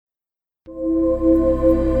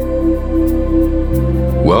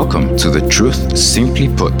Welcome to the Truth Simply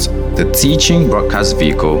Put, the teaching broadcast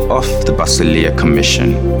vehicle of the Basileia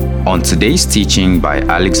Commission. On today's teaching by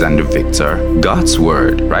Alexander Victor, God's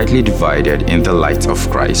Word rightly divided in the light of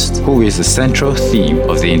Christ, who is the central theme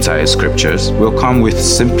of the entire scriptures, will come with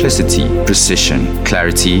simplicity, precision,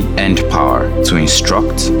 clarity, and power to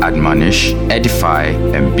instruct, admonish, edify,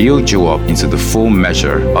 and build you up into the full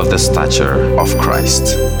measure of the stature of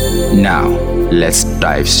Christ. Now, let's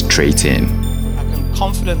dive straight in. I can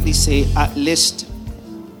confidently say at least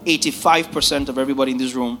 85% of everybody in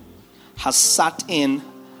this room has sat in,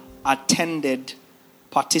 attended,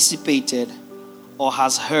 participated, or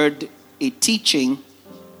has heard a teaching,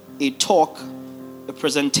 a talk, a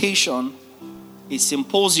presentation, a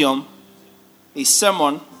symposium, a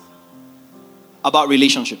sermon about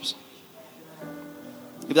relationships.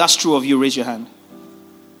 If that's true of you, raise your hand.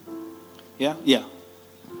 Yeah.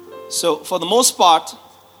 So for the most part,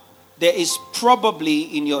 there is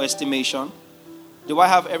probably, in your estimation, do I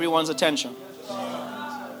have everyone's attention?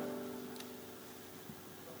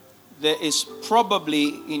 There is probably,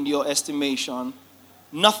 in your estimation,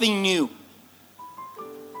 nothing new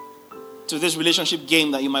to this relationship game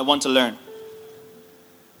that you might want to learn.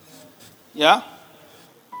 Yeah?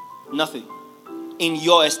 Nothing. In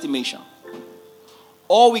your estimation.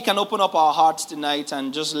 Or we can open up our hearts tonight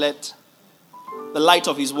and just let the light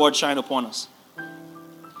of His Word shine upon us.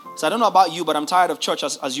 So I don't know about you, but I'm tired of church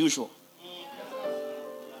as usual.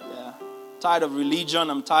 Yeah. Tired of religion.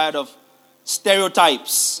 I'm tired of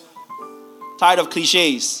stereotypes. Tired of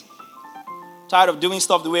cliches. Tired of doing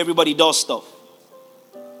stuff the way everybody does stuff.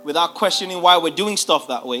 Without questioning why we're doing stuff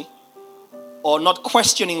that way. Or not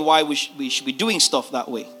questioning why we should be doing stuff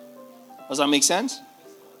that way. Does that make sense?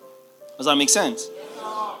 Does that make sense?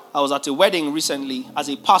 I was at a wedding recently as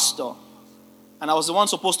a pastor. And I was the one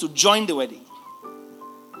supposed to join the wedding.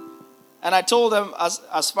 And I told them,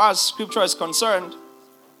 as far as scripture is concerned,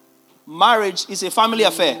 marriage is a family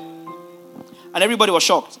affair. And everybody was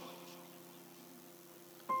shocked.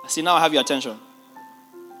 I see, now I have your attention.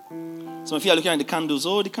 Some of you are looking at the candles.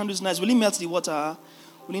 Oh, the candle is nice. Will it melt the water?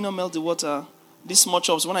 Will it not melt the water? This small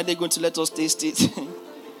chops, when are they going to let us taste it?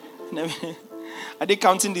 Are they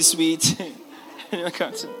counting the sweet?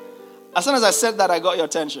 As soon as I said that, I got your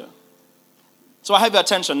attention. So I have your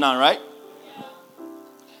attention now, right?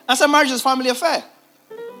 I said marriage is a family affair.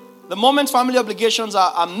 The moment family obligations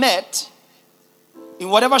are met, in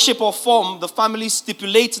whatever shape or form the family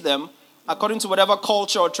stipulates them, according to whatever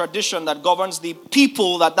culture or tradition that governs the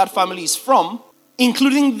people that family is from,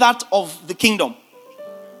 including that of the kingdom.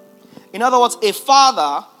 In other words, a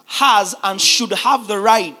father has and should have the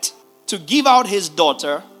right to give out his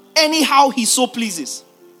daughter anyhow he so pleases.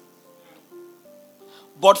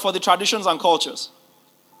 But for the traditions and cultures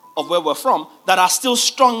of where we're from that are still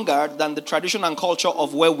stronger than the tradition and culture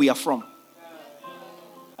of where we are from.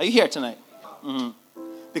 Are you here tonight? Mm-hmm.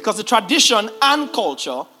 Because the tradition and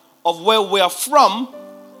culture of where we are from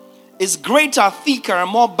is greater, thicker, and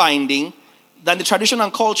more binding than the tradition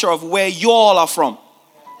and culture of where you all are from.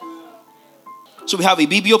 So we have a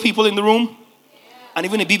BBO people in the room, and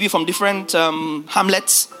even a BBO from different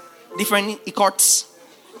hamlets, different Ikorts,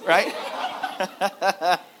 right?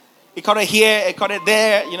 Ikore here, Ikore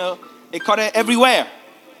there, Ikore everywhere,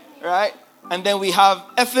 right? And then we have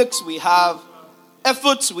ethics, we have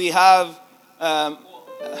efforts, we have,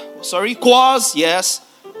 quas, yes.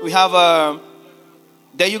 We have,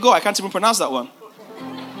 there you go, I can't even pronounce that one.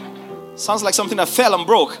 Sounds like something that fell and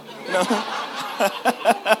broke.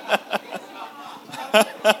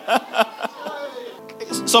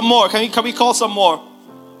 Some more, can we call some more?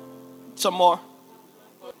 Some more.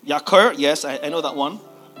 Yakur, yes, I know that one.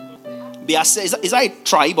 Biase, is that a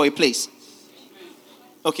tribe or a place?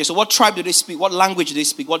 Okay, so what tribe do they speak? What language do they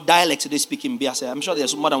speak? What dialect do they speak in Biase? I'm sure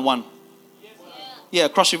there's more than one. Yeah,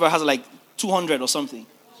 Cross River has like 200 or something.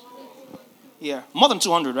 Yeah, more than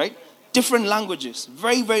 200, right? Different languages,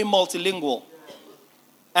 very, very multilingual.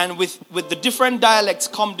 And with the different dialects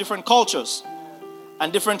come different cultures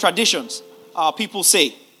and different traditions. Our people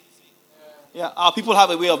say. Yeah, our people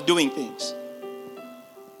have a way of doing things.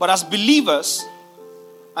 But as believers,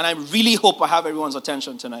 and I really hope I have everyone's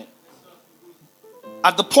attention tonight,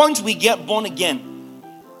 at the point we get born again,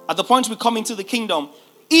 at the point we come into the kingdom,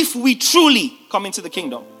 if we truly come into the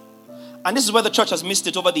kingdom, and this is where the church has missed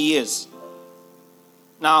it over the years.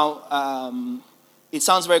 Now, it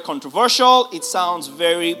sounds very controversial. It sounds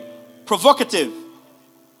very provocative.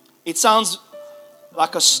 It sounds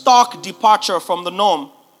like a stark departure from the norm.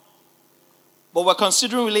 But we're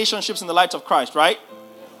considering relationships in the light of Christ, right?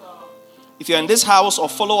 If you're in this house or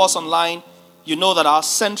follow us online, you know that our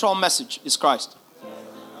central message is Christ.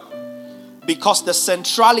 Because the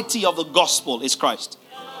centrality of the gospel is Christ.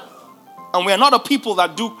 And we are not a people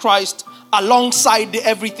that do Christ alongside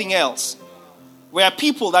everything else. We are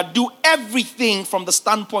people that do everything from the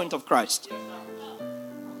standpoint of Christ.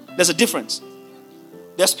 There's a difference.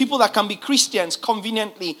 There's people that can be Christians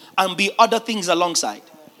conveniently and be other things alongside.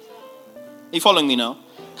 Are you following me now?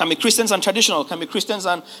 Can be Christians and traditional. Can be Christians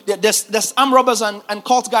and... There's armed robbers and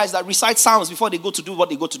cult guys that recite psalms before they go to do what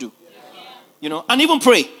they go to do. You know, and even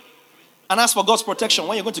pray. And ask for God's protection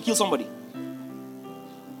when you're going to kill somebody.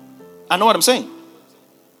 I know what I'm saying.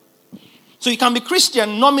 So you can be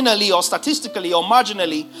Christian nominally or statistically or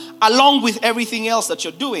marginally along with everything else that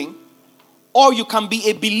you're doing. Or you can be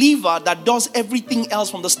a believer that does everything else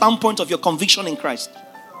from the standpoint of your conviction in Christ.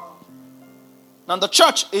 Now the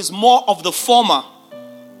church is more of the former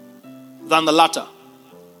than the latter.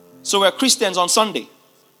 So we're Christians on Sunday.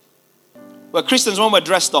 We're Christians when we're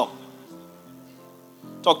dressed up.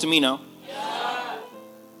 Talk to me now.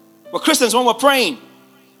 We're Christians when we're praying.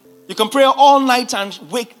 You can pray all night and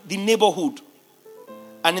wake the neighborhood.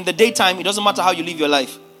 And in the daytime, it doesn't matter how you live your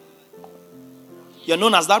life. You're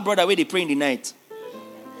known as that brother where they pray in the night.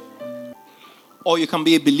 Or you can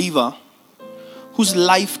be a believer whose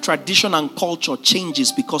life, tradition, and culture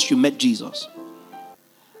changes because you met Jesus.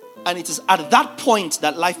 And it is at that point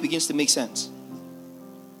that life begins to make sense.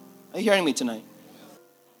 Are you hearing me tonight?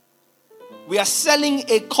 We are selling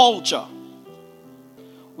a culture.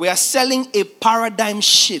 We are selling a paradigm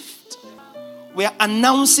shift. We are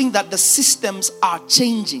announcing that the systems are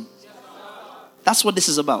changing. That's what this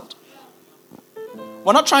is about.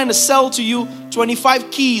 We're not trying to sell to you 25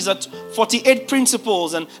 keys at 48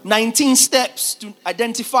 principles and 19 steps to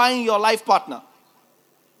identifying your life partner.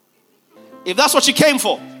 If that's what you came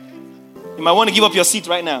for, you might want to give up your seat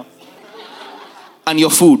right now. And your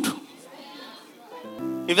food.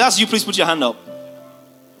 If that's you, please put your hand up.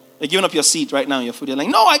 You're giving up your seat right now and your food. You're like,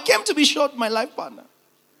 no, I came to be short my life partner.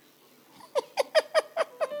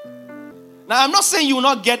 Now, I'm not saying you will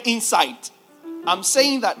not get insight. I'm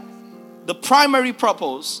saying that the primary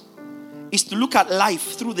purpose is to look at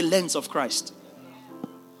life through the lens of Christ.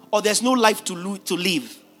 Or there's no life to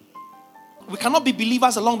live. We cannot be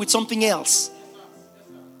believers along with something else.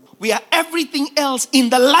 We are everything else in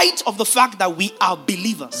the light of the fact that we are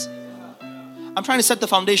believers. I'm trying to set the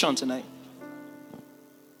foundation tonight.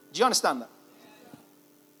 Do you understand that?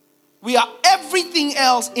 We are everything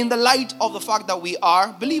else in the light of the fact that we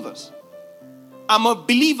are believers. I'm a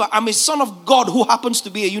believer. I'm a son of God who happens to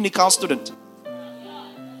be a Unical student.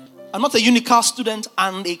 I'm not a Unical student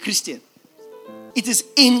and a Christian. It is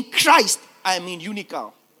in Christ I am in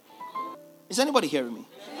Unical. Is anybody hearing me?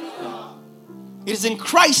 It is in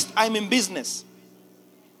Christ I'm in business.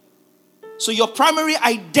 So your primary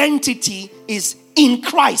identity is in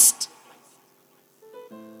Christ.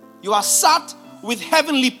 You are sat with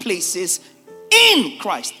heavenly places in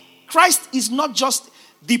Christ. Christ is not just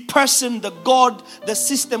the person, the God, the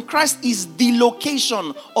system. Christ is the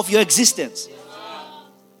location of your existence.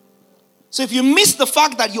 So if you miss the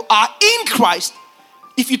fact that you are in Christ,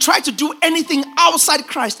 if you try to do anything outside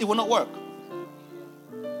Christ, it will not work.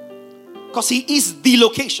 Because he is the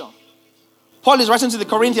location. Paul is writing to the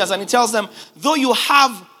Corinthians and he tells them, though you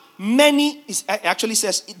have many, it actually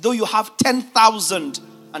says, though you have 10,000,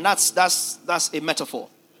 and that's a metaphor.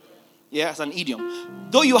 Yeah, it's an idiom.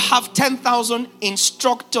 Though you have 10,000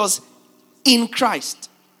 instructors in Christ.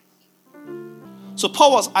 So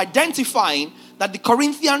Paul was identifying that the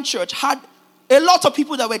Corinthian church had a lot of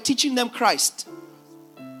people that were teaching them Christ.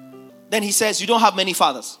 Then he says, you don't have many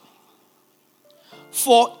fathers.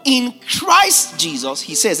 For in Christ Jesus,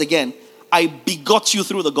 he says again, I begot you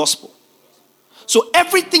through the gospel. So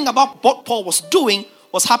everything about what Paul was doing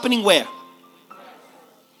was happening where?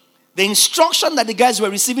 The instruction that the guys were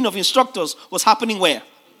receiving of instructors was happening where?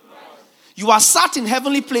 You are sat in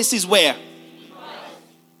heavenly places where?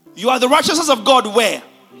 You are the righteousness of God where?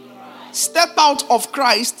 Step out of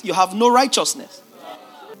Christ, you have no righteousness.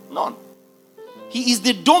 None. He is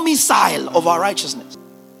the domicile of our righteousness.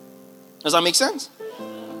 Does that make sense?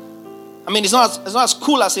 I mean, it's not as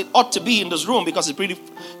cool as it ought to be in this room because it's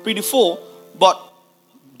pretty full. But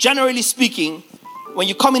generally speaking, when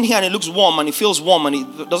you come in here and it looks warm and it feels warm and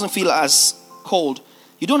it doesn't feel as cold,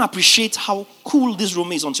 you don't appreciate how cool this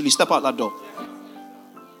room is until you step out that door.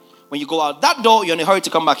 When you go out that door, you're in a hurry to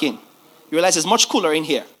come back in. You realize it's much cooler in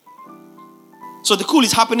here. So the cool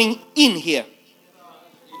is happening in here.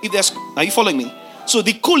 Are you following me? So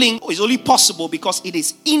the cooling is only possible because it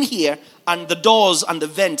is in here and the doors and the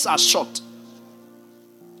vents are shut.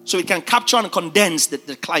 So it can capture and condense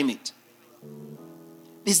the climate.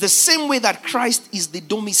 It's the same way that Christ is the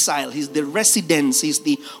domicile, he's the residence, he's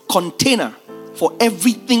the container for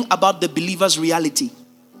everything about the believer's reality.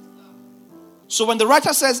 So when the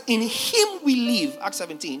writer says, in him we live, Acts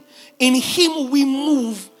 17, in him we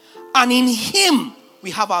move, and in him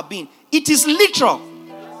we have our being. It is literal.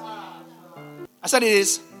 I said it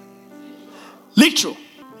is literal.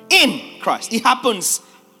 In Christ. It happens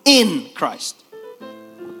in Christ.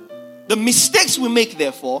 The mistakes we make,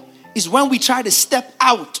 therefore, is when we try to step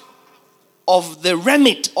out of the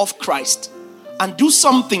remit of Christ and do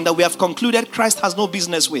something that we have concluded Christ has no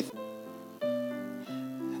business with.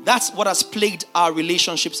 That's what has plagued our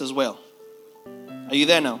relationships as well. Are you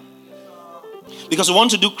there now? Because we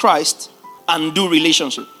want to do Christ and do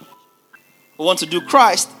relationship. We want to do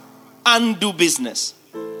Christ and do business.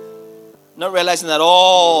 Not realizing that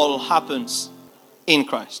all happens in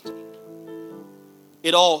Christ.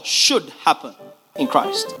 It all should happen in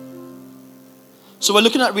Christ. So we're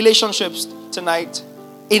looking at relationships tonight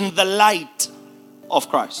in the light of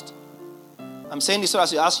Christ. I'm saying this so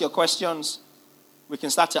as you ask your questions, we can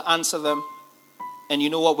start to answer them, and you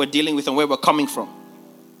know what we're dealing with and where we're coming from.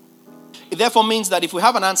 It therefore means that if we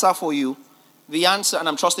have an answer for you, the answer, and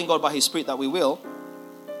I'm trusting God by His Spirit that we will,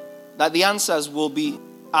 that the answers will be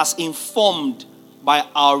as informed by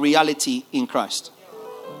our reality in Christ.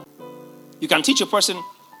 You can teach a person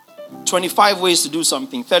 25 ways to do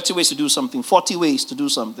something, 30 ways to do something, 40 ways to do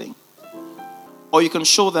something. Or you can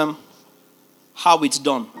show them how it's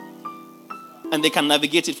done, and they can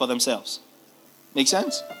navigate it for themselves. Make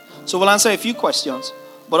sense? So we'll answer a few questions,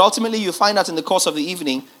 but ultimately you find out in the course of the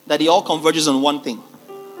evening that it all converges on one thing: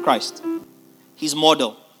 Christ. His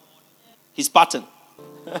model, His pattern,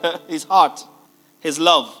 His heart, His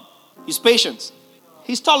love, His patience,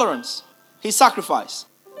 His tolerance, His sacrifice,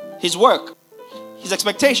 His work, His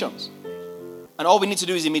expectations. And all we need to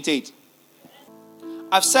do is imitate.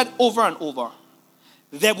 I've said over and over,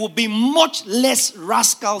 there will be much less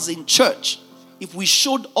rascals in church if we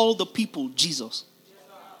showed all the people Jesus.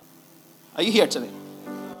 Are you here today?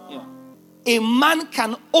 Yeah. A man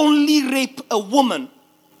can only rape a woman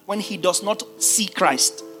when he does not see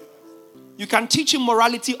Christ. You can teach him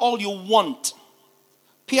morality all you want.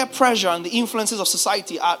 Peer pressure and the influences of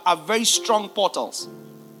society are very strong portals.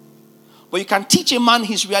 But you can teach a man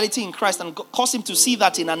his reality in Christ and cause him to see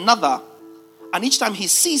that in another. And each time he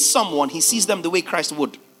sees someone, he sees them the way Christ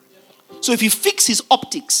would. So if you fix his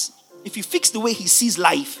optics, if you fix the way he sees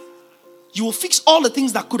life, you will fix all the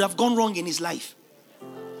things that could have gone wrong in his life.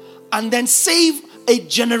 And then save a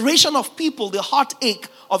generation of people the heartache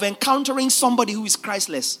of encountering somebody who is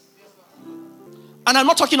Christless. And I'm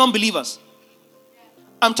not talking unbelievers.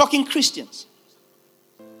 I'm talking Christians.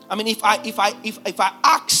 I mean, if I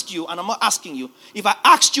asked you, and I'm not asking you, if I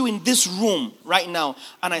asked you in this room right now,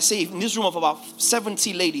 and I say in this room of about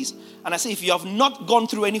 70 ladies, and I say if you have not gone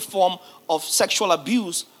through any form of sexual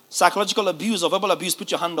abuse, psychological abuse, or verbal abuse,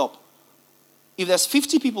 put your hand up. If there's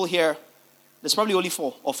 50 people here, there's probably only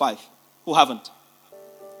 4 or 5 who haven't.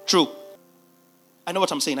 True. I know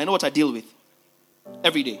what I'm saying. I know what I deal with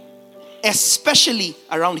every day. Especially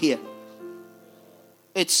around here.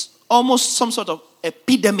 It's almost some sort of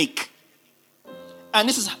epidemic. And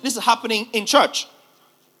this is happening in church.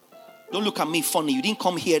 Don't look at me funny. You didn't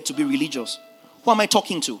come here to be religious. Who am I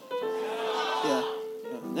talking to? Yeah.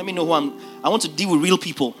 Let me know who I want to deal with real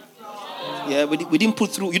people. Yeah, we didn't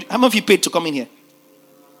put through. How many of you paid to come in here?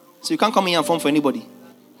 So you can't come in here and phone for anybody.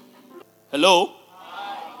 Hello?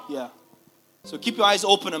 Yeah. So keep your eyes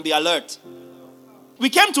open and be alert. We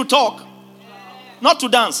came to talk, not to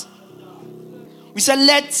dance. We said,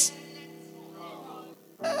 let's.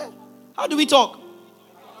 How do we talk?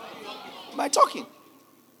 By talking.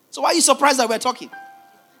 So why are you surprised that we're talking?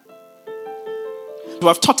 We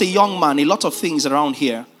have taught a young man a lot of things around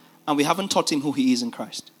here, and we haven't taught him who he is in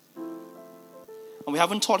Christ. And we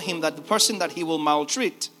haven't taught him that the person that he will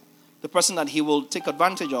maltreat, the person that he will take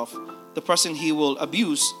advantage of, the person he will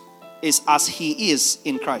abuse is as he is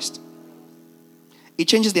in Christ. It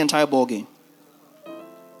changes the entire ball game.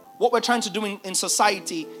 What we're trying to do in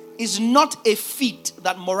society is not a feat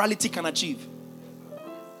that morality can achieve.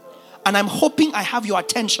 And I'm hoping I have your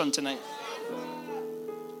attention tonight.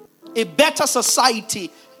 A better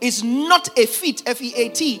society is not a feat,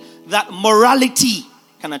 F-E-A-T, that morality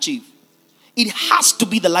can achieve. It has to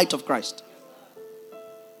be the light of Christ.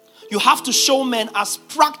 You have to show men as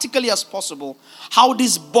practically as possible how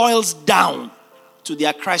this boils down to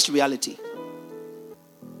their Christ reality.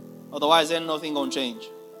 Otherwise, then nothing going to change.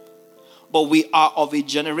 But we are of a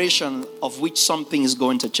generation of which something is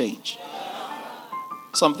going to change.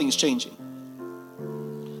 Something is changing.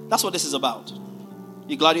 That's what this is about.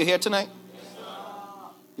 You glad you're here tonight?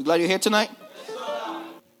 You glad you're here tonight?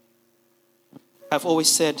 I've always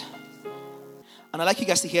said, And I'd like you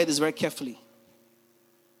guys to hear this very carefully.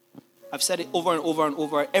 I've said it over and over and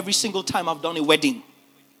over. Every single time I've done a wedding,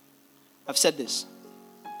 I've said this.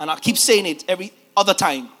 And I'll keep saying it every other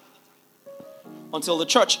time until the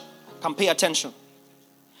church can pay attention.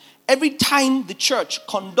 Every time the church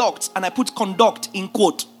conducts, and I put conduct in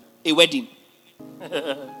quote, a wedding.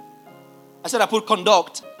 I said I put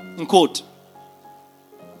conduct in quote.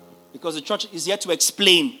 Because the church is here to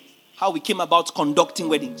explain how we came about conducting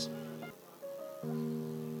weddings.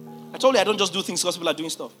 I told you I don't just do things because people are doing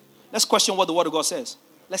stuff. Let's question what the Word of God says.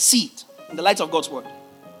 Let's see it in the light of God's Word.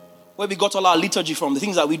 Where we got all our liturgy from, the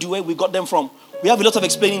things that we do, where we got them from. We have a lot of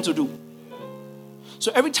explaining to do.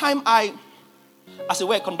 So every time I, as a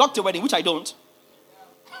way, conduct a wedding, which I don't.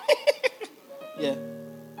 Yeah.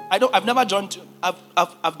 I've never joined,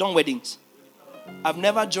 I've done weddings. I've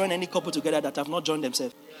never joined any couple together that have not joined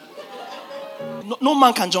themselves. No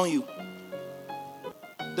man can join you.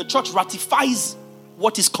 The church ratifies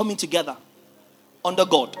what is coming together under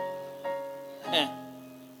God.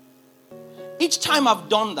 Each time I've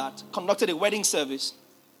done that, conducted a wedding service,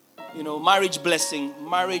 marriage blessing,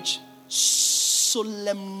 marriage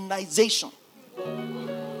solemnization.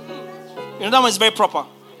 That one is very proper.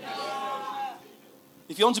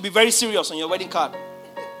 If you want to be very serious on your wedding card,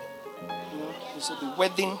 you say the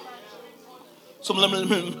wedding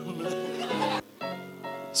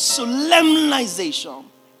solemnization.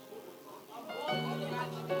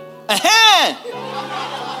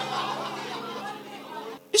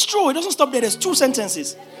 It's true, it doesn't stop there. There's 2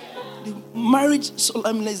 sentences. The marriage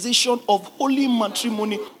solemnization of holy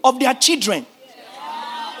matrimony of their children.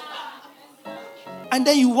 And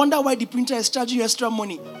then you wonder why the printer is charging you extra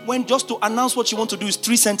money when just to announce what you want to do is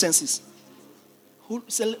 3 sentences.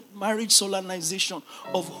 Marriage solemnization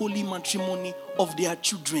of holy matrimony of their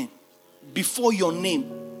children before your name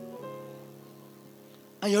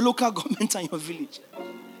and your local government and your village.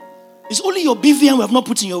 It's only your BVN we have not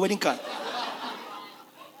put in your wedding card.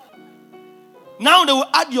 Now they will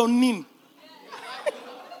add your name.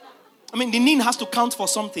 The name has to count for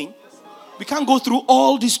something. We can't go through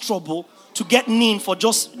all this trouble to get name for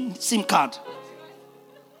just SIM card.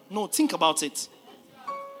 No, think about it.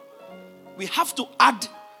 We have to add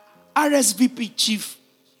RSVP Chief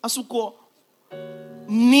Asuko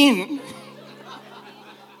name.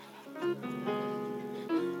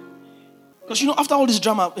 Because after all this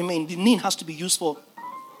drama, the name has to be used for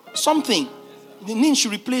something. The name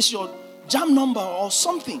should replace your jam number or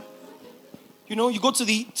something. You go to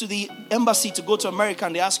the embassy to go to America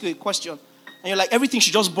and they ask you a question. And you're like, everything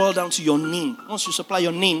should just boil down to your name. Once you supply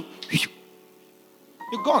your name,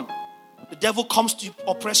 you're gone. The devil comes to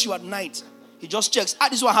oppress you at night. He just checks,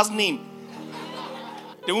 this one has name.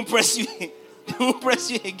 They won't press you. They won't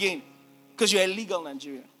press you again. Because you're illegal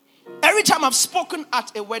Nigerian. Every time I've spoken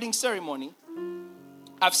at a wedding ceremony,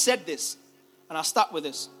 I've said this. And I'll start with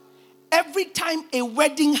this. Every time a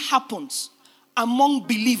wedding happens among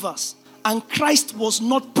believers and Christ was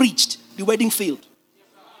not preached, the wedding failed.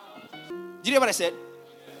 Did you hear what I said?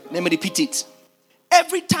 Let me repeat it.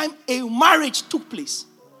 Every time a marriage took place,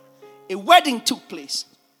 a wedding took place,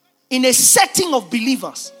 in a setting of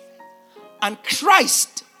believers, and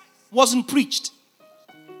Christ wasn't preached,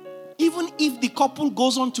 even if the couple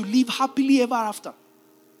goes on to live happily ever after,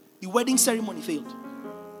 the wedding ceremony failed.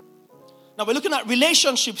 Now we're looking at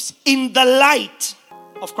relationships in the light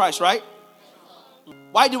of Christ, right?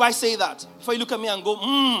 Why do I say that? Before you look at me and go,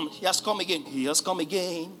 he has come again. He has come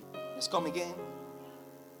again. He has come again.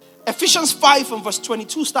 Ephesians 5 from verse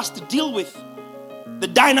 22 starts to deal with the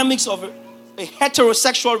dynamics of a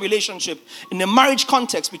heterosexual relationship in a marriage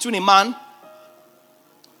context between a man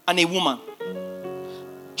and a woman.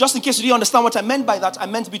 Just in case you didn't understand what I meant by that, I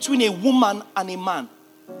meant between a woman and a man.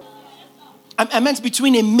 I meant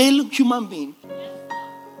between a male human being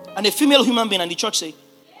and a female human being, and the church say.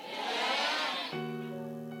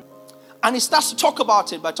 And it starts to talk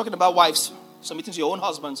about it by talking about wives submitting to your own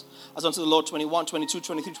husbands as unto the Lord, 21, 22,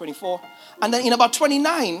 23, 24. And then in about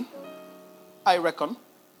 29, I reckon.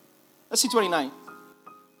 Let's see 29.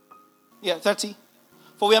 Yeah, 30.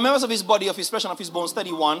 For we are members of his body, of his flesh, and of his bones.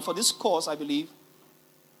 31. For this cause, I believe.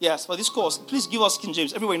 Yes, for this cause. Please give us King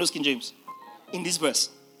James. Everybody knows King James. In this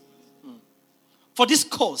verse. For this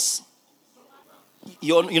cause.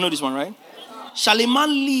 You know this one, right? Shall a man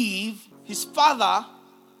leave his father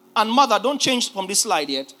and mother, don't change from this slide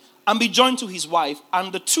yet, and be joined to his wife,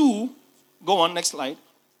 and the two, go on, next slide,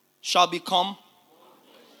 shall become.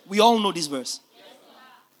 We all know this verse.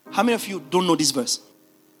 How many of you don't know this verse?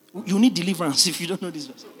 You need deliverance if you don't know this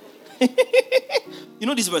verse. You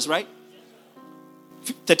know this verse, right?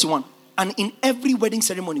 31. And in every wedding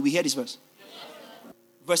ceremony, we hear this verse.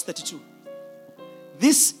 Verse 32.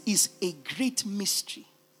 This is a great mystery.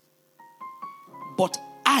 But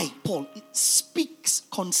I, Paul, it speaks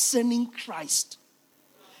concerning Christ.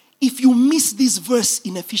 If you miss this verse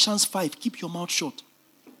in Ephesians 5, keep your mouth shut.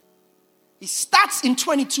 It starts in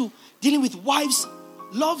 22, dealing with wives.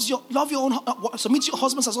 Love your own, submit your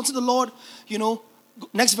husbands as unto the Lord.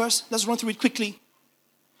 Next verse, let's run through it quickly.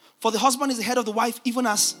 For the husband is the head of the wife, even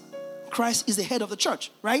as Christ is the head of the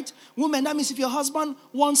church, right? Women, that means if your husband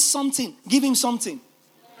wants something, give him something.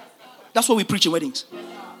 That's what we preach in weddings.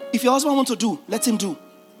 If your husband wants to do, let him do.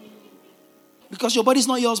 Because your body is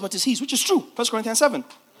not yours, but it's his, which is true. 1 Corinthians 7.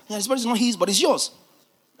 Yeah, his body is not his, but it's yours.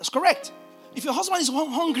 That's correct. If your husband is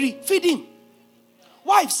hungry, feed him.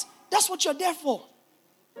 Wives, that's what you're there for.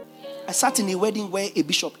 I sat in a wedding where a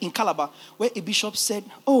bishop, in Calabar, where a bishop said,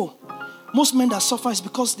 most men that suffer is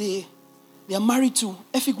because they are married to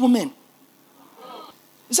Efik women.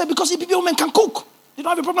 He said, because Efik women can cook. They don't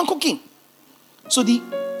have a problem cooking. So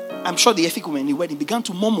I'm sure the Efik women in the wedding began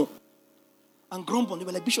to murmur and grumble. They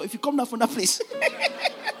were like, Bishop, if you come down from that place.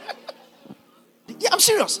 Yeah, I'm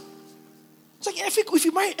serious. It's like, if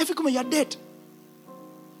you marry Efik women, you're dead.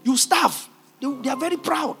 You starve. They are very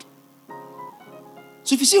proud.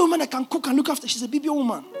 So if you see a woman that can cook and look after, she's a BBO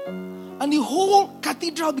woman. And the whole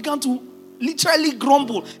cathedral began to literally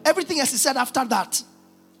grumble. Everything else he said after that,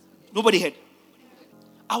 nobody heard.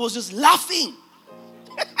 I was just laughing.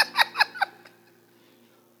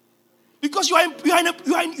 Because you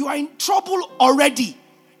are in trouble already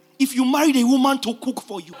if you married a woman to cook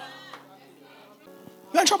for you.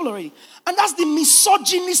 You're in trouble already. And that's the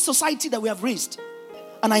misogynist society that we have raised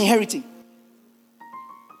and are inheriting.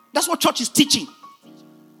 That's what church is teaching.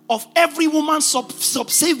 Of every woman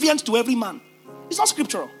subservient to every man. It's not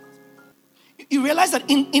scriptural. You realize that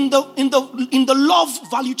in the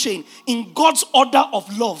love value chain, in God's order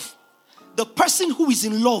of love, the person who is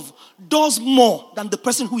in love does more than the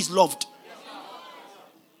person who is loved.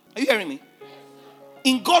 Are you hearing me?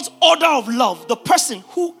 In God's order of love, the person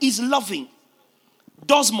who is loving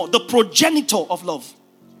does more. The progenitor of love.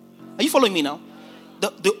 Are you following me now?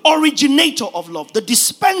 The originator of love, the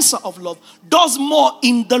dispenser of love, does more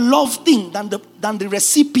in the love thing than the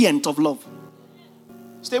recipient of love.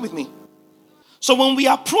 Stay with me. So when we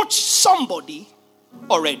approach somebody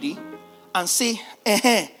already and say,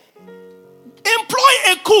 employ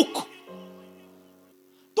a cook.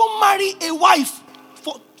 Don't marry a wife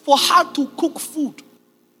for her to cook food.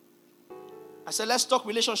 I said, let's talk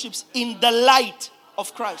relationships in the light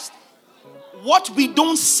of Christ. What we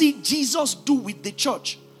don't see Jesus do with the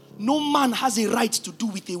church, no man has a right to do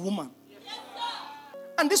with a woman.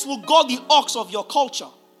 And this will gall the ox of your culture.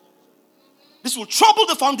 This will trouble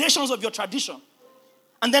the foundations of your tradition.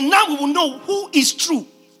 And then now we will know who is true,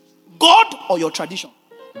 God or your tradition.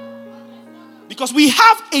 Because we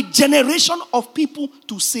have a generation of people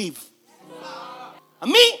to save.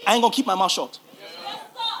 And me, I ain't gonna keep my mouth shut.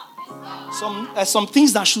 Some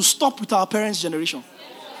things that should stop with our parents' generation.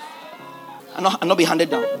 And not be handed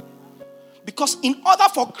down. Because in order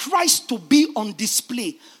for Christ to be on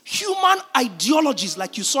display, human ideologies,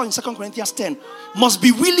 like you saw in 2 Corinthians 10, must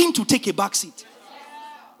be willing to take a backseat.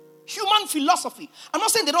 Human philosophy. I'm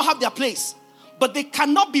not saying they don't have their place, but they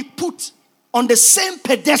cannot be put on the same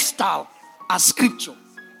pedestal as scripture.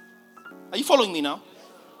 Are you following me now?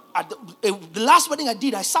 At the last wedding I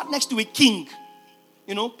did, I sat next to a king.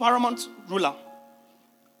 Paramount ruler.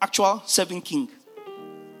 Actual serving king.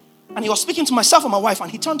 And he was speaking to myself and my wife, and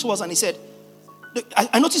he turned to us and he said,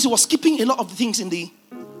 I noticed he was skipping a lot of the things in the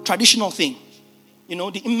traditional thing. The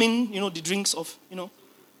imin, the drinks of,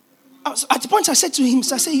 At the point I said to him,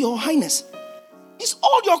 I said, Your Highness, is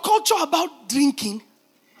all your culture about drinking?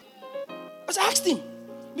 I asked him,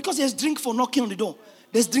 because there's drink for knocking on the door.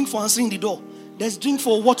 There's drink for answering the door. There's drink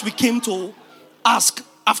for what we came to ask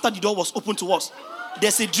after the door was opened to us.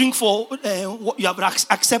 There's a drink for what you have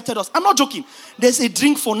accepted us. I'm not joking. There's a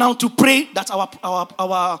drink for now to pray that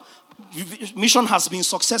our mission has been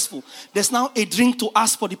successful. There's now a drink to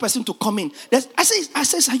ask for the person to come in. I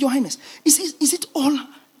say, Your Highness, is it all?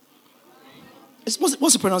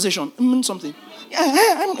 What's the pronunciation? Something. Yeah,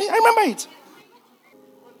 I remember it.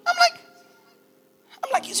 I'm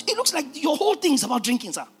like, it looks like your whole thing is about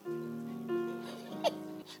drinking, sir.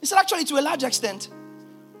 He said, actually, to a large extent,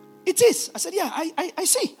 it is. I said, yeah, I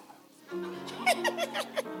see.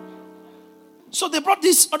 So they brought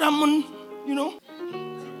this other one,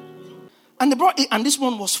 and they brought it, and this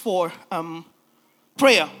one was for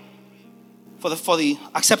prayer, for the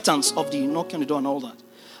acceptance of the knocking on the door and all that.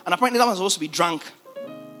 And apparently that was supposed to be drunk.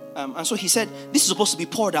 And so he said, this is supposed to be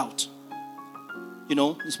poured out.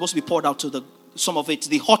 It's supposed to be poured out to some of it,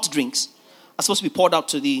 the hot drinks. are supposed to be poured out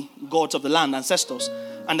to the gods of the land, ancestors.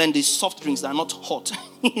 And then the soft drinks that are not hot,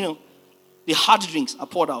 the hard drinks are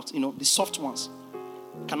poured out, the soft ones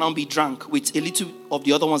can now be drunk with a little of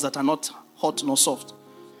the other ones that are not hot nor soft.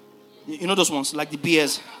 Those ones, like the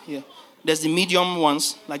beers. Yeah. There's the medium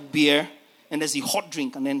ones, like beer, and there's the hot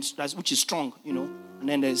drink, and then which is strong, and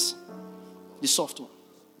then there's the soft one.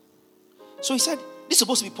 So he said, this is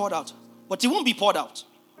supposed to be poured out, but it won't be poured out.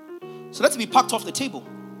 So let it be packed off the table.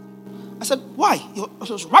 I said, why? He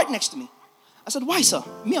was right next to me. I said, why, sir?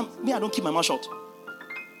 Me, I don't keep my mouth shut.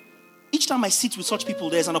 Each time I sit with such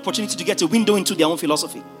people, there's an opportunity to get a window into their own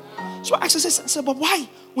philosophy. So I said, but why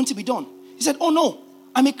won't it be done? He said, oh no,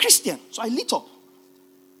 I'm a Christian. So I lit up.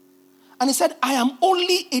 And he said, I am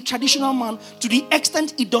only a traditional man to the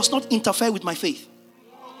extent it does not interfere with my faith.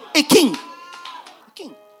 A king. A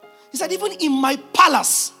king. He said, even in my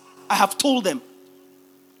palace, I have told them,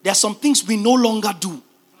 there are some things we no longer do.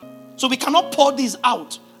 So we cannot pour this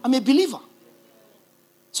out. I'm a believer.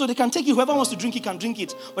 So they can take it. Whoever wants to drink it can drink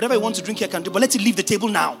it. Whatever you want to drink here can do. But let it leave the table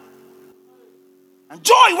now. And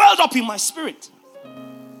joy welled up in my spirit.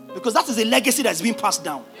 Because that is a legacy that's been passed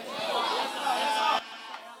down.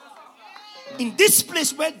 In this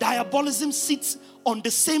place where diabolism sits on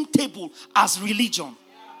the same table as religion,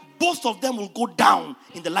 both of them will go down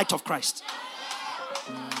in the light of Christ.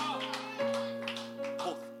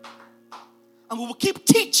 Both. And we will keep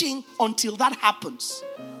teaching until that happens.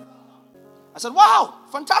 I said, wow,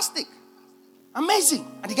 fantastic. Amazing.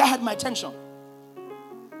 And the guy had my attention.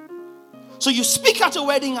 So you speak at a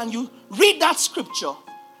wedding and you read that scripture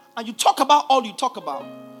and you talk about all you talk about.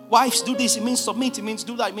 Wives, do this. It means submit. It means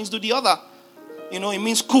do that. It means do the other. It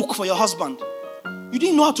means cook for your husband. You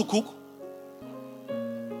didn't know how to cook.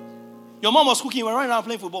 Your mom was cooking. You were running around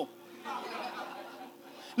playing football.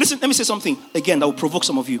 Listen, let me say something again that will provoke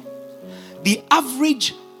some of you. The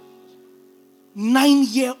average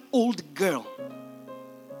 9-year-old girl,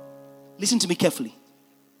 listen to me carefully.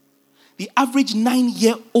 The average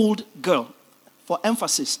 9-year-old girl, for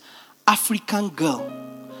emphasis, African girl,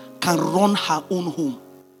 can run her own home.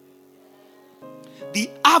 The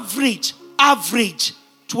average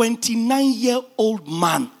 29-year-old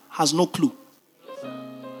man has no clue.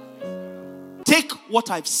 Take what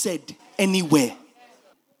I've said anywhere.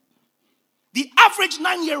 The average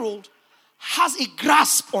 9-year-old has a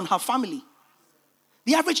grasp on her family.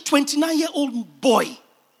 The average 29-year-old boy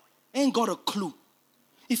ain't got a clue.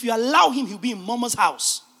 If you allow him, he'll be in mama's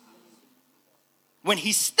house. When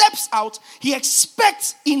he steps out, he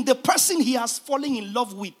expects in the person he has fallen in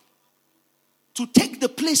love with to take the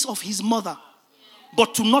place of his mother,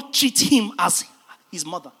 but to not treat him as his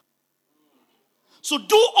mother. So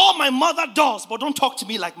do all my mother does, but don't talk to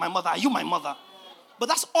me like my mother. Are you my mother? But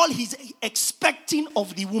that's all he's expecting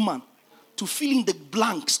of the woman, to fill in the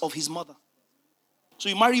blanks of his mother. So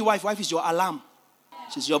you marry your wife. Wife is your alarm.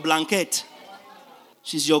 She's your blanket.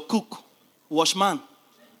 She's your cook, washman.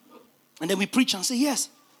 And then we preach and say, yes,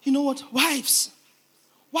 you know what? Wives,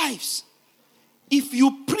 if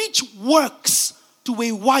you preach works to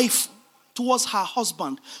a wife towards her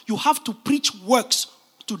husband, you have to preach works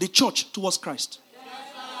to the church towards Christ.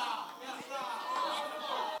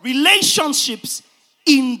 Relationships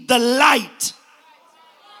in the light.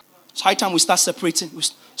 It's high time we start separating. We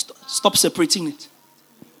stop separating it.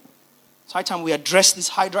 It's high time we address this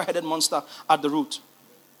hydra-headed monster at the root.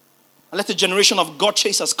 And let the generation of God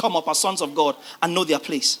chasers come up as sons of God and know their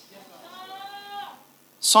place.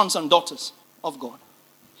 Sons and daughters of God.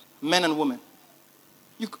 Men and women.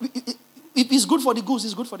 If it's good for the goose,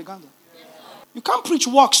 it's good for the gander. You can't preach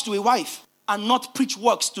works to a wife and not preach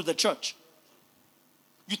works to the church.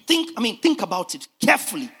 Think about it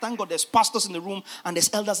carefully. Thank God there's pastors in the room and there's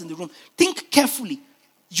elders in the room. Think carefully.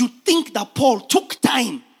 You think that Paul took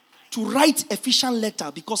time to write Ephesian letter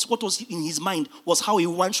because what was in his mind was how a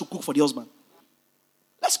woman should cook for the husband.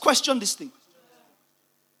 Let's question this thing.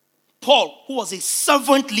 Paul, who was a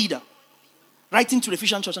servant leader, writing to the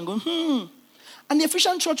Ephesian church and going, And the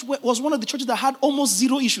Ephesian church was one of the churches that had almost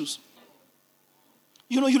zero issues.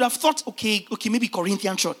 You'd have thought, okay, maybe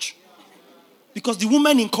Corinthian church. Because the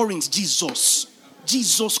woman in Corinth,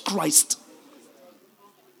 Jesus Christ.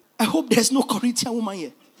 I hope there's no Corinthian woman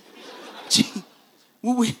here.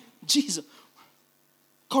 Jesus.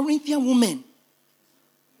 Corinthian women.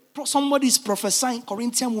 Somebody is prophesying.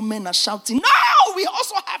 Corinthian women are shouting, no, we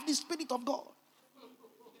also have the Spirit of God.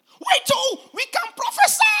 Wait till we can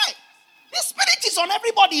prophesy. The Spirit is on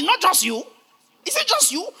everybody, not just you. Is it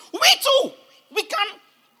just you? Wait till we can.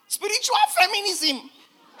 Spiritual feminism.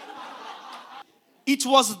 It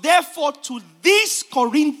was therefore to this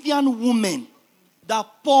Corinthian woman that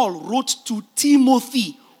Paul wrote to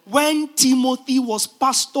Timothy, when Timothy was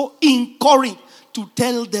pastor in Corinth to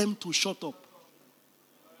tell them to shut up.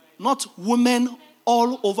 Not women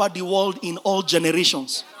all over the world in all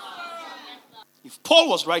generations. If Paul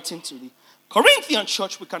was writing to the Corinthian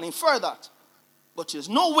church, we can infer that. But there's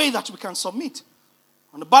no way that we can submit.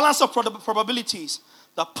 On the balance of probabilities,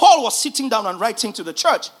 that Paul was sitting down and writing to the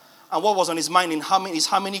church, and what was on his mind is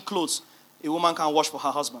how many clothes a woman can wash for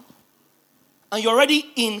her husband. And you're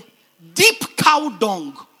already in deep cow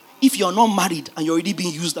dung if you're not married and you're already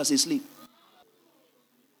being used as a slave.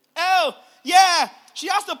 Oh, yeah, she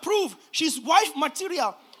has to prove she's wife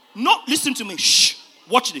material. No, listen to me. Shh,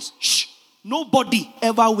 watch this. Shh. Nobody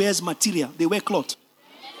ever wears material. They wear cloth.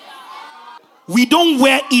 We don't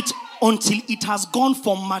wear it until it has gone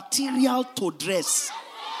from material to dress.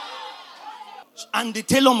 And the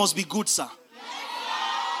tailor must be good, sir.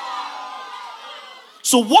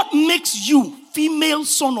 So what makes you, female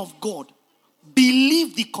son of God,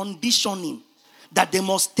 believe the conditioning that they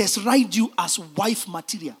must test ride you as wife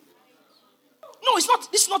material? No,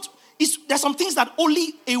 it's not. There's some things that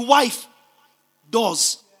only a wife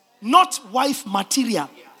does, not wife material.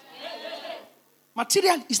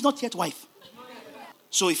 Material is not yet wife.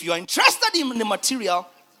 So if you are interested in the material,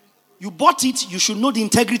 you bought it, you should know the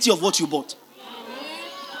integrity of what you bought.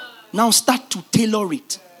 Now start to tailor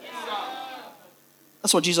it.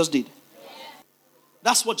 That's what Jesus did.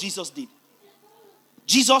 That's what Jesus did.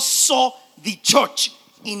 Jesus saw the church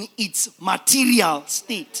in its material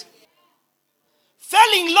state.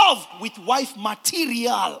 Fell in love with wife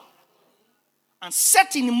material. And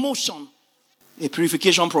set in motion a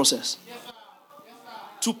purification process.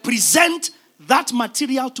 To present that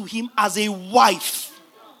material to him as a wife.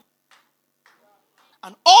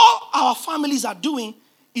 And all our families are doing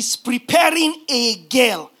is preparing a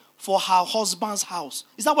girl for her husband's house.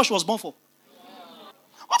 Is that what she was born for?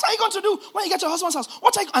 What are you going to do when you get to your husband's house?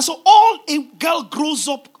 And so all a girl grows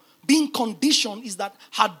up being conditioned is that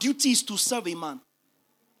her duty is to serve a man.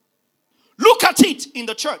 Look at it in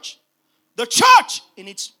the church. The church in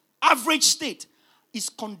its average state is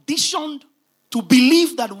conditioned to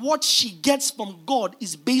believe that what she gets from God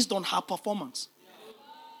is based on her performance.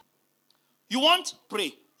 You want?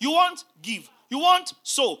 Pray. You want? Give. You want?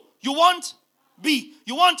 Sow. You want? Be.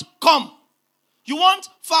 You want? Come. You want?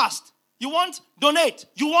 Fast. You want? Donate.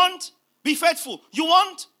 You want? Be faithful. You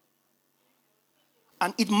want?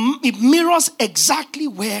 And it mirrors exactly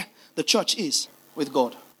where the church is with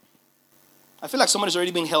God. I feel like somebody's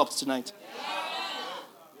already been helped tonight.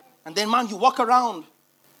 And then, man, you walk around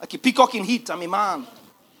like a peacock in heat. I'm a man.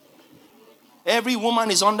 Every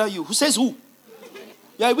woman is under you. Who says who?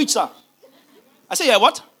 You're a witch, sir. I say, you're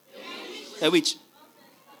what? You're a witch.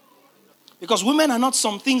 Because women are not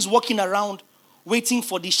some things walking around waiting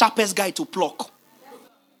for the sharpest guy to pluck.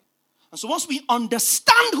 And so once we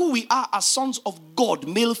understand who we are as sons of God,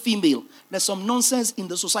 male, female, there's some nonsense in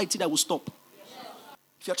the society that will stop.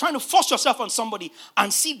 If you're trying to force yourself on somebody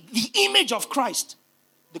and see the image of Christ,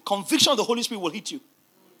 the conviction of the Holy Spirit will hit you.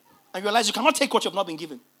 And you realize you cannot take what you have not been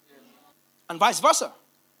given. And vice versa.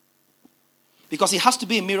 Because it has to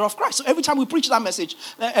be a mirror of Christ. So every time we preach that message,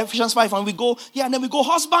 Ephesians 5, and we go, and then we go,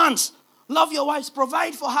 husbands, love your wives,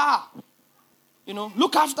 provide for her.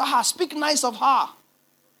 Look after her, speak nice of her.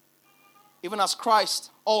 Even as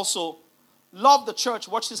Christ also loved the church,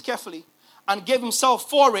 watch this carefully, and gave himself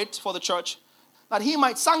for the church, that he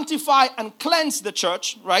might sanctify and cleanse the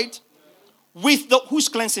church, right? Who's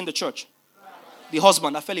cleansing the church? The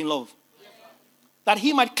husband that fell in love. That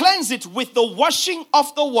he might cleanse it with the washing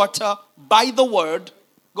of the water by the word.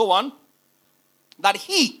 Go on. That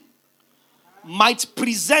he might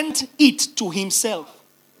present it to himself.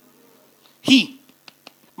 He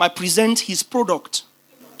might present his product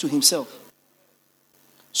to himself.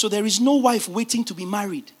 So there is no wife waiting to be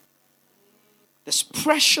married. There's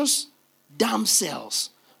precious damsels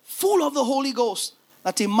full of the Holy Ghost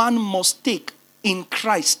that a man must take in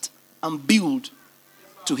Christ and build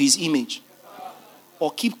to his image.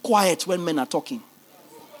 Or keep quiet when men are talking.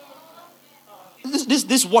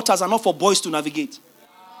 These waters are not for boys to navigate.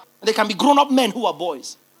 They can be grown-up men who are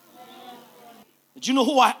boys. Do you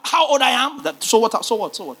know how old I am? So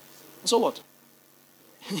what?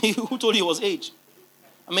 Who told you it was age?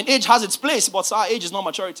 I mean, age has its place, but our age is not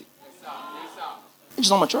maturity. Age is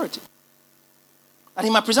not maturity. And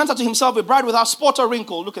he might present unto himself a bride without spot or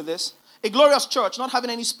wrinkle. Look at this. A glorious church, not having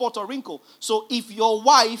any spot or wrinkle. So if your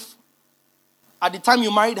wife, at the time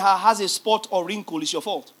you married her, has a spot or wrinkle, it's your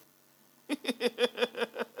fault.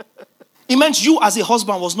 It meant you as a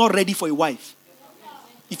husband was not ready for a wife.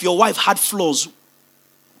 If your wife had flaws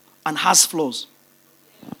and has flaws.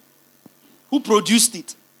 Who produced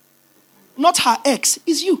it? not her ex,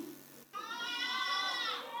 is you.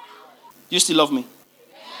 You still love me?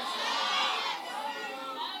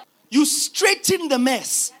 You straighten the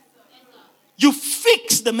mess. You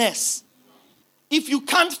fix the mess. If you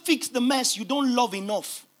can't fix the mess, you don't love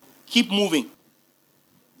enough. Keep moving. Did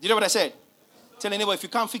you hear what I said? Tell anybody, if you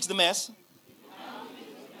can't fix the mess,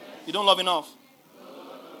 you don't love enough.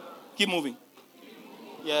 Keep moving.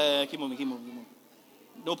 Yeah, keep moving.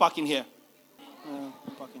 No parking here. No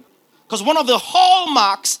parking. Because one of the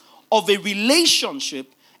hallmarks of a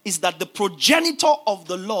relationship is that the progenitor of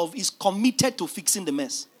the love is committed to fixing the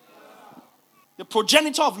mess. The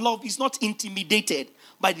progenitor of love is not intimidated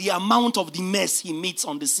by the amount of the mess he meets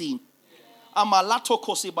on the scene. In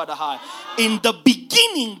the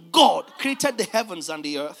beginning, God created the heavens and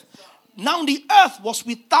the earth. Now the earth was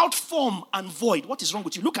without form and void. What is wrong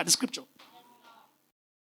with you? Look at the scripture.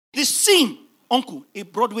 The scene, uncle, a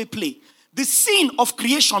Broadway play. The scene of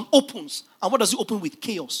creation opens. And what does it open with?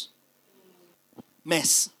 Chaos.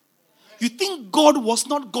 Mess. You think God was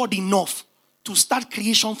not God enough to start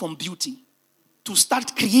creation from beauty? To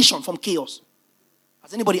start creation from chaos?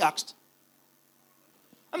 Has anybody asked?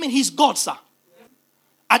 I mean, he's God, sir.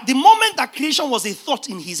 At the moment that creation was a thought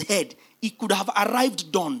in his head, it could have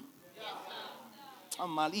arrived done.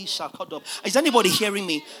 Is anybody hearing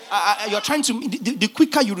me? You're trying to, the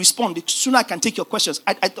quicker you respond, the sooner I can take your questions.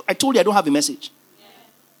 I told you I don't have a message.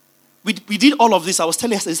 We did all of this. I was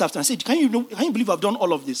telling us this afternoon. I said, can you believe I've done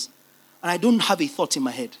all of this? And I don't have a thought in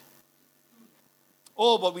my head.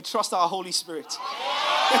 Oh, but we trust our Holy Spirit.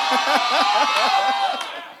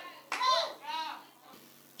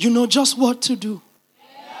 You know just what to do.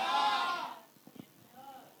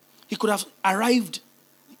 He could have arrived,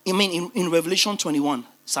 in Revelation 21,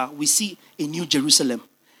 sir, we see a new Jerusalem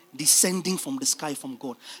descending from the sky from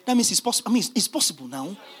God. That means it's possible. It's possible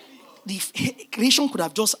now. The creation could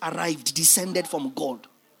have just arrived, descended from God.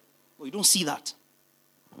 But you don't see that.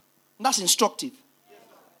 That's instructive.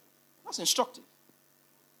 That's instructive.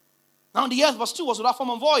 Now the earth, verse 2, was without form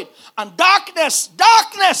and void. And darkness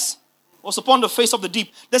was upon the face of the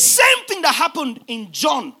deep. The same thing that happened in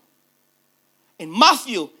John, in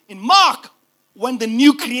Matthew, in Mark, when the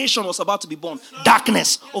new creation was about to be born.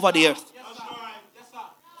 Darkness over the earth.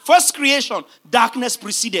 First creation, darkness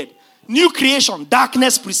preceded. New creation,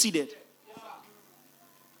 darkness preceded.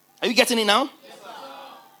 Are you getting it now?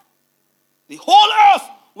 The whole earth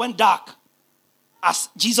went dark as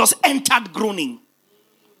Jesus entered groaning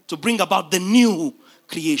to bring about the new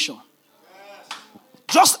creation.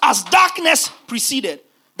 Just as darkness preceded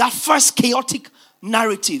that first chaotic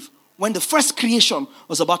narrative when the first creation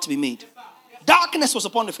was about to be made. Darkness was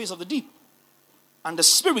upon the face of the deep. And the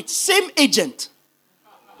Spirit, same agent.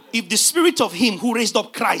 If the Spirit of him who raised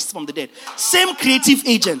up Christ from the dead, same creative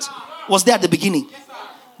agent was there at the beginning.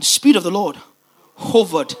 The Spirit of the Lord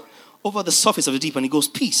hovered over the surface of the deep and he goes,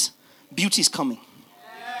 peace, beauty is coming.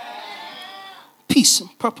 Peace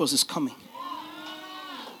and purpose is coming.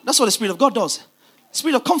 That's what the Spirit of God does.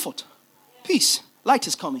 Spirit of comfort, peace, light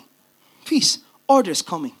is coming. Peace, order is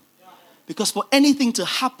coming. Because for anything to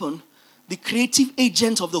happen, the creative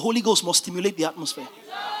agent of the Holy Ghost must stimulate the atmosphere.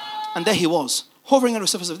 And there he was, hovering on the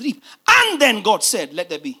surface of the deep. And then God said, let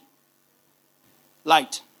there be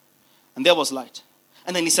light. And there was light.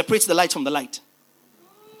 And then he separates the light from the light.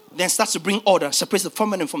 Then starts to bring order, separates the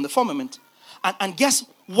firmament from the firmament. And guess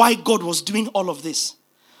why God was doing all of this?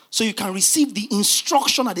 So you can receive the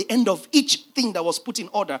instruction at the end of each thing that was put in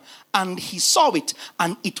order. And he saw it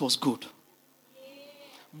and it was good.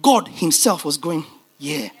 God himself was going,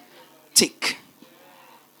 yeah, tick.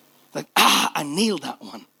 Like, I nailed that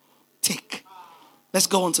one. Tick. Let's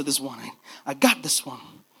go on to this one. I got this one.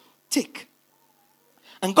 Tick.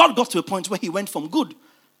 And God got to a point where he went from good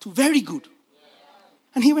to very good.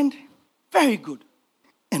 And he went very good.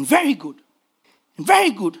 And very good. And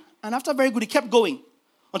very good. And after very good, he kept going.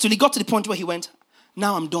 Until he got to the point where he went,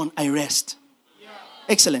 now I'm done. I rest.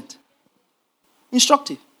 Excellent.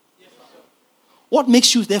 Instructive. What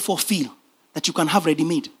makes you therefore feel that you can have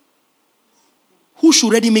ready-made? Who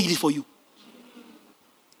should ready make it for you?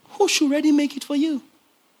 Who should ready make it for you?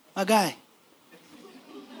 A guy.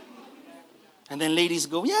 And then ladies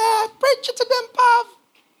go, yeah, preach it to them, Pav.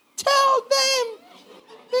 Tell them.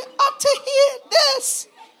 They ought to hear this.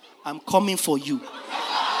 I'm coming for you.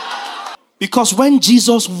 Because when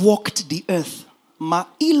Jesus walked the earth,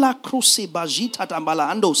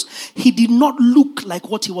 he did not look like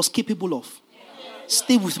what he was capable of.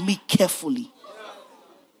 Stay with me carefully.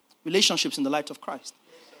 Relationships in the light of Christ.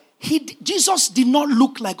 Jesus did not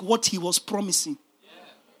look like what he was promising.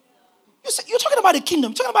 You're talking about the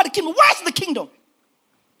kingdom. You're talking about the kingdom. Where's the kingdom?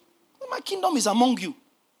 My kingdom is among you.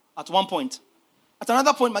 at one point. At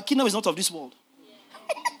another point, my kingdom is not of this world.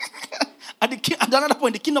 At another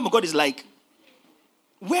point, the kingdom of God is like,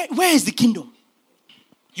 where is the kingdom?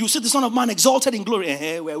 You see the Son of Man exalted in glory.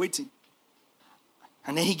 We're waiting.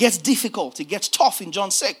 And then he gets difficult. He gets tough in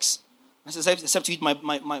John 6. I says, except you eat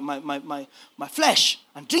my flesh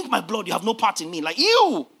and drink my blood, you have no part in me. Like,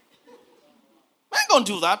 you. I ain't going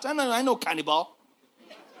to do that. I know cannibal.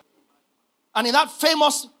 And in that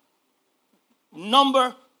famous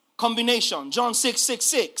number combination, John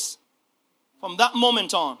 6:6, from that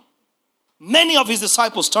moment on, many of his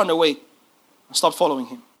disciples turned away and stopped following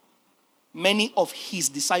him. Many of his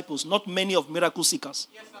disciples, not many of miracle seekers.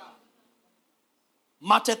 Yes, sir.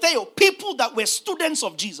 Matthew, people that were students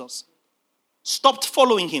of Jesus, stopped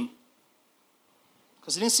following him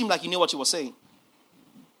because it didn't seem like he knew what he was saying.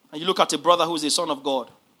 And you look at a brother who is the Son of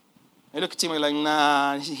God. And you look at him and you're like,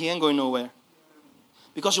 nah, he ain't going nowhere.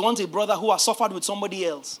 Because you want a brother who has suffered with somebody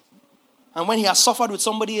else. And when he has suffered with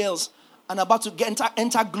somebody else and about to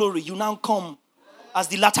enter glory, you now come as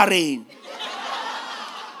the latter rain.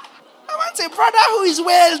 I want a brother who is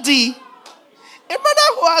wealthy. A brother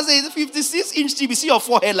who has a 56-inch TBC or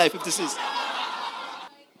forehead like 56.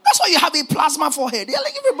 That's why you have a plasma forehead. You're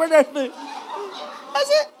like, give a brother. That's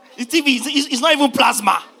it. The TV is not even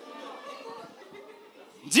plasma.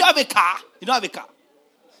 Do you have a car? You don't have a car.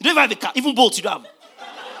 You don't even have a car. Even bolts you don't have.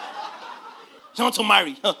 You want to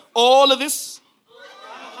marry? All of this?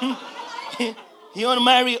 You want to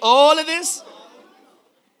marry all of this?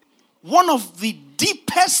 One of the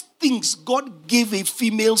deepest things God gave a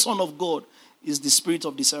female son of God is the spirit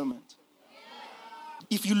of discernment.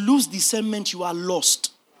 If you lose discernment, you are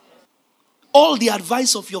lost. All the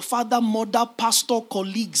advice of your father, mother, pastor,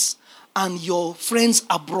 colleagues, and your friends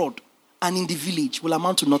abroad and in the village will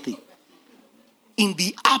amount to nothing in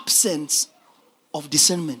the absence of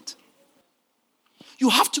discernment. You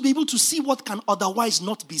have to be able to see what can otherwise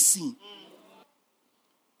not be seen.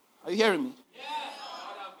 Are you hearing me?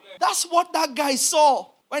 That's what that guy saw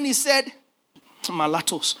when he said,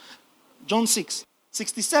 Malatos. John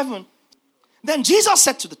 6:67. Then Jesus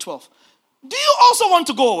said to the 12, do you also want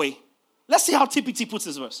to go away? Let's see how TPT puts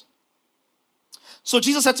this verse. So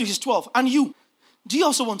Jesus said to his 12, and you, do you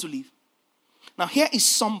also want to leave? Now here is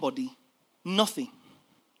somebody, nothing.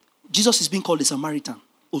 Jesus is being called a Samaritan,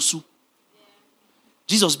 Osu.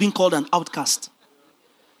 Jesus being called an outcast.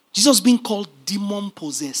 Jesus being called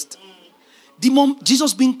demon-possessed.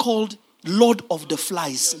 Jesus being called Lord of the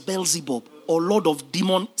Flies, Beelzebub, or Lord of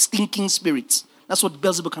demon stinking spirits. That's what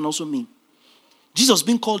Beelzebub can also mean. Jesus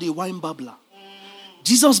being called a wine babbler.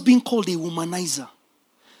 Jesus being called a womanizer.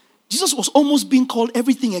 Jesus was almost being called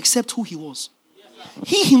everything except who he was.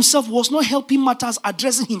 He himself was not helping matters,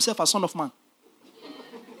 addressing himself as Son of Man.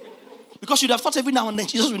 Because you'd have thought every now and then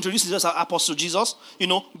Jesus would introduce himself as Apostle Jesus. You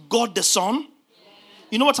know, God the Son.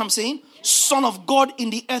 You know what I'm saying? Son of God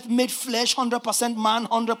in the earth, made flesh, 100% man,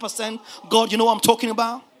 100% God. You know what I'm talking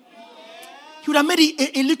about? He would have made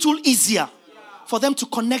it a little easier for them to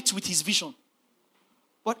connect with his vision.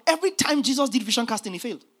 But every time Jesus did vision casting, he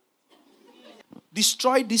failed.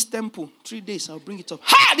 Destroy this temple. 3 days, I'll bring it up.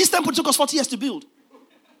 Ha! This temple took us 40 years to build.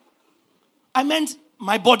 I meant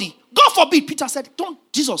my body. God forbid. Peter said, don't,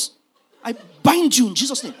 Jesus, I bind you in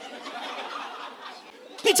Jesus' name.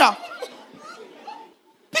 Peter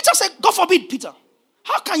said, God forbid, Peter.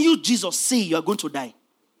 How can you, Jesus, say you are going to die?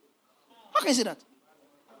 How can you say that?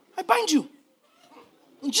 I bind you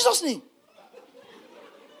in Jesus' name.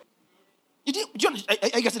 Are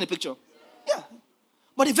you getting the picture? Yeah.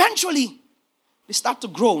 But eventually, they start to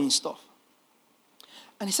grow and stuff.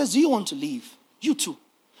 And he says, do you want to leave? You too.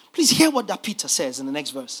 Please hear what that Peter says in the next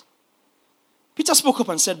verse. Peter spoke up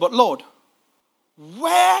and said, but Lord,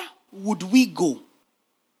 where would we go?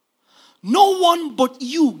 No one but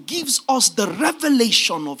you gives us the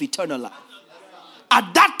revelation of eternal life.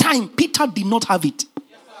 At that time, Peter did not have it.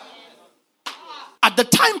 At the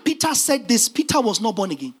time Peter said this, Peter was not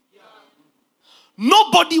born again.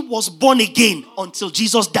 Nobody was born again until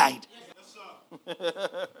Jesus died.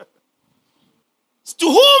 To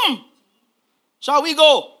whom shall we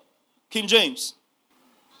go? King James.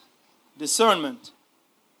 Discernment.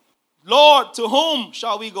 Lord, to whom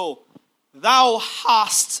shall we go? Thou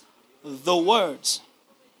hast the words.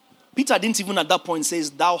 Peter didn't even at that point say,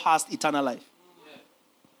 thou hast eternal life.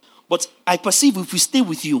 But I perceive if we stay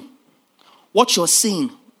with you, what you're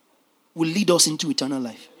saying will lead us into eternal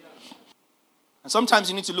life. And sometimes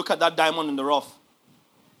you need to look at that diamond in the rough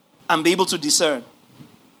and be able to discern.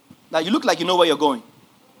 Like you look like you know where you're going.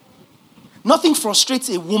 Nothing frustrates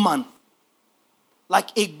a woman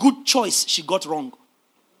like a good choice she got wrong.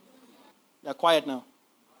 They're quiet now.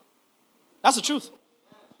 That's the truth.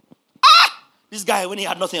 This guy, when he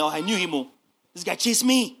had nothing, I knew him. This guy chased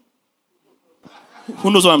me. Who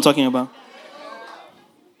knows what I'm talking about?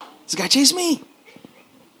 This guy chased me.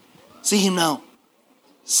 See him now.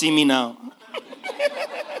 See me now.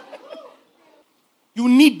 You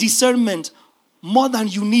need discernment more than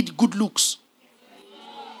you need good looks.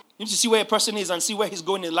 You need to see where a person is and see where he's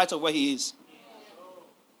going in light of where he is.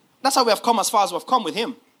 That's how we have come as far as we've come with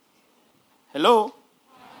him. Hello?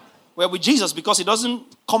 We're with Jesus because he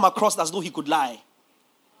doesn't come across as though he could lie.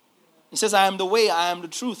 He says, I am the way, I am the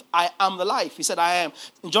truth, I am the life. He said, I am.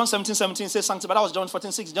 In John 17:17 says, sanctify. That was John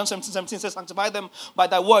 14:6. John 17:17 says, sanctify them by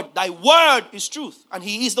thy word. Thy word is truth. And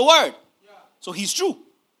he is the word. So he's true.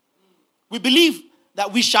 We believe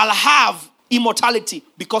that we shall have immortality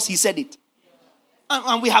because he said it.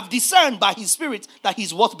 And we have discerned by his spirit that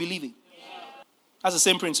he's worth believing. That's the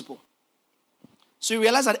same principle. So you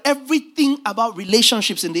realize that everything about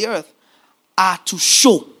relationships in the earth are to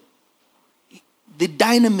show the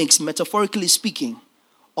dynamics, metaphorically speaking,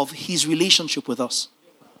 of his relationship with us.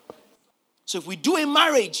 So if we do a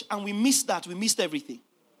marriage and we miss that, we missed everything.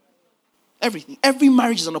 Everything. Every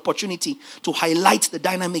marriage is an opportunity to highlight the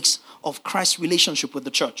dynamics of Christ's relationship with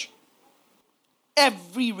the church.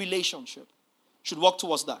 Every relationship should work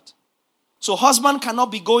towards that. So husband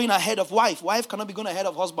cannot be going ahead of wife. Wife cannot be going ahead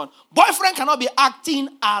of husband. Boyfriend cannot be acting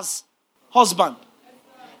as husband.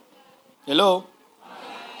 Hello?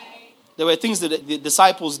 There were things that the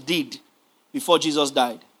disciples did before Jesus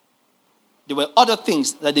died. There were other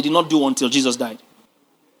things that they did not do until Jesus died.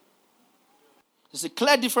 There's a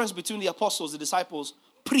clear difference between the apostles, the disciples,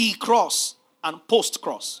 pre-cross and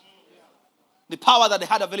post-cross. The power that they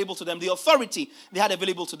had available to them, the authority they had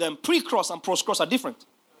available to them, pre-cross and post-cross are different.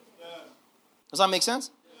 Does that make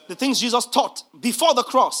sense? The things Jesus taught before the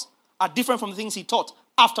cross are different from the things he taught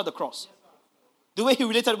after the cross. The way he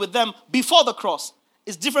related with them before the cross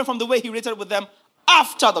is different from the way he related with them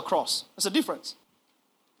after the cross. There's a difference.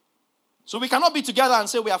 So we cannot be together and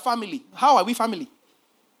say we are family. How are we family?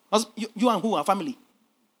 You and who are family?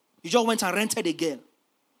 You just went and rented a girl.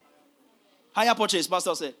 Higher purchase,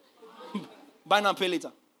 pastor said. Buy now, pay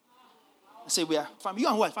later. I say we are family. You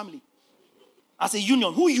and who are family? As a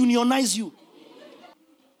union, who unionized you?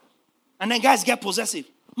 And then guys get possessive.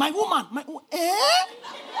 My woman.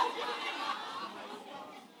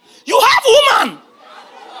 You have woman.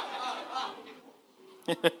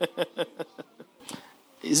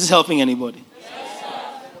 Is this helping anybody?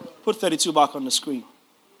 Yes, put 32 back on the screen.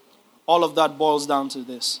 All of that boils down to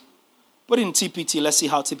this. Put in TPT. Let's see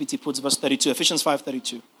how TPT puts verse 32. Ephesians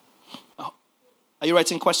 5:32. Are you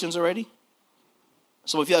writing questions already?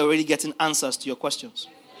 Some of you are already getting answers to your questions.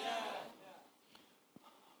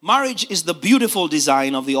 Marriage is the beautiful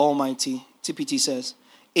design of the Almighty, TPT says,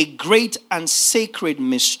 a great and sacred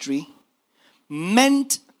mystery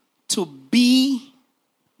meant to be,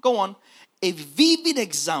 a vivid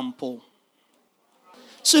example.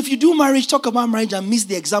 So if you do marriage, talk about marriage and miss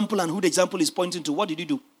the example and who the example is pointing to, what did you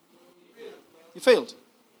do? You failed.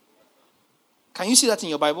 Can you see that in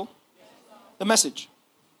your Bible? The Message.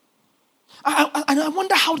 I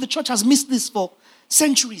wonder how the church has missed this for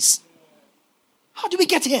centuries. How did we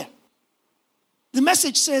get here? The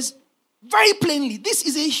Message says very plainly, this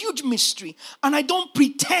is a huge mystery, and I don't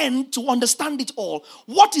pretend to understand it all.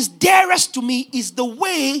 What is dearest to me is the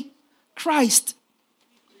way Christ.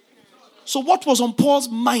 So what was on Paul's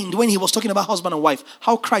mind when he was talking about husband and wife?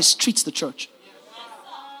 How Christ treats the church.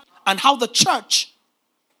 And how the church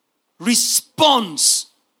responds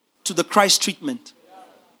to the Christ treatment.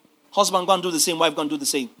 Husband go and do the same, wife go and do the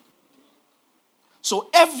same.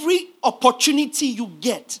 So every opportunity you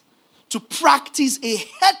get to practice a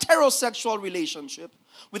heterosexual relationship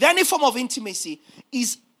with any form of intimacy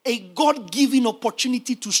is a God-given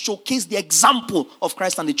opportunity to showcase the example of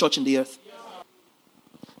Christ and the church in the earth.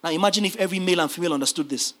 Now imagine if every male and female understood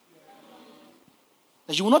this.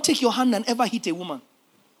 That you will not take your hand and ever hit a woman.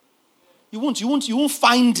 You won't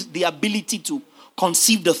find the ability to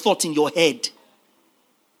conceive the thought in your head.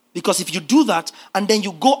 Because if you do that, and then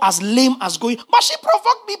you go as lame as going, but she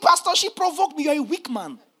provoked me, pastor, she provoked me. You're a weak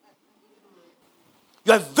man.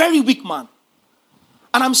 You're a very weak man.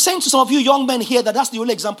 And I'm saying to some of you young men here that that's the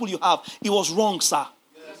only example you have. It was wrong, sir.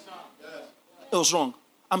 Yes. It was wrong.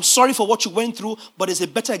 I'm sorry for what you went through, but it's a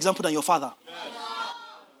better example than your father. Yes.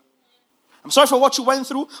 I'm sorry for what you went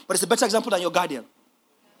through, but it's a better example than your guardian.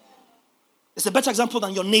 It's a better example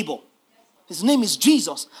than your neighbor. His name is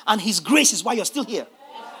Jesus, and his grace is why you're still here.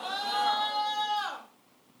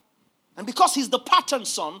 And because he's the pattern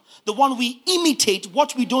son, the one we imitate,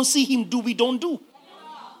 what we don't see him do, we don't do.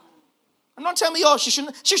 And don't tell me, oh, she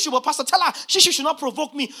should, but pastor, tell her, she should not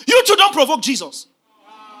provoke me. You too don't provoke Jesus.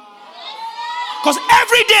 Because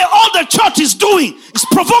every day, all the church is doing is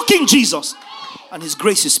provoking Jesus. And his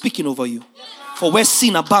grace is speaking over you. For where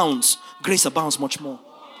sin abounds, grace abounds much more.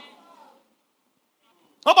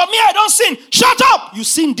 Oh, but me, I don't sin. Shut up! You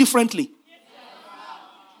sin differently.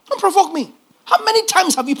 Don't provoke me. How many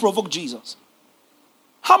times have you provoked Jesus?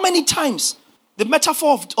 How many times? The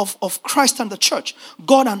metaphor of Christ and the church,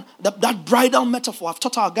 God and that bridal metaphor, I've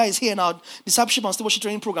taught our guys here in our discipleship and stewardship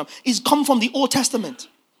training program, is come from the Old Testament.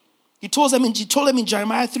 He told them in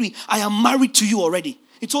Jeremiah 3, I am married to you already.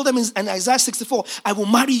 He told them in Isaiah 64, I will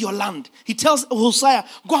marry your land. He tells Hosea,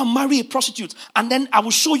 go and marry a prostitute, and then I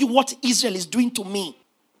will show you what Israel is doing to me.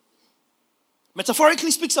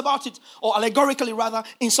 Metaphorically speaks about it, or allegorically rather,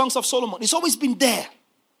 in Songs of Solomon. It's always been there.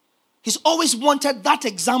 He's always wanted that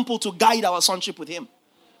example to guide our sonship with him.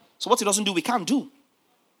 So what he doesn't do, we can't do.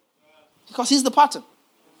 Because he's the pattern.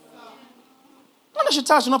 Unless you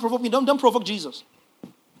tell us to not provoke me, don't provoke Jesus.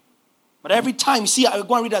 But every time, see, I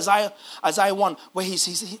go and read Isaiah 1, where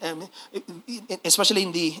he's especially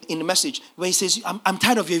in the message, where he says, I'm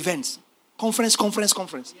tired of your events. Conference.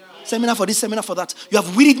 Seminar for this, seminar for that. You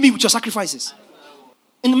have wearied me with your sacrifices.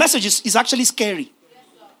 In the message, it's actually scary.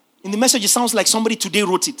 In the message, it sounds like somebody today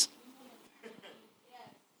wrote it.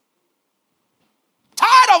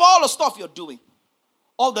 Tired of all the stuff you're doing.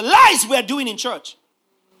 All the lies we're doing in church.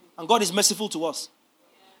 And God is merciful to us.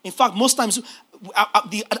 In fact, most times,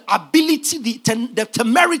 the ability, the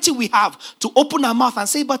temerity we have to open our mouth and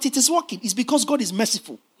say, but it is working, is because God is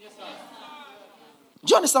merciful. Yes, do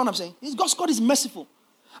you understand what I'm saying? It's because God is merciful.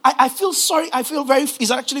 I feel sorry, it's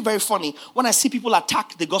actually very funny when I see people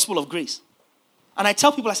attack the gospel of grace. And I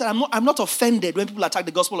tell people, I said, I'm not offended when people attack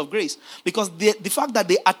the gospel of grace. Because the fact that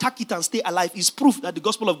they attack it and stay alive is proof that the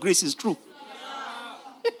gospel of grace is true.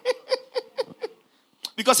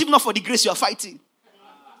 Because if not for the grace you are fighting,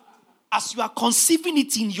 as you are conceiving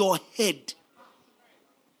it in your head,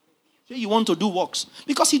 you want to do works.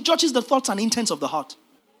 Because he judges the thoughts and intents of the heart.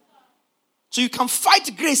 So you can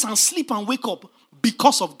fight grace and sleep and wake up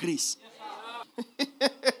because of grace. Do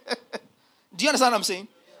you understand what I'm saying?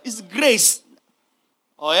 It's grace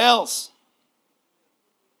or else.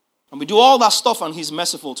 And we do all that stuff and he's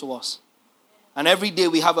merciful to us. And every day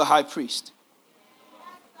we have a high priest.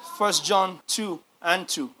 1 John 2 and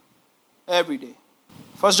 2. Every day.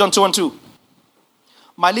 1 John 2 and 2.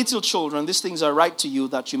 My little children, these things are right to you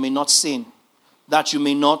that you may not sin. That you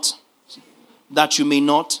may not.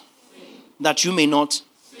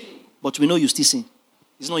 But we know you still sin.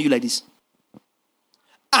 It's not you like this.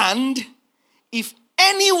 And if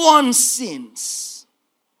anyone sins,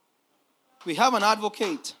 we have an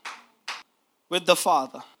advocate with the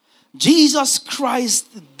Father. Jesus Christ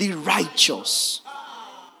the righteous.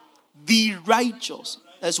 The righteous.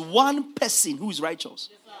 There's one person who is righteous.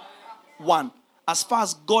 One. As far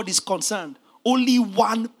as God is concerned, only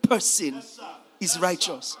one person is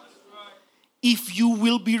righteous. If you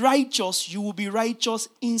will be righteous, you will be righteous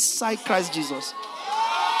inside Christ Jesus.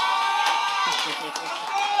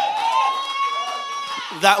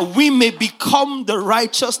 That we may become the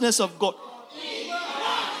righteousness of God.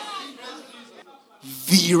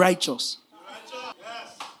 The righteous.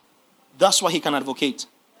 That's why he can advocate.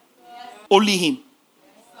 Only him.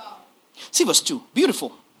 See verse 2.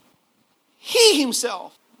 Beautiful. He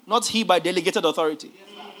himself, not he by delegated authority.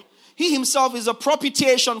 He himself is a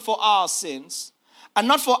propitiation for our sins, and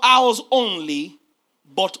not for ours only,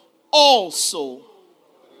 but also.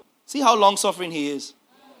 See how long-suffering he is.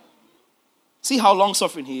 See how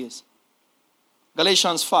long-suffering he is.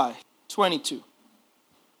 Galatians 5:22.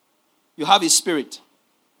 You have his spirit.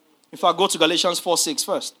 If I go to Galatians 4:6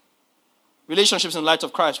 first. Relationships in light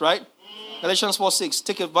of Christ, right? Galatians 4:6.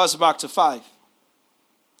 Take a verse back to 5.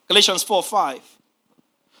 Galatians 4:5.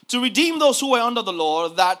 To redeem those who were under the law,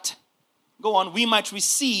 that, go on, we might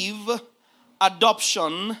receive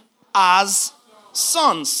adoption as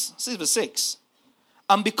sons. See verse 6.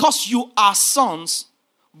 And because you are sons,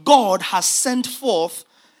 God has sent forth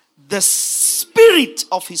the Spirit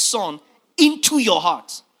of his Son into your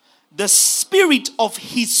heart. The Spirit of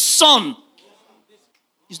his Son.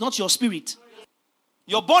 It's not your spirit.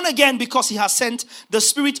 You're born again because he has sent the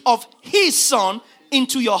Spirit of his Son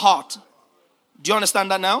into your heart. Do you understand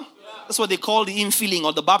that now? That's what they call the infilling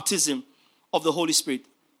or the baptism of the Holy Spirit.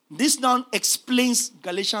 This now explains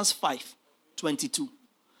Galatians 5:22.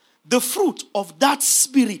 The fruit of that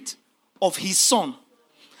Spirit of his Son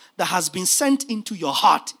that has been sent into your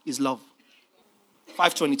heart is love.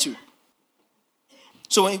 5:22.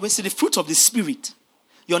 So when we say the fruit of the Spirit,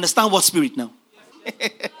 you understand what Spirit now?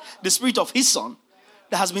 The Spirit of his Son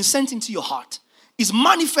that has been sent into your heart is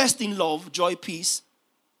manifest in love, joy, peace,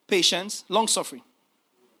 patience, long-suffering.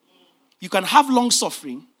 You can have long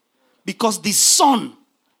suffering because the Son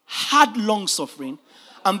had long suffering,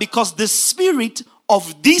 and because the Spirit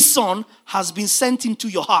of this Son has been sent into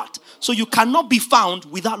your heart. So you cannot be found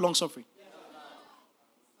without long suffering.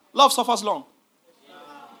 Love suffers long.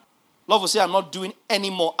 Love will say, I'm not doing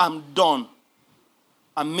anymore. I'm done.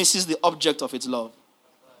 And misses the object of its love.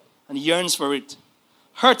 And yearns for it.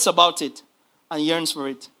 Hurts about it. And yearns for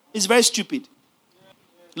it. It's very stupid.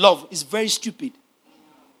 Love is very stupid.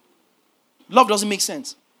 Love doesn't make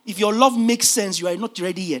sense. If your love makes sense, you are not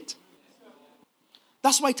ready yet.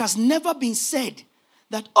 That's why it has never been said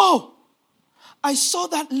that, oh, I saw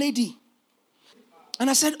that lady. And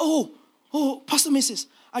I said, oh, Pastor Mrs.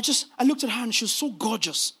 I looked at her and she was so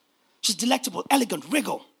gorgeous. She's delectable, elegant,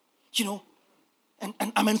 regal, And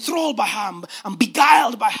I'm enthralled by her. I'm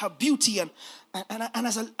beguiled by her beauty. And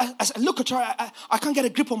as I look at her, I can't get a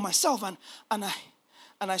grip on myself. And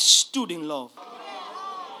I stood in love.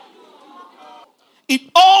 It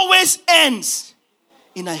always ends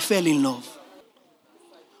in I fell in love.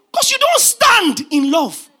 Because you don't stand in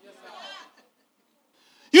love.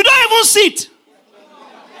 You don't even sit.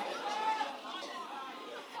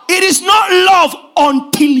 It is not love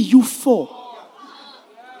until you fall.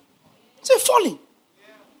 Say falling.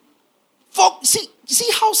 See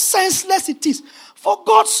how senseless it is. For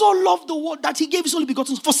God so loved the world that he gave his only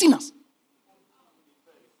begotten Son for sinners.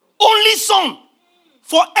 Only Son.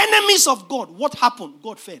 For enemies of God. What happened?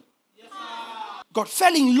 God fell. God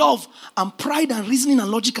fell in love, and pride and reasoning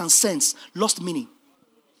and logic and sense lost meaning.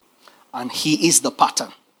 And he is the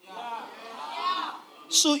pattern.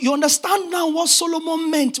 So you understand now what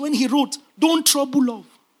Solomon meant when he wrote, don't trouble love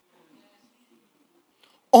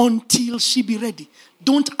until she be ready.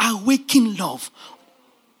 Don't awaken love.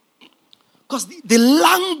 Because the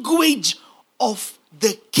language of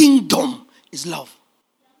the kingdom is love.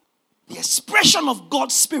 The expression of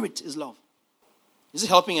God's Spirit is love. Is it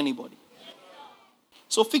helping anybody?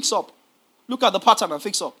 So fix up. Look at the pattern and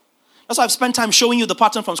fix up. That's why I've spent time showing you the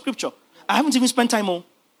pattern from Scripture. I haven't even spent time on.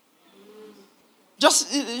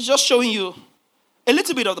 Just showing you a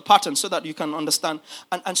little bit of the pattern so that you can understand.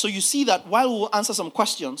 And so you see that while we'll answer some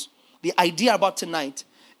questions, the idea about tonight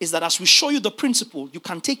is that as we show you the principle, you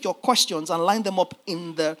can take your questions and line them up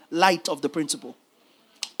in the light of the principle.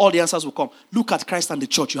 All the answers will come. Look at Christ and the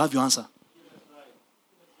church. You have your answer.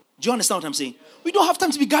 Do you understand what I'm saying? We don't have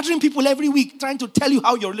time to be gathering people every week trying to tell you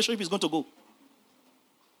how your relationship is going to go.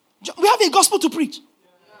 We have a gospel to preach.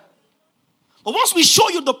 But once we show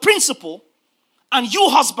you the principle, and you,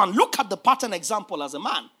 husband, look at the pattern example as a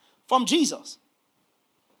man from Jesus.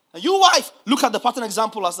 And you, wife, look at the pattern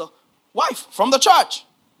example as a wife from the church.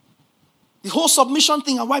 The whole submission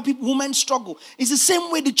thing and why women struggle is the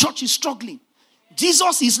same way the church is struggling.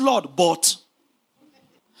 Jesus is Lord, but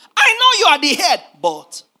I know you are the head,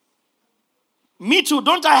 but me too,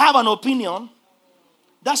 don't I have an opinion?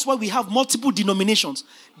 That's why we have multiple denominations.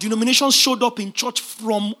 Denominations showed up in church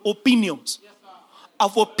from opinions. Are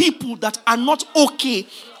for people that are not okay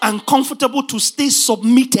and comfortable to stay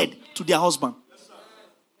submitted to their husband.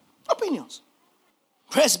 Opinions.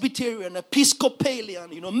 Presbyterian, Episcopalian,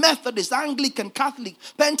 Methodist, Anglican, Catholic,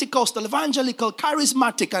 Pentecostal, Evangelical,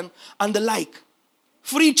 Charismatic, and the like.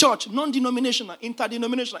 Free church, non-denominational,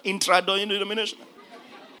 interdenominational, intra-denominational.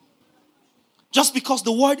 Just because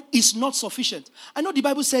the word is not sufficient. I know the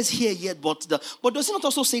Bible says here yet, but does it not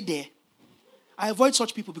also say there? I avoid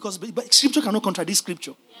such people because scripture cannot contradict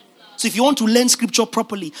scripture. So if you want to learn scripture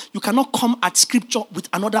properly, you cannot come at scripture with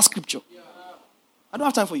another scripture. I don't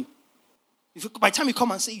have time for you. By the time you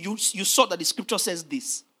come and say, you saw that the scripture says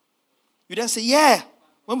this. You then say, yeah,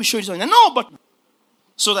 when we show you something. No, but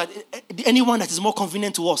so that anyone that is more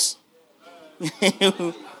convenient to us, we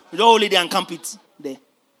don't hold it there and camp it there.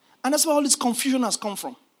 And that's where all this confusion has come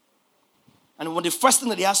from. And when the first thing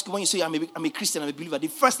that they ask you, when you say, I'm a Christian, I'm a believer, the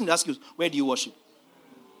first thing they ask you is, where do you worship?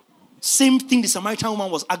 Same thing the Samaritan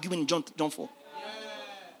woman was arguing in John 4.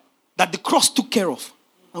 That the cross took care of.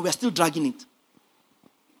 And we are still dragging it.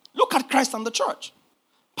 Look at Christ and the church.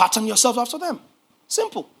 Pattern yourself after them.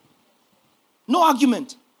 Simple. No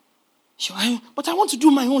argument. But I want to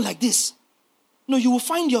do my own like this. No, you will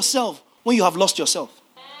find yourself when you have lost yourself.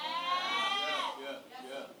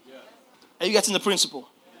 Are you getting the principle?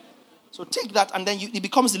 So take that and then it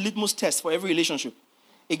becomes the litmus test for every relationship.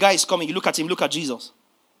 A guy is coming, you look at him, look at Jesus.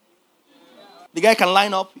 The guy can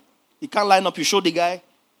line up. He can't line up, you show the guy.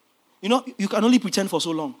 You can only pretend for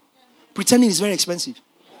so long. Pretending is very expensive.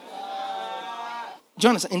 Do you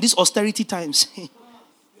understand? In these austerity times,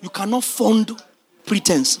 you cannot fund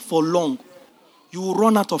pretense for long. You will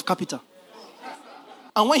run out of capital.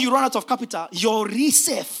 And when you run out of capital, your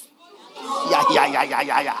reserve.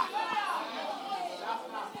 Yeah.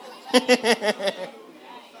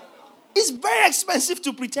 It's very expensive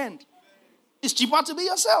to pretend. It's cheaper to be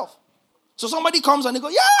yourself. So somebody comes and they go,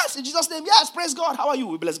 yes, in Jesus' name, yes, praise God. How are you?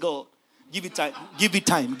 We bless God. Give it time. Give it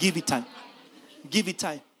time. Give it time. Give it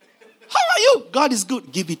time. How are you? God is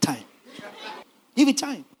good. Give it time. Give it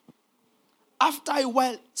time. After a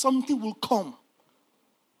while, something will come.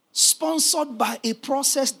 Sponsored by a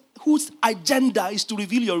process whose agenda is to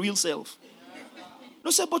reveal your real self.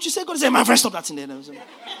 No, say, but you say God. Say, my friend, stop that in there.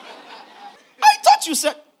 I thought you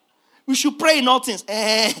said we should pray in all things.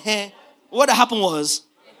 What happened was,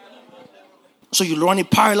 so you run it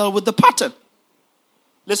parallel with the pattern.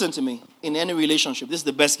 Listen to me. In any relationship, this is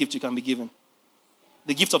the best gift you can be given.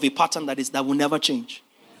 The gift of a pattern that will never change.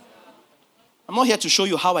 I'm not here to show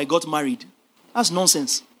you how I got married. That's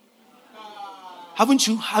nonsense. Haven't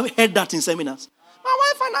you heard that in seminars? My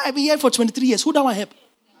wife and I have been here for 23 years. Who do I help?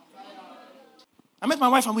 I met my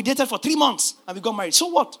wife and we dated for 3 months and we got married. So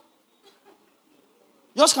what?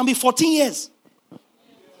 Yours can be 14 years.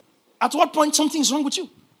 At what point something is wrong with you?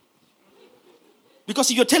 Because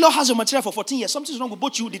if your tailor has your material for 14 years, something is wrong with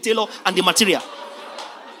both you, the tailor, and the material.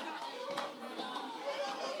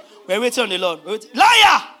 We're waiting on the Lord.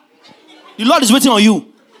 Liar! The Lord is waiting on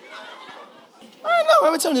you. I know,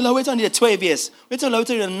 we're waiting on the Lord, waiting on the 12 years. Waiting on the Lord,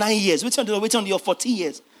 waiting on the 9 years. Waiting on the Lord, waiting on your 14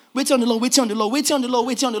 years. Waiting on the Lord, waiting on the Lord, waiting on the Lord,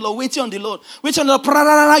 waiting on the Lord, waiting on the Lord. Waiting on the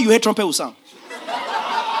Lord, you hear trumpet will sound.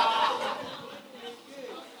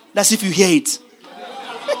 That's if you hear it.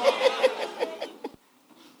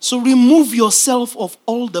 So remove yourself of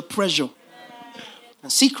all the pressure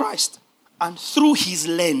and see Christ. And through his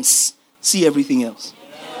lens, see everything else.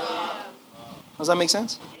 Does that make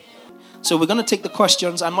sense? So we're going to take the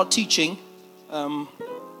questions. I'm not teaching.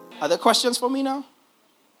 Are there questions for me now?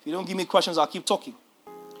 If you don't give me questions, I'll keep talking.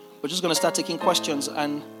 We're just going to start taking questions.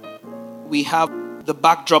 And we have the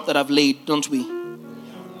backdrop that I've laid, don't we?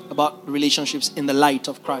 About relationships in the light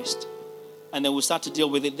of Christ. And then we'll start to deal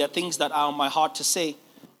with it. There are things that are on my heart to say.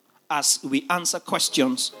 As we answer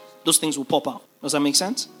questions, those things will pop out. Does that make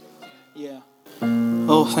sense? Yeah.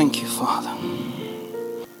 Oh, thank you, Father.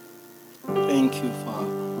 Thank you, Father.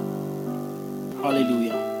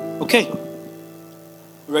 Hallelujah. Okay.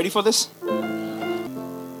 Ready for this?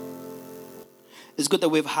 It's good that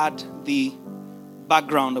we've had the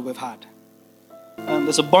background that we've had.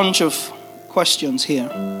 There's a bunch of questions here.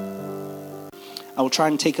 I will try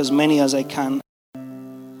and take as many as I can.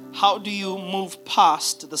 How do you move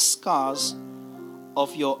past the scars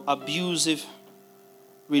of your abusive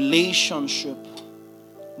relationship,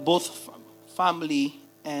 both family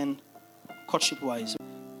and courtship-wise?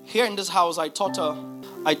 Here in this house, I taught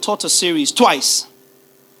a series twice.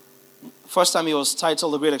 First time it was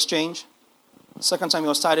titled The Great Exchange. Second time it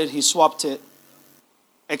was titled, he swapped it,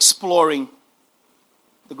 Exploring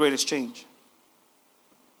the Great Exchange.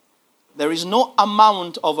 There is no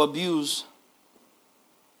amount of abuse,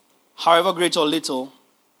 however great or little,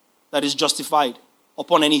 that is justified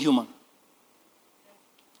upon any human.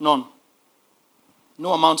 None.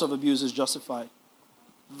 No amount of abuse is justified.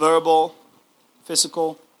 Verbal,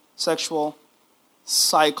 physical, sexual,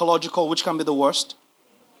 psychological, which can be the worst.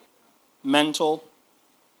 Mental,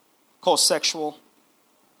 cause sexual.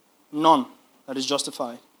 None that is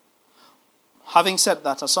justified. Having said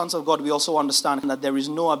that, as sons of God, we also understand that there is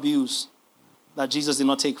no abuse that Jesus did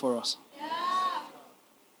not take for us.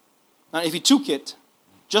 And if he took it,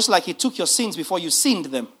 just like he took your sins before you sinned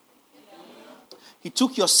them, he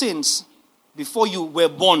took your sins before you were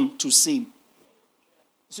born to sin.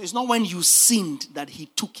 So it's not when you sinned that he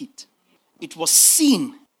took it. It was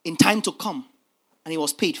sin in time to come, and it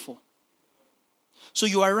was paid for. So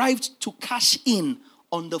you arrived to cash in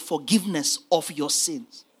on the forgiveness of your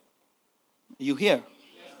sins. Are you here?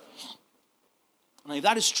 Now, if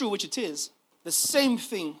that is true, which it is, the same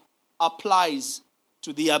thing applies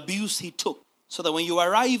to the abuse he took. So that when you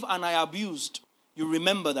arrive and are abused, you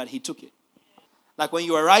remember that he took it. Like when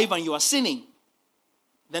you arrive and you are sinning,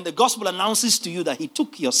 then the gospel announces to you that he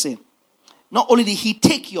took your sin. Not only did he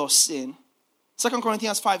take your sin, 2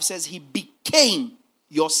 Corinthians 5 says he became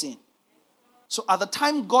your sin. So at the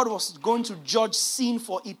time God was going to judge sin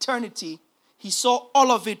for eternity, he saw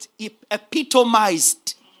all of it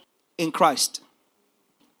epitomized in Christ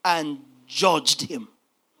and judged him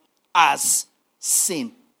as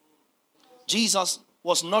sin. Jesus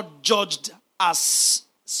was not judged as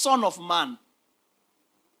Son of Man.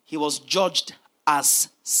 He was judged as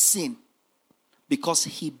sin because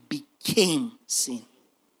he became sin.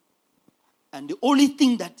 And the only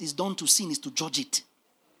thing that is done to sin is to judge it.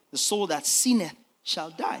 The soul that sinneth shall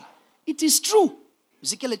die. It is true.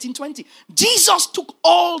 Ezekiel 18:20. Jesus took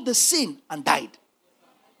all the sin and died.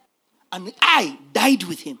 And I died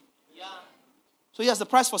with him. So yes, the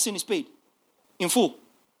price for sin is paid in full.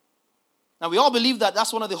 Now we all believe that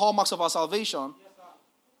that's one of the hallmarks of our salvation.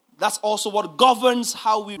 That's also what governs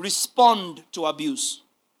how we respond to abuse.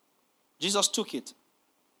 Jesus took it.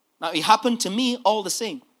 Now it happened to me all the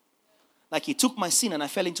same. Like he took my sin and I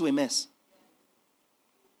fell into a mess.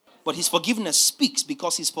 But his forgiveness speaks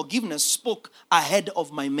because his forgiveness spoke ahead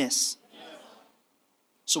of my mess.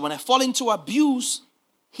 So when I fall into abuse,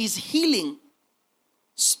 his healing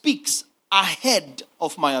speaks ahead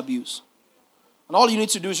of my abuse. And all you need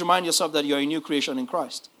to do is remind yourself that you're a new creation in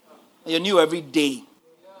Christ. And you're new every day.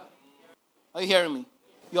 Are you hearing me?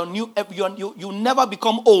 You're new. You never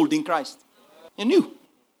become old in Christ. You're new.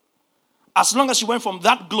 As long as you went from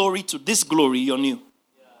that glory to this glory, you're new.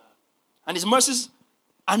 And his mercies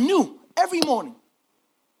are new every morning.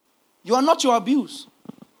 You are not your abuse.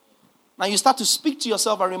 Now you start to speak to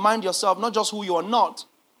yourself and remind yourself not just who you are not,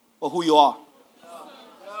 but who you are.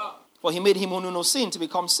 For he made him who knew no sin to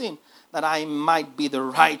become sin, that I might be the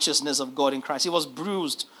righteousness of God in Christ. He was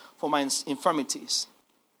bruised for my infirmities.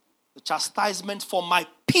 The chastisement for my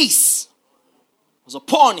peace was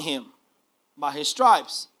upon him. By his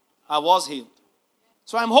stripes, I was healed.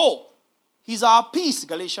 So I'm whole. He's our peace,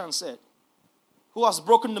 Galatians said. Who has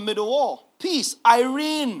broken the middle wall? Peace,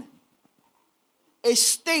 Irene. A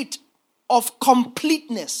state of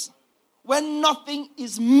completeness where nothing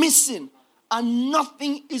is missing and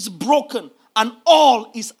nothing is broken and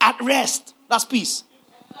all is at rest. That's peace.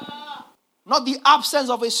 Not the absence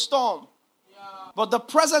of a storm, but the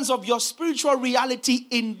presence of your spiritual reality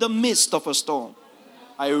in the midst of a storm.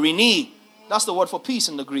 Irene. That's the word for peace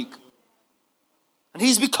in the Greek. And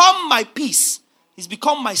he's become my peace. He's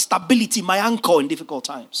become my stability, my anchor in difficult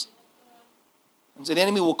times. And so the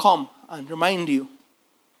enemy will come and remind you.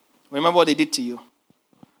 Remember what they did to you.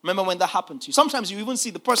 Remember when that happened to you. Sometimes you even see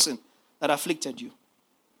the person that afflicted you.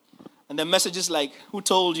 And the messages like, who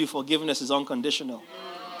told you forgiveness is unconditional?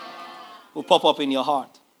 Will pop up in your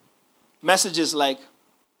heart. Messages like,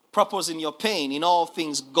 purpose in your pain, in all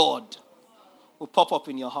things God, will pop up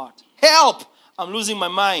in your heart. Help! I'm losing my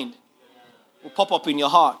mind. Will pop up in your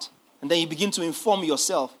heart. And then you begin to inform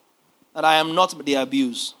yourself that I am not the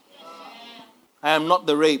abuse. I am not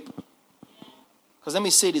the rape. Because let me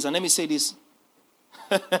say this, and let me say this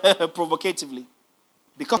provocatively.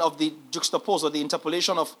 Because of the juxtapose or the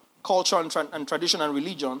interpolation of culture and tradition and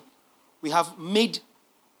religion, we have made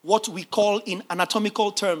what we call in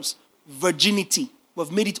anatomical terms virginity.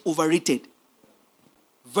 We've made it overrated.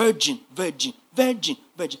 Virgin.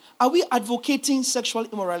 Are we advocating sexual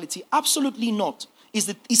immorality? Absolutely not.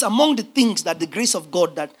 It's among the things that the grace of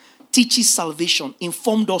God that teaches salvation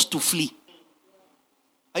informed us to flee.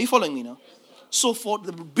 Are you following me now? So for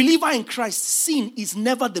the believer in Christ, sin is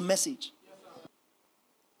never the message.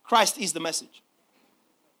 Christ is the message.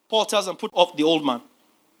 Paul tells them, put off the old man.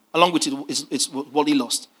 Along with it is what he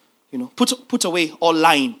lost. You know, put away all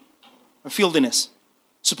lying and filthiness.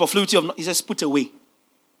 Superfluity of, he says, put away.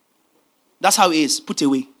 That's how it is. Put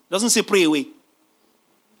away. It doesn't say pray away.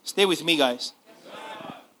 Stay with me, guys.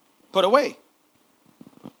 Put away.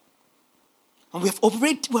 And we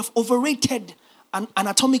have overrated an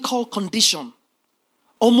anatomical condition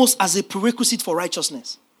almost as a prerequisite for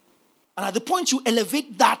righteousness. And at the point you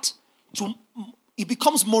elevate that to, it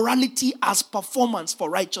becomes morality as performance for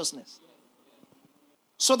righteousness.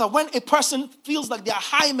 So that when a person feels like their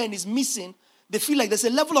hymen is missing, they feel like there's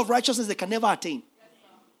a level of righteousness they can never attain.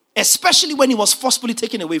 Especially when it was forcefully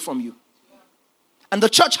taken away from you. And the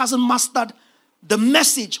church hasn't mastered the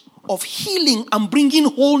message of healing and bringing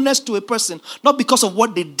wholeness to a person, not because of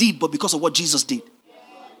what they did, but because of what Jesus did.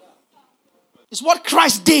 It's what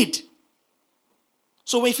Christ did.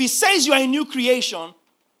 So if he says you are a new creation,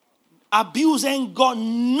 abuse ain't got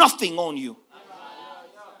nothing on you.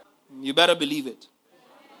 You better believe it.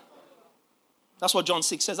 That's what John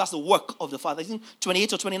 6 says. That's the work of the Father. I think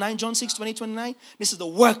 28 or 29, John 6, 28, 29. This is the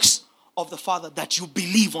works of the Father, that you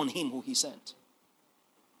believe on him who he sent.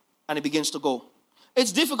 And it begins to go.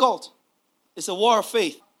 It's difficult. It's a war of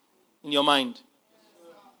faith in your mind.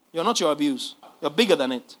 You're not your abuse. You're bigger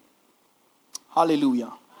than it.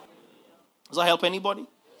 Hallelujah. Does that help anybody?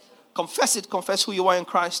 Confess it. Confess who you are in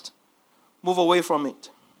Christ. Move away from it.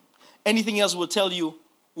 Anything else will tell you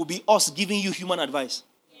will be us giving you human advice.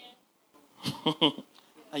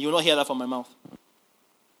 And you'll not hear that from my mouth.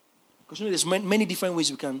 Because you know there's many different ways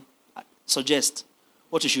we can suggest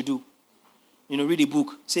what you should do. You know, read a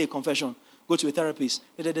book, say a confession, go to a therapist.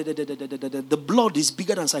 The blood is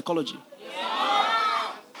bigger than psychology.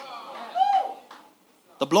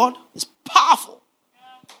 The blood is powerful.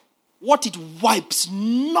 What it wipes,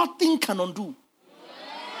 nothing can undo.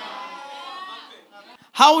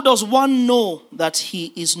 How does one know that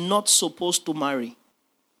he is not supposed to marry?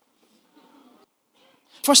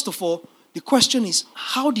 First of all, the question is,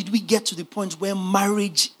 how did we get to the point where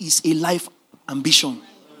marriage is a life ambition?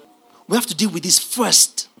 We have to deal with this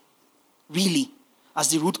first, really, as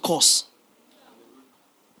the root cause.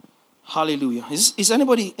 Hallelujah. Is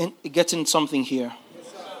anybody getting something here?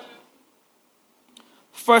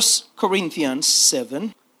 1 Corinthians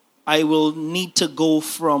 7. I will need to go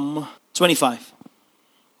from 25.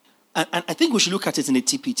 And I think we should look at it in the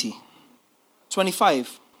TPT.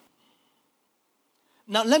 25.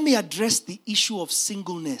 Now let me address the issue of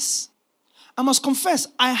singleness. I must confess,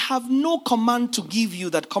 I have no command to give you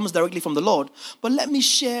that comes directly from the Lord, but let me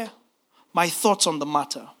share my thoughts on the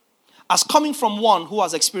matter as coming from one who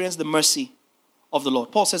has experienced the mercy of the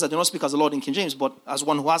Lord. Paul says, I do not speak as the Lord in King James, but as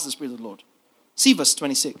one who has the Spirit of the Lord. See verse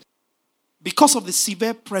 26. Because of the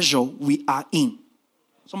severe pressure we are in.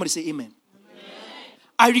 Somebody say amen.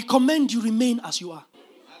 I recommend you remain as you are.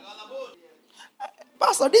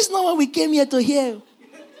 Pastor, this is not what we came here to hear.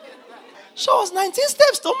 Show us 19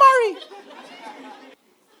 steps to marry.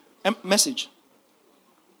 Message.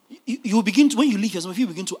 You begin to, when you leave yourself, you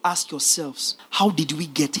begin to ask yourselves, how did we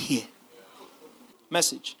get here?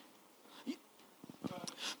 Message.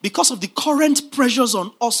 Because of the current pressures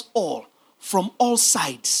on us all, from all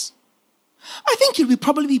sides, I think it will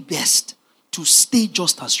probably be best to stay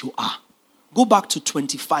just as you are. Go back to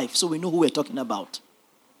 25 so we know who we're talking about.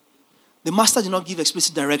 The master did not give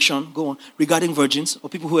explicit direction, go on, regarding virgins or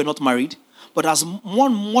people who are not married. But as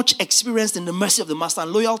one much experienced in the mercy of the master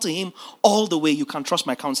and loyal to him all the way, you can trust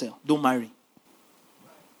my counsel. Don't marry.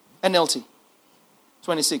 NLT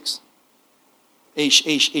 26. I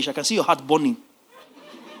can see your heart burning.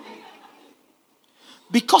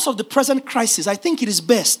 Because of the present crisis, I think it is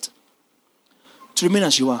best to remain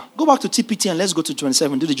as you are. Go back to TPT and let's go to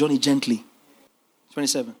 27. Do the journey gently.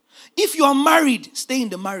 27. If you are married, stay in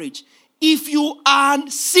the marriage. If you are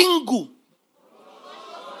single,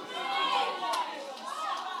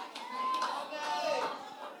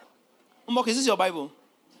 is this your Bible?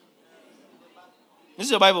 Is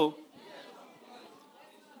this your Bible?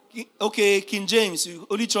 Okay, King James. You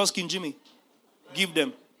only trust King Jimmy. Give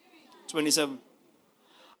them. 27.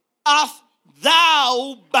 Art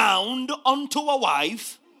thou bound unto a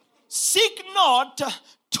wife? Seek not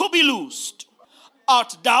to be loosed.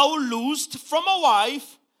 Art thou loosed from a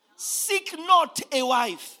wife? Seek not a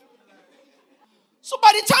wife. So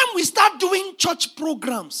by the time we start doing church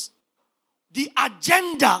programs, the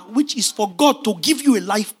agenda which is for God to give you a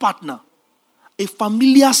life partner, a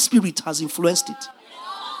familiar spirit has influenced it.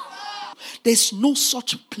 There's no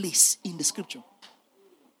such place in the scripture.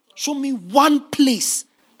 Show me one place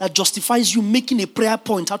that justifies you making a prayer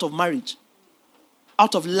point out of marriage,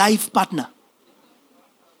 out of life partner.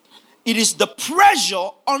 It is the pressure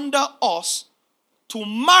under us to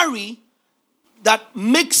marry that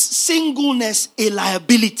makes singleness a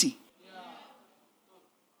liability.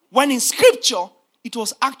 When in scripture, it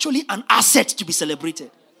was actually an asset to be celebrated.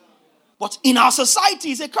 But in our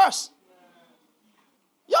society, it's a curse.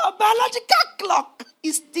 Your biological clock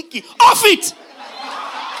is ticking. Off it!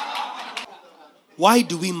 Why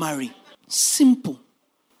do we marry? Simple.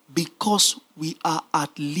 Because we are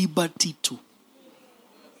at liberty to.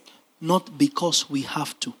 Not because we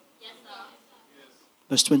have to. Yes,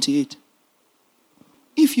 verse 28.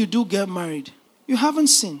 If you do get married, you haven't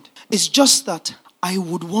sinned. It's just that I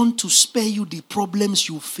would want to spare you the problems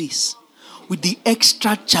you face with the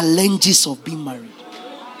extra challenges of being married.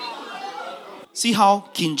 See how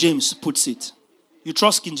King James puts it. You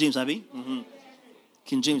trust King James, Abby? Mm-hmm.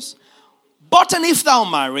 King James. But and if thou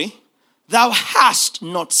marry, thou hast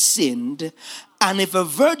not sinned. And if a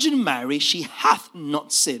virgin marry, she hath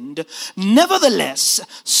not sinned. Nevertheless,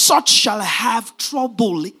 such shall have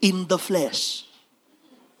trouble in the flesh.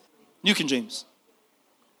 New King James.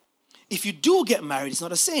 If you do get married, it's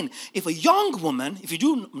not a sin. If a young woman, if you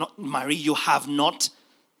do not marry, you have not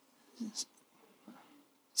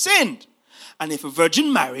sinned. And if a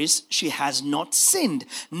virgin marries, she has not sinned.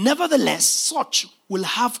 Nevertheless, such will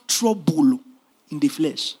have trouble in the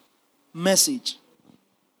flesh. Message.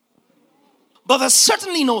 But there's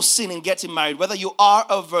certainly no sin in getting married, whether you are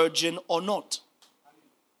a virgin or not.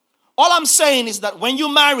 All I'm saying is that when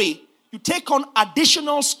you marry, you take on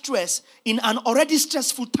additional stress in an already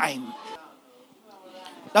stressful time.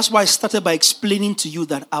 That's why I started by explaining to you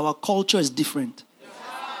that our culture is different.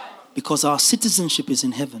 Because our citizenship is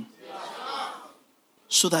in heaven.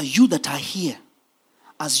 So that you that are here,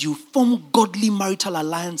 as you form godly marital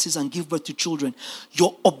alliances and give birth to children,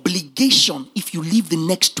 your obligation, if you live the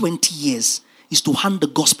next 20 years, is to hand the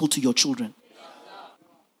gospel to your children.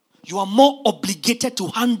 You are more obligated to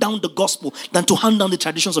hand down the gospel than to hand down the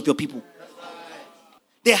traditions of your people.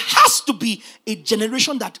 There has to be a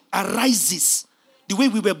generation that arises the way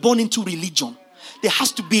we were born into religion. There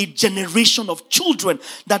has to be a generation of children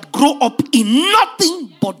that grow up in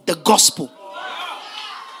nothing but the gospel.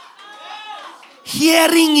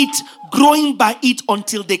 Hearing it, growing by it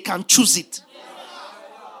until they can choose it.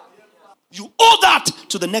 You owe that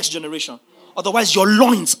to the next generation. Otherwise, your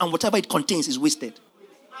loins and whatever it contains is wasted.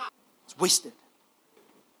 It's wasted.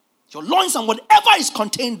 Your loins and whatever is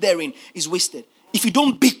contained therein is wasted. If you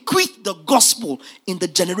don't bequeath the gospel in the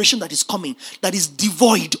generation that is coming, that is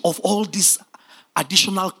devoid of all these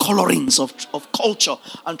additional colorings of culture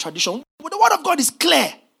and tradition. But the word of God is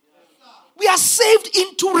clear. We are saved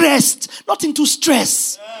into rest, not into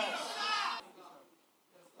stress.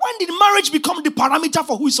 When did marriage become the parameter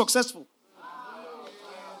for who is successful?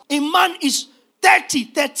 A man is 30,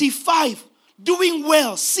 35, doing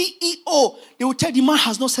well, CEO. They will tell the man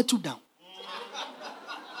has not settled down.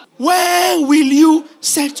 When will you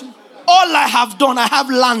settle? All I have done, I have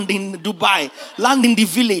land in Dubai, land in the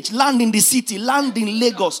village, land in the city, land in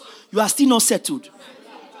Lagos. You are still not settled.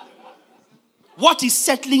 What is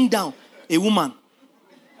settling down? A woman.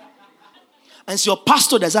 And it's your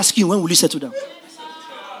pastor that's asking you, when will you settle down?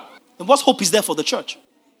 And what hope is there for the church?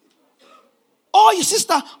 Oh, your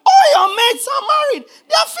sister, all your mates are married.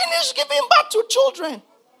 They are finished giving birth to children.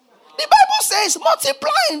 The Bible says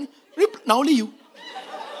multiplying. Now only you.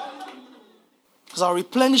 Because our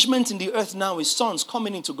replenishment in the earth now is sons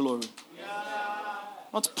coming into glory.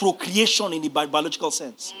 Not procreation in the biological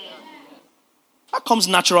sense. That comes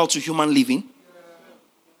natural to human living.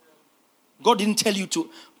 God didn't tell you to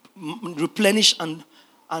replenish and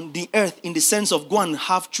the earth in the sense of go and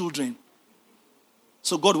have children.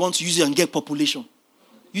 So God wants to use you and get population.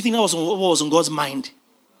 You think that was what was on God's mind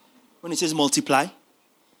when it says multiply? It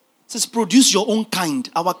says produce your own kind.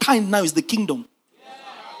 Our kind now is the kingdom.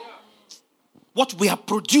 What we are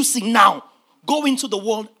producing now, go into the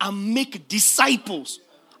world and make disciples.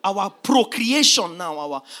 Our procreation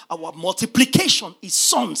now, our multiplication is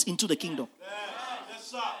sons into the kingdom.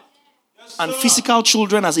 And physical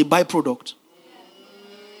children as a byproduct.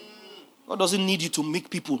 God doesn't need you to make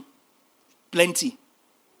people plenty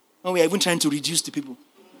when we are even trying to reduce the people.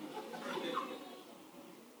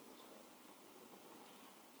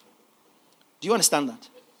 Do you understand that?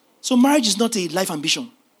 So marriage is not a life ambition.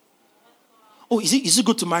 Oh, is it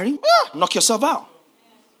good to marry? Yeah, knock yourself out.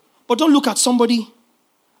 But don't look at somebody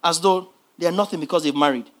as though they are nothing because they've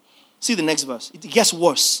married. See the next verse. It gets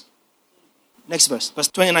worse. Next verse. Verse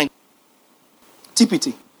 29.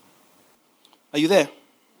 TPT. Are you there?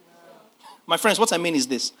 My friends, what I mean is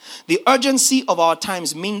this. The urgency of our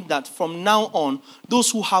times mean that from now on,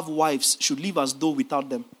 those who have wives should live as though without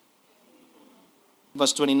them.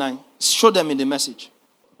 Verse 29. Show them in the message.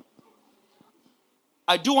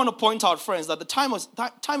 I do want to point out, friends, that the time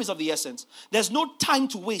is of the essence. There's no time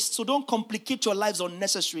to waste, so don't complicate your lives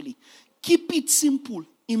unnecessarily. Keep it simple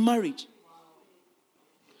in marriage.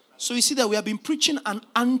 So you see that we have been preaching an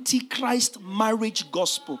antichrist marriage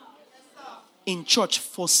gospel in church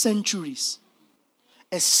for centuries,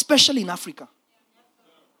 especially in Africa.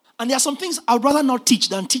 And there are some things I'd rather not teach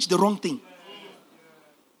than teach the wrong thing.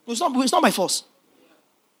 It's not by force.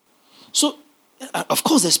 So, of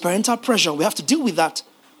course, there's parental pressure. We have to deal with that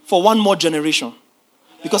for one more generation.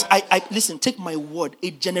 Because I listen, take my word,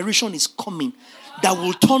 a generation is coming that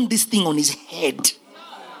will turn this thing on its head.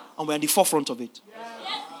 And we're at the forefront of it.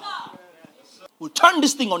 We'll turn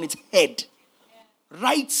this thing on its head.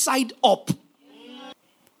 Right side up.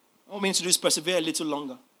 All we need to do is persevere a little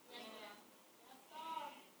longer.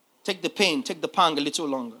 Take the pain, take the pang a little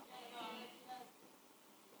longer.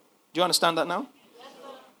 Do you understand that now?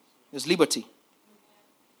 There's liberty.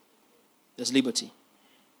 There's liberty.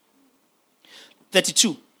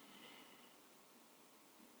 32.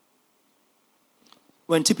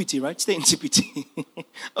 We're in TPT, right? Stay in TPT.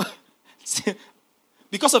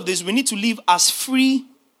 Because of this, we need to live as free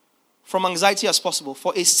from anxiety as possible.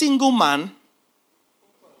 For a single man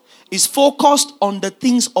is focused on the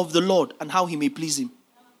things of the Lord and how he may please him.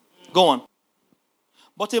 Go on.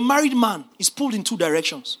 But a married man is pulled in two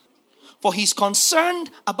directions. For he's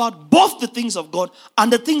concerned about both the things of God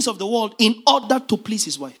and the things of the world in order to please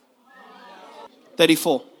his wife.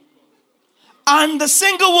 34. And the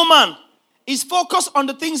single woman is focused on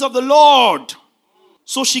the things of the Lord,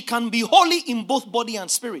 so she can be holy in both body and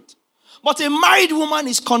spirit. But a married woman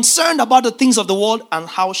is concerned about the things of the world and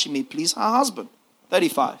how she may please her husband.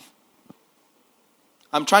 35.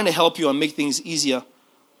 I'm trying to help you and make things easier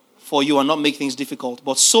for you and not make things difficult,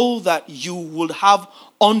 but so that you will have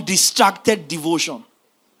undistracted devotion.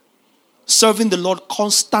 serving the Lord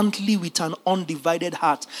constantly with an undivided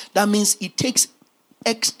heart. That means it takes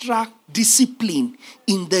extra discipline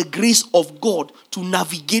in the grace of God to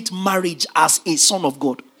navigate marriage as a son of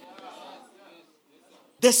God.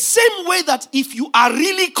 The same way that if you are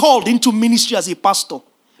really called into ministry as a pastor,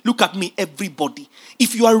 look at me, everybody.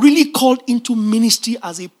 If you are really called into ministry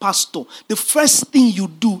as a pastor, the first thing you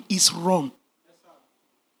do is run.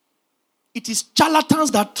 It is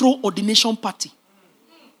charlatans that throw ordination party.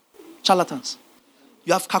 Charlatans.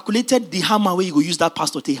 You have calculated the hammer where you go use that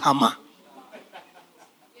pastor to hammer.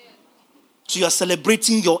 So you are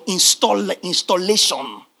celebrating your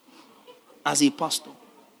installation as a pastor.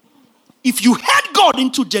 If you head God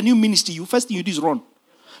into genuine ministry, you first thing you do is run.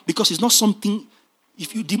 Because it's not something,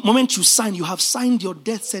 the moment you sign, you have signed your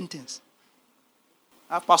death sentence.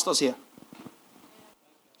 I have pastors here.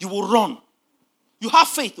 You will run. You have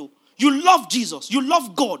faith, though. You love Jesus. You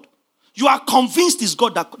love God. You are convinced it's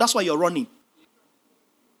God. That's why you're running.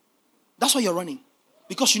 That's why you're running.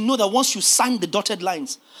 Because you know that once you sign the dotted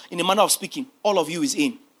lines, in a manner of speaking, all of you is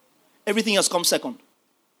in. Everything else comes second.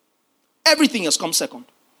 Everything else comes second.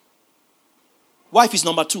 Wife is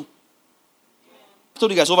number 2. I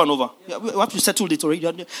told you guys over and over. We have to settle it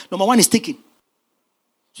already. Number 1 is taken.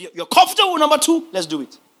 So you're comfortable with number 2, let's do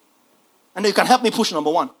it. And then you can help me push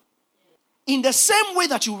number 1. In the same way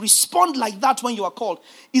that you respond like that when you are called,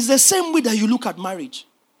 is the same way that you look at marriage.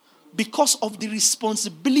 Because of the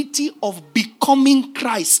responsibility of becoming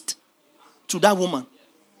Christ to that woman.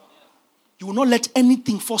 You will not let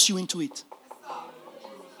anything force you into it.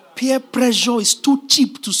 Peer pressure is too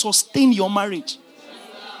cheap to sustain your marriage.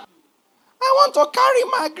 I want to carry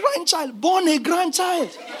my grandchild. Born a grandchild.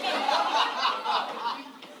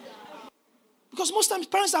 Because most times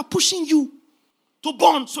parents are pushing you to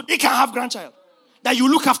born so they can have grandchild that you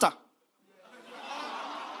look after.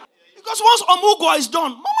 Because once Omugo is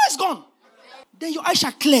done, Mama is gone. Then your eyes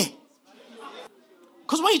are clear.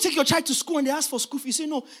 Because when you take your child to school and they ask for school fee, you say,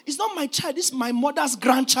 no, it's not my child, this is my mother's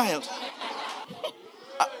grandchild.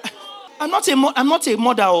 I'm not a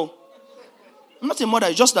mother. Oh. I'm not a mother.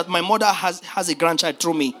 It's just that my mother has a grandchild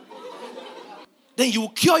through me. Then you will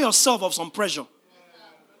cure yourself of some pressure.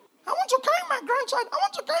 I want to carry my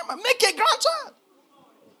grandchild. Make a grandchild.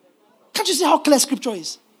 Can't you see how clear scripture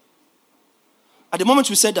is? At the moment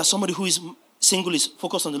we said that somebody who is single is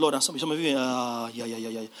focused on the Lord, and some of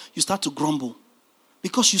you, you start to grumble.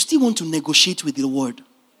 Because you still want to negotiate with the word.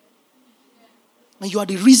 And you are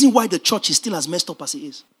the reason why the church is still as messed up as it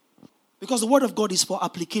is. Because the word of God is for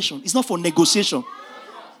application. It's not for negotiation.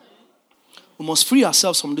 We must free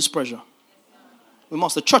ourselves from this pressure.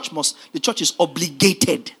 The church is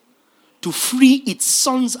obligated to free its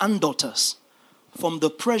sons and daughters from the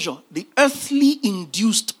pressure, the earthly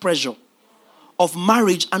induced pressure of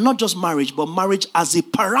marriage, and not just marriage, but marriage as a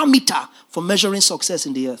parameter for measuring success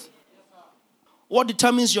in the earth. What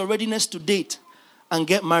determines your readiness to date and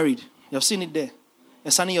get married? You have seen it there.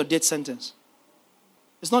 You're signing your death sentence.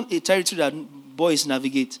 It's not a territory that boys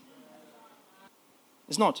navigate.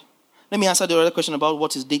 It's not. Let me answer the other question about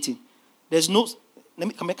what is dating. Can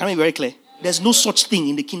I be very clear? There's no such thing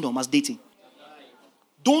in the kingdom as dating.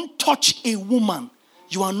 Don't touch a woman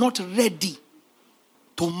you are not ready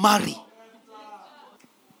to marry.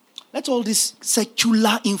 Let all these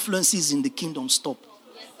secular influences in the kingdom stop.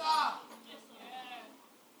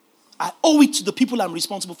 I owe it to the people I'm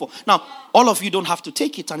responsible for. Now, all of you don't have to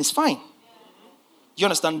take it, and it's fine. You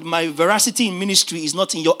understand? My veracity in ministry is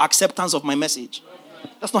not in your acceptance of my message.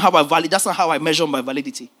 That's not how I measure my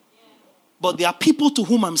validity. But there are people to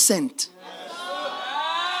whom I'm sent.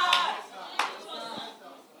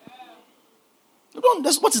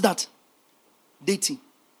 What is that? Dating.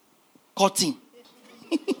 Courting.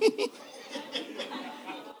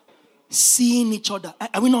 Seeing each other.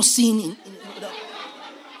 Are we not seeing?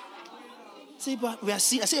 Say, but we are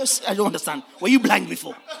seeing. I say, I don't understand. Were you blind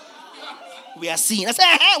before? We are seeing. I say,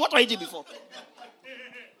 hey, what were you doing before?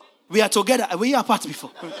 We are together. Were you apart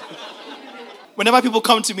before? Whenever people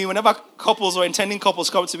come to me, whenever couples or intending couples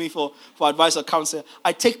come to me for advice or counsel,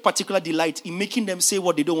 I take particular delight in making them say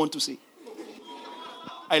what they don't want to say.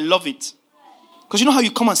 I love it. Because you know how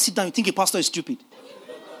you come and sit down, you think a pastor is stupid.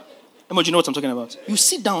 Emma, do you know what I'm talking about? You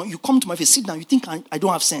sit down, you come to my face, sit down, you think I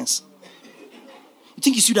don't have sense. You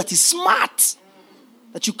think it's you that is smart.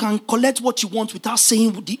 That you can collect what you want without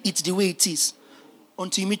saying it the way it is.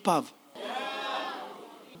 Until you meet Pav.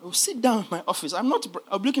 I'll sit down in my office. I'm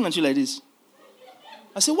looking at you like this.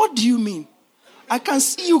 I say, what do you mean? I can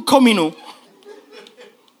see you coming, oh.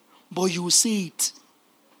 But you will say it.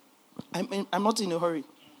 I'm not in a hurry.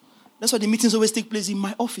 That's why the meetings always take place in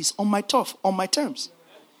my office, on my turf, on my terms.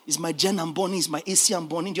 It's my gen I'm burning. It's my AC I'm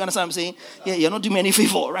burning. Do you understand what I'm saying? Yeah, you're not doing me any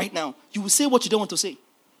favor right now. You will say what you don't want to say.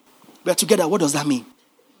 We are together. What does that mean?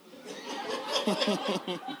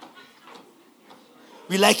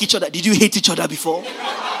 We like each other. Did you hate each other before?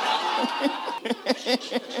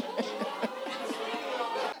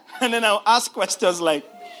 And then I'll ask questions like,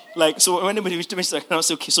 so when anybody finishes, I'll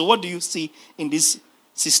say, okay, so what do you see in this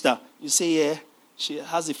sister? You say, yeah, she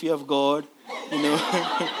has the fear of God,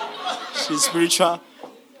 she's spiritual.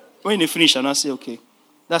 When you finish, and I say, okay,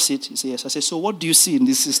 that's it. You say, yes. I say, so what do you see in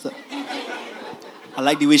this sister? I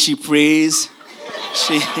like the way she prays.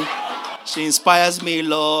 She inspires me a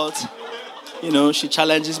lot. She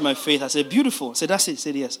challenges my faith. I say, beautiful. I say, that's it. I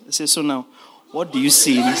said, yes. I say, so now, what do you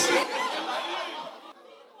see in this?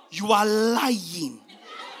 You are lying.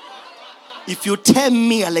 If you tell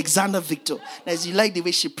me, Alexander Victor, that you like the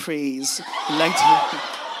way she prays, you like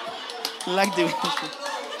the way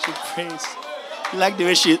she prays, you like the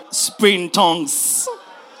way she speaks in tongues,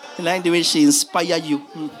 you like the way she inspires you,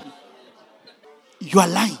 you are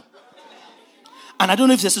lying. And I don't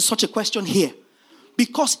know if there's such a question here.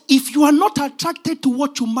 Because if you are not attracted to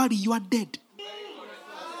what you marry, you are dead.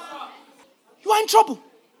 You are in trouble.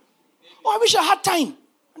 Oh, I wish I had time.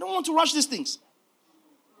 I don't want to rush these things.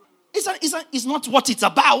 It's not what it's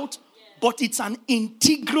about, but it's an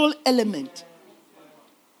integral element.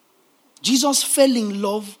 Jesus fell in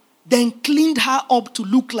love, then cleaned her up to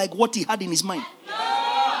look like what he had in his mind.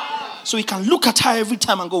 So he can look at her every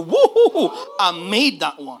time and go, woohoo, I made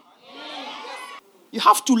that one. You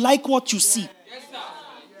have to like what you see.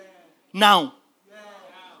 Now,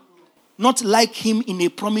 not like him in a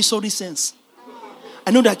promissory sense.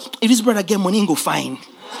 I know that if this brother get money, he go fine.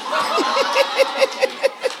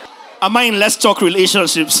 Am I in let's talk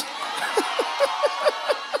relationships?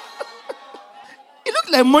 It looks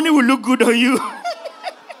like money will look good on you.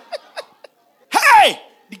 Hey!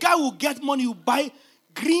 The guy will get money, will buy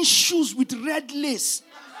green shoes with red lace,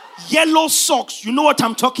 yellow socks. You know what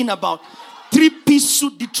I'm talking about. 3-piece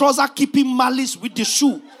suit, the trouser keeping malice with the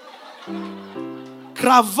shoe.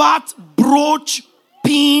 Cravat, brooch,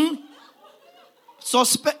 pin,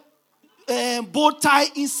 bow tie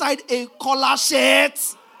inside a collar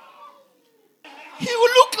shirt. He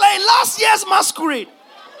will look like last year's masquerade.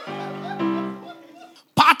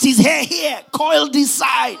 Part his hair here, coiled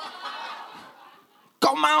inside.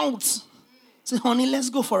 Come out. Say, honey, let's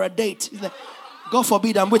go for a date. He's like, God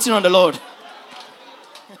forbid, I'm waiting on the Lord.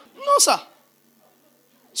 No, sir.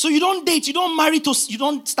 So you don't date, you don't marry to, you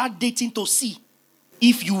don't start dating to see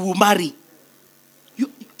if you will marry. You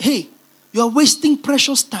are wasting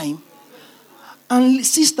precious time. And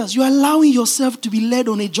sisters, you are allowing yourself to be led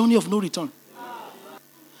on a journey of no return.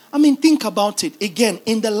 I mean, think about it again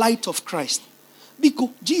in the light of Christ. Because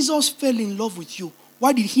Jesus fell in love with you.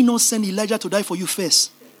 Why did he not send Elijah to die for you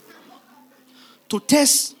first? To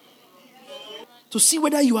test, to see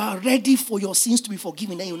whether you are ready for your sins to be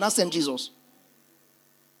forgiven. Then you now send Jesus.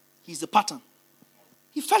 He's the pattern.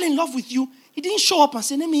 He fell in love with you. He didn't show up and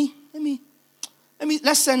say,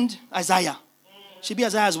 let's send Isaiah. Maybe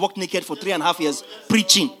Isaiah has walked naked for 3.5 years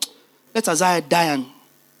preaching. Let Isaiah die and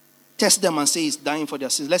test them and say he's dying for their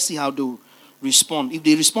sins. Let's see how they respond. If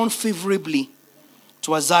they respond favorably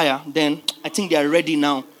to Isaiah, then I think they are ready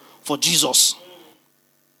now for Jesus.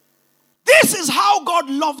 This is how God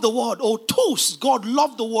loved the world. Oh, toast, God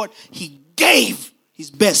loved the world. He gave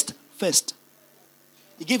his best first.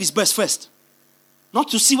 He gave his best first. Not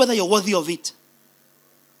to see whether you're worthy of it,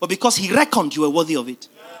 but because he reckoned you were worthy of it.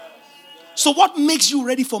 So what makes you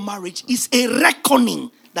ready for marriage is a reckoning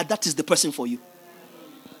that is the person for you.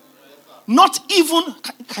 Not even,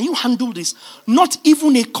 can you handle this? Not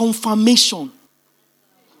even a confirmation.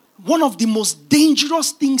 One of the most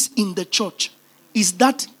dangerous things in the church is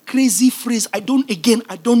that crazy phrase, I don't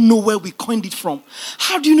know where we coined it from.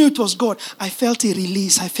 How do you know it was God? I felt a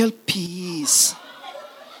release. I felt peace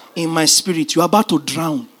in my spirit. You're about to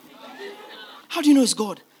drown. How do you know it's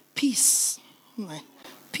God? Peace.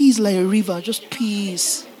 Peace like a river, just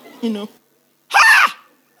peace. Ha!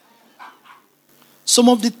 Some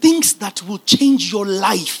of the things that will change your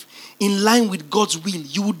life in line with God's will,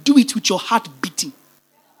 you will do it with your heart beating.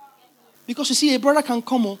 Because you see, a brother can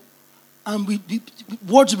come and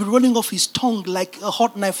words will be rolling off his tongue like a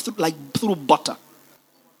hot knife through butter.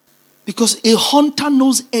 Because a hunter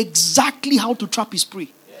knows exactly how to trap his prey.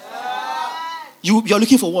 You're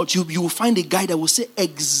looking for what? You will find a guy that will say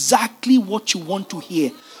exactly what you want to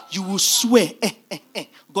hear. You will swear,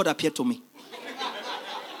 God appeared to me.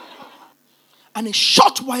 And a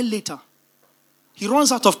short while later, he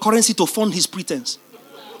runs out of currency to fund his pretense.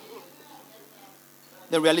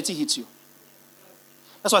 The reality hits you.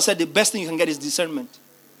 That's why I said the best thing you can get is discernment.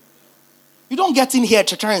 You don't get in here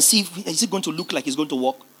to try and see if is it going to look like it's going to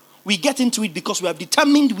work. We get into it because we have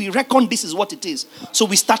determined, we reckon this is what it is. So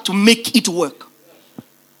we start to make it work.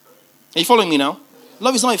 Are you following me now?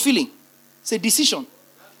 Love is not a feeling. It's a decision.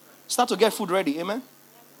 Start to get food ready. Amen?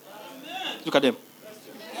 Look at them.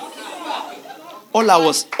 All I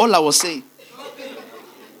was saying.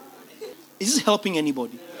 Is this helping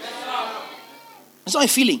anybody? It's not a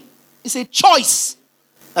feeling. It's a choice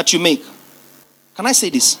that you make. Can I say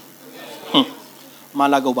this?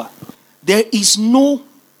 Malagoba. There is no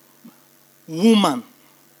woman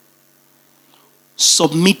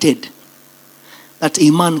submitted that a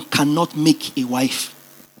man cannot make a wife.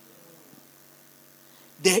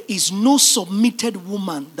 There is no submitted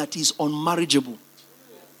woman that is unmarriageable.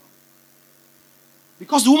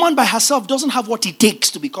 Because the woman by herself doesn't have what it takes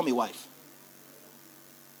to become a wife.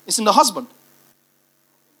 It's in the husband.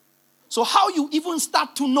 So how you even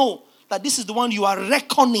start to know that this is the one you are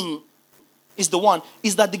reckoning is the one,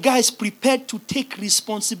 is that the guy is prepared to take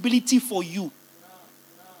responsibility for you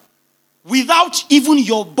without even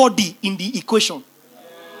your body in the equation.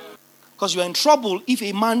 Because you are in trouble if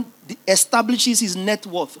a man establishes his net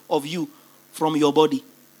worth of you from your body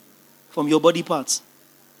parts,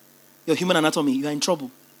 your human anatomy. You are in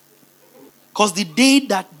trouble. Because the day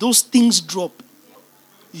that those things drop,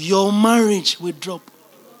 your marriage will drop.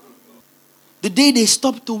 The day they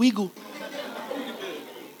stop to wiggle,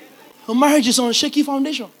 your marriage is on shaky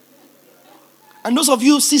foundation. And those of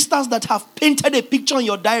you sisters that have painted a picture in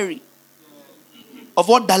your diary of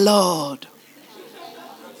what the Lord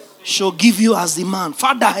shall give you as the man.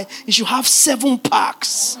 Father, you should have 7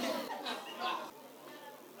 packs.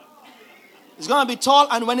 He's going to be tall,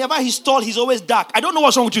 and whenever he's tall, he's always dark. I don't know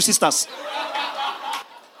what's wrong with you sisters.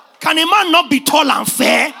 Can a man not be tall and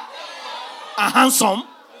fair and handsome?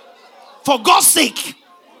 For God's sake.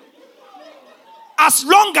 As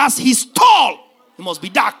long as he's tall, he must be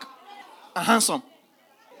dark and handsome.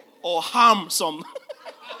 Or harmsome.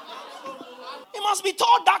 He must be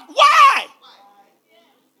tall, dark. Why?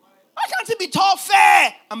 Why can't he be tall,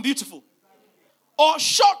 fair, and beautiful? Or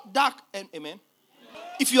short, dark, and amen.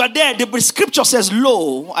 If you are there, the scripture says,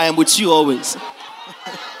 lo, I am with you always.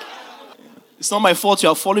 It's not my fault you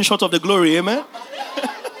are falling short of the glory, amen.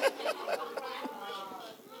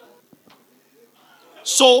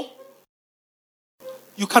 So,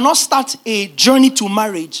 you cannot start a journey to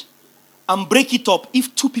marriage and break it up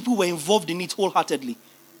if 2 people were involved in it wholeheartedly.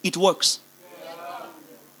 It works.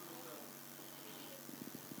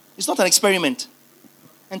 It's not an experiment.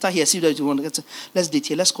 Enter here, see that you want to get. Let's date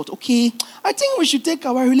here, let's cut. Okay, I think we should take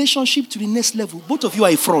our relationship to the next level. Both of you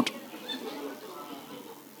are a fraud.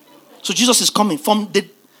 So Jesus is coming from the.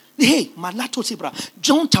 Hey, Malato Tibra.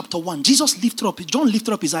 John chapter 1. John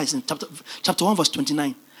lifted up his eyes in chapter 1 verse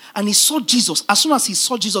 29. And he saw Jesus. As soon as he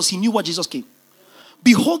saw Jesus, he knew what Jesus came.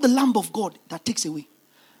 Behold the Lamb of God that takes away.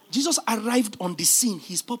 Jesus arrived on the scene.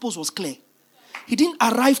 His purpose was clear. He didn't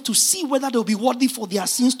arrive to see whether they'll be worthy for their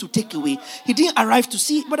sins to take away. He didn't arrive to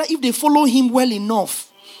see whether if they follow him well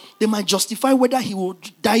enough, they might justify whether he will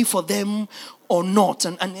die for them or not.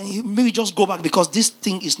 And maybe just go back because this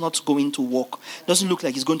thing is not going to work. Doesn't look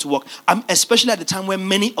like it's going to work. Especially at the time when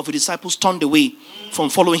many of the disciples turned away from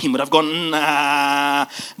following him. Would have gone, nah,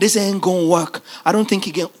 this ain't going to work. I don't think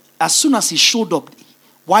he can. As soon as he showed up,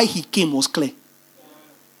 why he came was clear.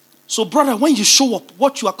 So brother, when you show up,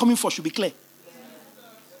 what you are coming for should be clear.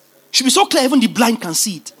 Should be so clear even the blind can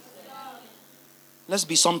see it. Let's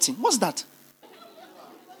be something. What's that?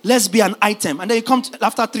 Let's be an item. And then you come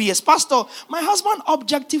after 3 years. Pastor, my husband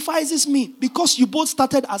objectifies me because you both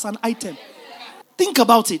started as an item. Think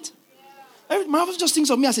about it. My husband just thinks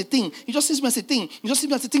of me as a thing. He just sees me as a thing. He just sees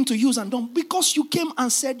me as a thing to use and done. Because you came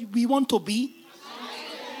and said we want to be.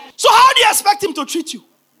 So how do you expect him to treat you?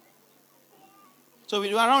 So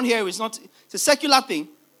around here, it's a secular thing.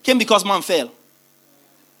 Came because man fell.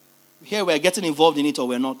 Here we're getting involved in it or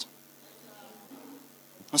we're not.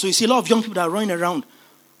 And so you see a lot of young people that are running around.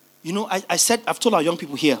 You know, I've told our young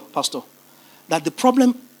people here, Pastor, that the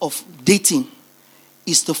problem of dating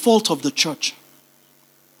is the fault of the church.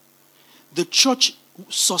 The church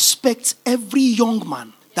suspects every young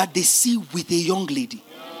man that they see with a young lady.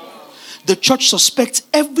 The church suspects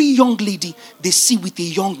every young lady they see with a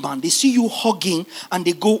young man. They see you hugging and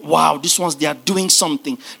they go, wow, these ones, they are doing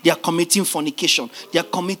something. They are committing fornication. They are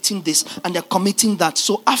committing this and they are committing that.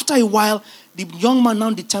 So after a while, the young man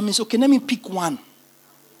now determines, okay, let me pick one.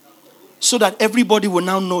 So that everybody will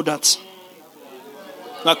now know that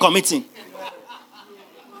we are committing.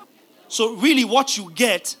 So really what you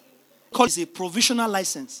get is a provisional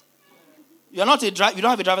license. You don't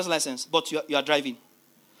have a driver's license, but you are driving.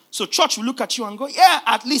 So church will look at you and go, yeah,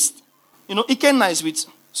 at least You know, Ikenna is with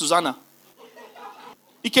Susanna.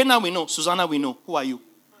 Ikenna we know, Susanna we know. Who are you?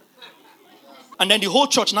 And then the whole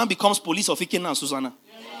church now becomes police of Ikenna and Susanna.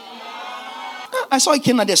 I saw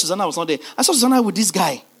Ikenna there, Susanna was not there. I saw Susanna with this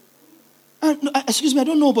guy. Excuse me, I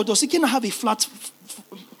don't know, but does Ikenna have a flat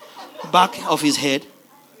back of his head?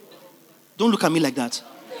 Don't look at me like that.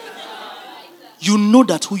 You know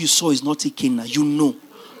that who you saw is not Ikenna. You know.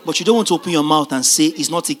 But you don't want to open your mouth and say it's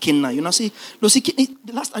not Ikenna. You know, say,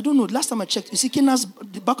 I don't know. Last time I checked, is Ikenna's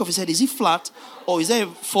the back of his head, is he flat or is there a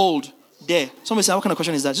fold there? Somebody said, what kind of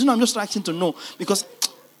question is that? You know, I'm just asking to know because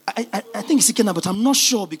I think it's Ikenna, but I'm not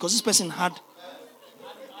sure because this person had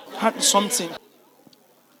something.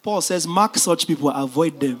 Paul says, mark such people,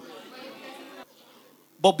 avoid them.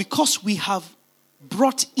 But because we have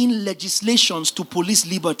brought in legislations to police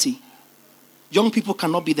liberty, young people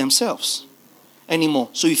cannot be themselves anymore.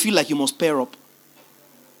 So you feel like you must pair up.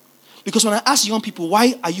 Because when I ask young people,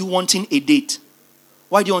 why are you wanting a date?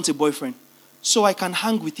 Why do you want a boyfriend? So I can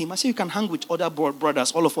hang with him. I say you can hang with other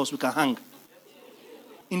brothers. All of us, we can hang.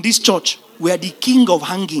 In this church, we are the king of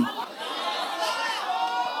hanging.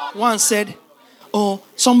 One said, oh,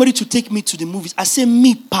 somebody to take me to the movies. I say,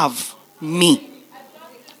 me, Pav, me.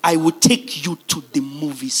 I will take you to the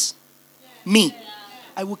movies. Me.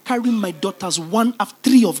 I will carry my daughters,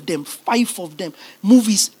 3 of them, 5 of them.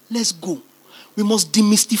 Movies, let's go. We must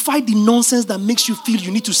demystify the nonsense that makes you feel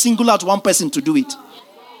you need to single out one person to do it.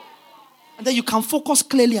 And then you can focus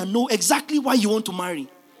clearly and know exactly why you want to marry.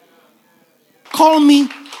 Call me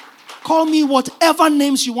whatever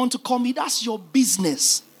names you want to call me. That's your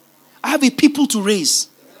business. I have a people to raise.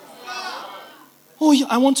 Oh, yeah,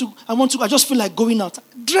 I just feel like going out.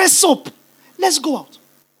 Dress up. Let's go out.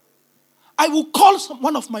 I will call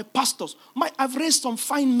one of my pastors. I've raised some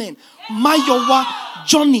fine men. Mayowa,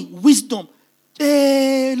 Johnny, Wisdom.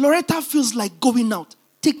 Loretta feels like going out.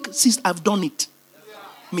 I've done it.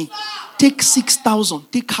 Me. Take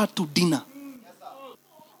 6,000. Take her to dinner.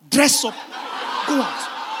 Dress up. Go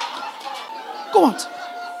out. Go out.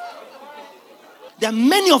 There are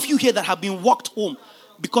many of you here that have been walked home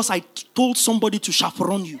because I told somebody to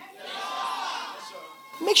chaperone you.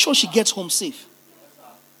 Make sure she gets home safe.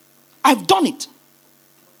 I've done it.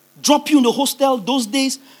 Drop you in the hostel those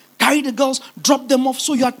days, carry the girls, drop them off.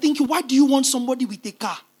 So you are thinking, why do you want somebody with a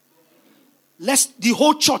car? The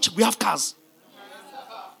whole church, we have cars.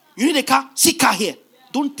 You need a car? See car here.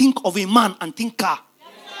 Don't think of a man and think car.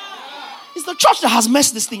 It's the church that has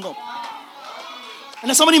messed this thing up. And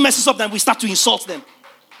then somebody messes up, then we start to insult them.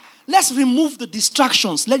 Let's remove the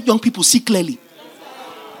distractions. Let young people see clearly.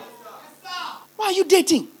 Why are you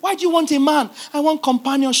dating? Why do you want a man? I want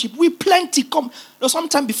companionship. We plenty come.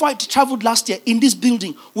 Sometime before I traveled last year in this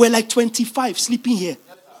building, we're like 25 sleeping here.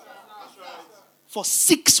 For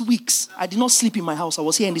 6 weeks, I did not sleep in my house. I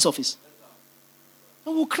was here in this office.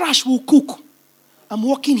 And we'll crash, we'll cook. I'm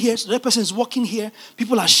walking here, so the other person is walking here.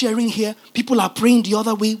 People are sharing here. People are praying the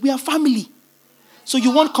other way. We are family. So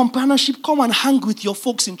you want companionship? Come and hang with your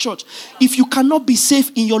folks in church. If you cannot be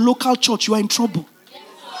safe in your local church, you are in trouble.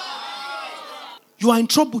 You are in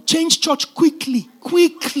trouble. Change church quickly.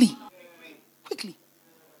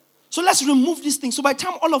 So let's remove these things. So by the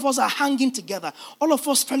time all of us are hanging together, all of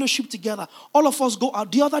us fellowship together, all of us go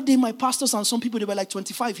out. The other day, my pastors and some people, they were like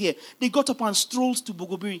 25 here. They got up and strolled to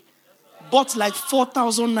Bogobiri. Bought like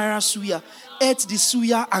 4,000 naira suya, ate the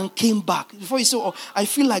suya and came back. Before you say, oh, I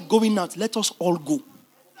feel like going out, let us all go.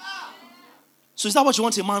 So is that what you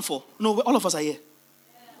want a man for? No, all of us are here.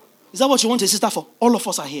 Is that what you want a sister for? All of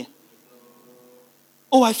us are here.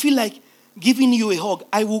 Oh, I feel like giving you a hug.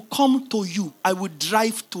 I will come to you. I will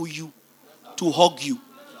drive to you to hug you.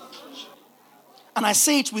 And I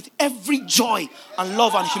say it with every joy and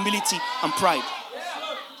love and humility and pride.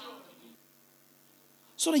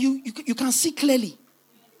 So that you can see clearly.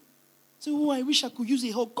 So, oh, I wish I could use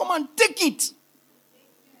a hug. Come and take it.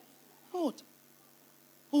 What?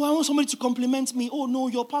 Oh, I want somebody to compliment me. Oh, no,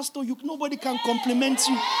 your pastor, nobody can compliment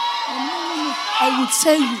you. Oh, no. I will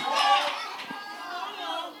tell you.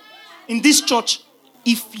 In this church,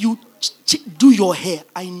 if you do your hair,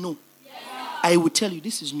 I know. I will tell you,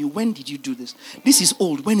 this is new. When did you do this? This is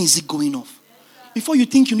old. When is it going off? Before you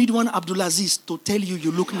think you need one Abdulaziz to tell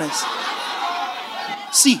you look nice.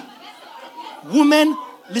 See, women,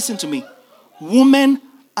 listen to me. Women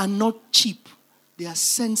are not cheap. They are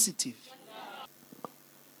sensitive.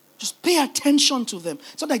 Just pay attention to them.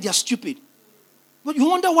 It's not like they are stupid. But you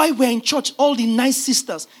wonder why we're in church, all the nice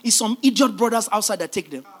sisters, is some idiot brothers outside that take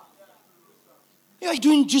them. You're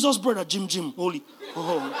doing Jesus' brother, Jim, holy.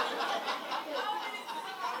 Oh.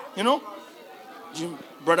 You know? Jim,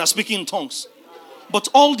 brother speaking in tongues. But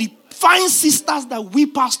all the fine sisters that we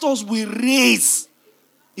pastors will raise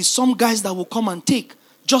is some guys that will come and take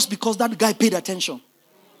just because that guy paid attention.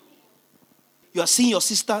 You are seeing your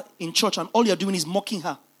sister in church and all you're doing is mocking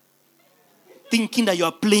her, thinking that you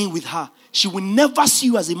are playing with her. She will never see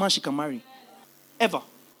you as a man she can marry. Ever.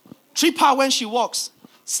 Trip her when she walks.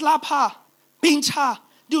 Slap her. Pinch her.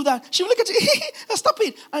 Do that. She will look at you. Stop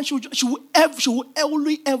it. And she will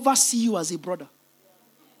only ever see you as a brother.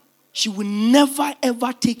 She will never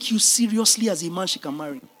ever take you seriously as a man she can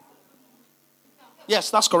marry. Yes,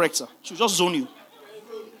 that's correct, sir. She'll just zone you.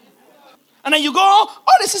 And then you go,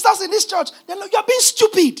 all the sisters in this church, they're like, you're being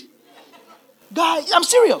stupid. Guy, I'm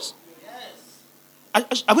serious.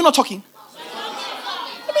 Are we not talking?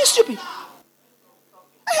 You're being stupid.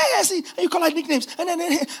 Yeah, see, and you call her nicknames.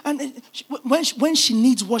 When she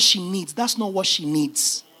needs what she needs, that's not what she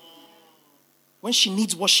needs. When she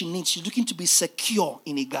needs what she needs, she's looking to be secure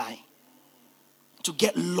in a guy. To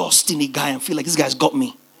get lost in a guy and feel like this guy's got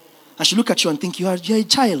me. And she look at you and think you're a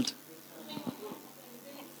child.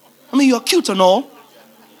 I mean, you're cute and all.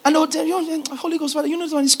 And they'll tell you, Holy Ghost, Father, you know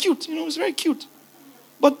this one is cute. You know, it's very cute.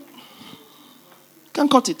 But can't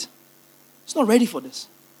cut it. It's not ready for this.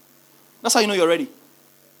 That's how you know you're ready.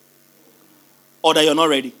 Or that you're not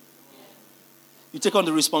ready. You take on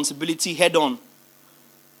the responsibility head on,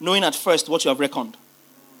 knowing at first what you have reckoned.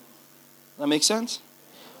 That makes sense?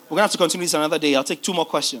 We're going to have to continue this another day. I'll take 2 more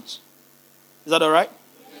questions. Is that all right?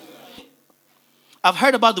 I've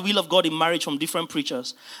heard about the will of God in marriage from different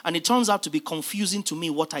preachers, and it turns out to be confusing to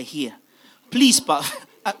me what I hear. Please, Pav,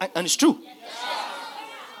 and it's true.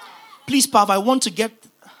 Please, Pav, I want to get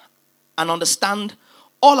and understand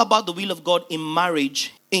all about the will of God in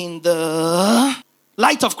marriage in the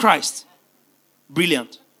light of Christ.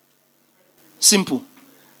 Brilliant. Simple.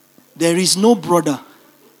 There is no brother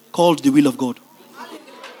called the will of God.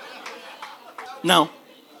 Now,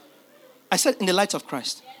 I said in the light of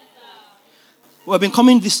Christ. We've been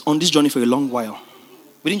coming on this journey for a long while.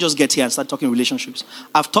 We didn't just get here and start talking relationships.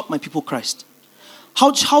 I've taught my people Christ.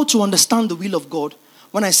 How to understand the will of God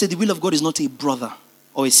when I say the will of God is not a brother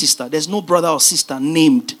or a sister. There's no brother or sister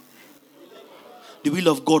named the will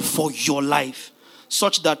of God for your life,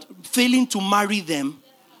 such that failing to marry them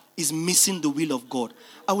is missing the will of God.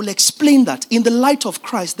 I will explain that. In the light of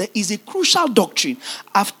Christ, there is a crucial doctrine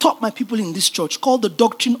I've taught my people in this church called the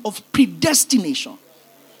doctrine of predestination,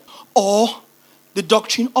 or the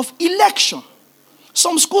doctrine of election.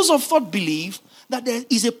 Some schools of thought believe that there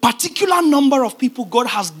is a particular number of people God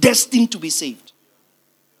has destined to be saved.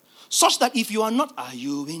 Such that if you are not, are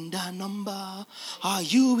you in the number? Are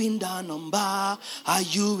you in the number? Are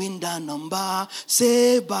you in the number?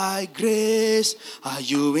 Saved by grace. Are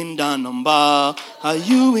you in the number? Are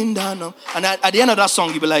you in the number? And at the end of that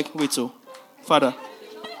song, you'll be like, wait, so, Father,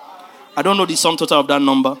 I don't know the sum total of that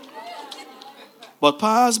number. But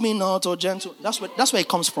pass me not, O gentle. That's where it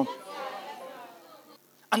comes from.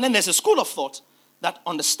 And then there's a school of thought that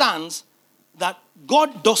understands that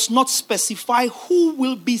God does not specify who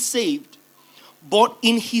will be saved, but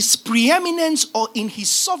in his preeminence or in his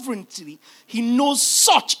sovereignty, he knows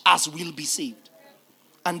such as will be saved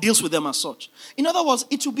and deals with them as such. In other words,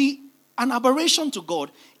 it would be an aberration to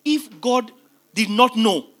God if God did not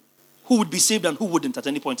know who would be saved and who wouldn't at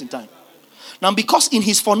any point in time. Now, because in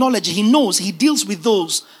his foreknowledge, he knows he deals with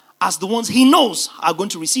those as the ones he knows are going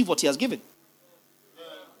to receive what he has given.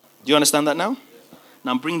 Do you understand that now?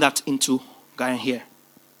 Now bring that into guy here.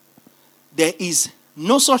 There is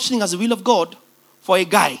no such thing as the will of God for a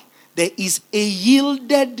guy. There is a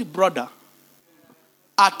yielded brother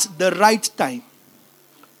at the right time,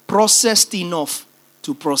 processed enough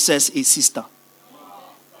to process a sister.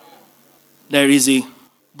 There is a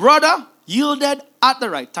brother yielded at the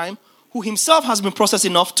right time who himself has been processed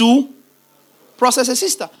enough to process a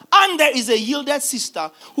sister. And there is a yielded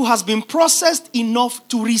sister who has been processed enough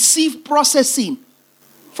to receive processing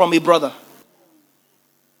from a brother.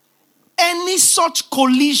 Any such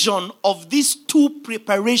collision of these two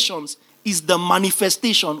preparations is the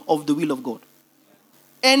manifestation of the will of God.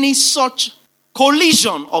 Any such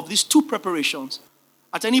collision of these two preparations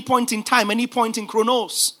at any point in time, any point in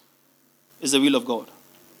chronos, is the will of God.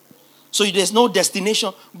 So there's no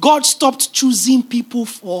destination. God stopped choosing people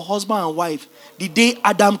for husband and wife the day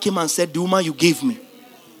Adam came and said, the woman you gave me.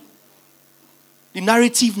 The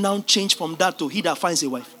narrative now changed from that to he that finds a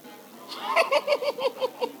wife.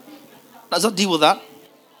 Does that deal with that?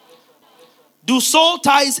 Do soul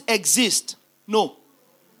ties exist? No.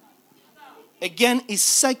 Again, it's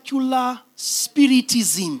secular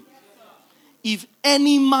spiritism. If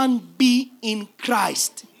any man be in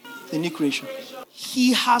Christ, the new creation.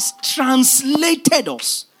 He has translated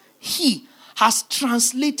us. He has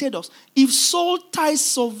translated us. If soul ties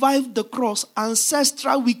survived the cross,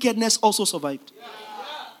 ancestral wickedness also survived.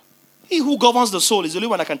 He who governs the soul is the only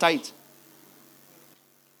one that can tie it.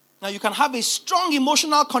 Now you can have a strong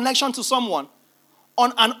emotional connection to someone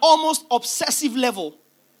on an almost obsessive level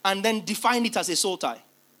and then define it as a soul tie.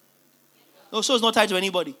 No, soul is not tied to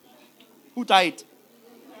anybody. Who tied it?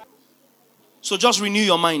 So just renew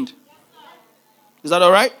your mind. Is that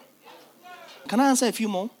all right? Can I answer a few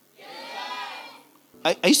more?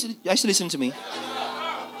 Are you listening to me?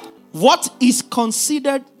 What is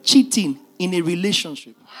considered cheating in a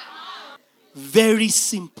relationship? Very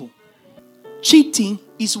simple. Cheating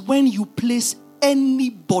is when you place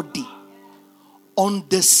anybody on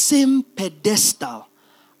the same pedestal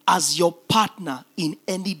as your partner in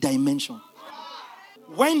any dimension.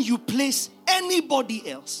 When you place anybody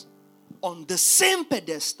else on the same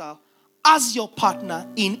pedestal as your partner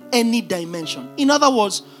in any dimension. In other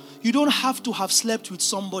words, you don't have to have slept with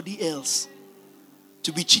somebody else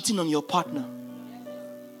to be cheating on your partner.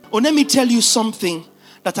 Oh, let me tell you something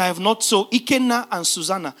that I have not. So Ikenna and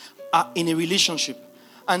Susanna are in a relationship.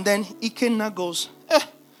 And then Ikenna goes,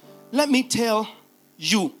 let me tell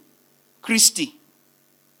you, Christy,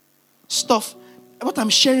 stuff, what I'm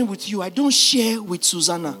sharing with you, I don't share with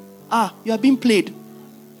Susanna. You are being played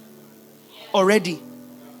already.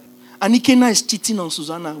 And Ikenna is cheating on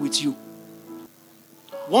Susanna with you.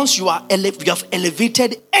 Once you have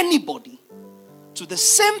elevated anybody to the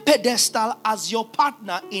same pedestal as your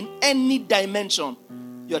partner in any dimension,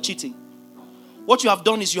 you are cheating. What you have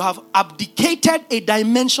done is you have abdicated a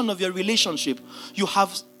dimension of your relationship. You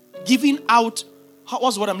have given out,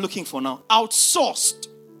 what's what I'm looking for now? Outsourced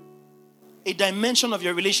a dimension of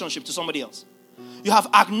your relationship to somebody else. You have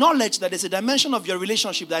acknowledged that there's a dimension of your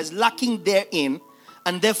relationship that is lacking therein,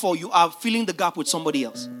 and therefore you are filling the gap with somebody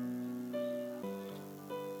else.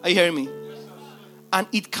 Are you hearing me? And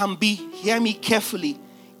it can be, hear me carefully,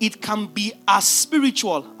 it can be as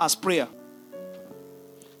spiritual as prayer.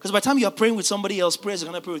 Because by the time you are praying with somebody else, prayers are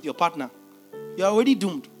going to pray with your partner. You are already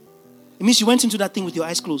doomed. It means you went into that thing with your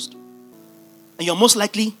eyes closed. And you're most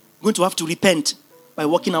likely going to have to repent by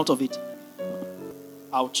walking out of it.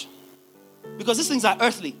 Ouch. Because these things are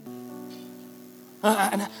earthly.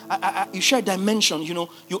 You share a dimension,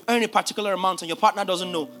 you earn a particular amount and your partner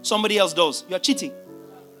doesn't know. Somebody else does. You're cheating.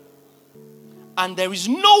 And there is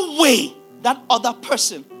no way that other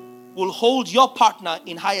person will hold your partner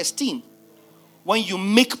in high esteem when you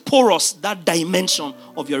make porous that dimension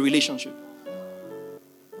of your relationship.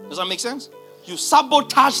 Does that make sense? You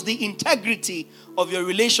sabotage the integrity of your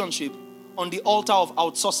relationship on the altar of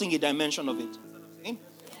outsourcing a dimension of it.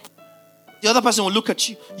 The other person will look at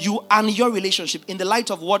you and your relationship in the light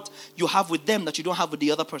of what you have with them that you don't have with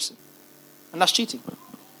the other person. And that's cheating. Do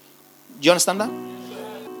you understand that?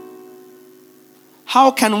 How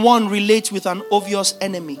can one relate with an obvious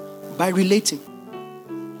enemy? By relating.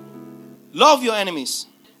 Love your enemies.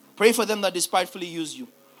 Pray for them that despitefully use you.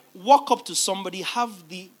 Walk up to somebody, have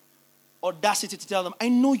the audacity to tell them, I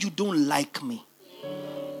know you don't like me,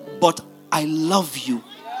 but I love you.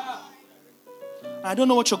 I don't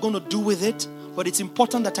know what you're going to do with it, but it's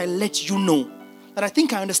important that I let you know that I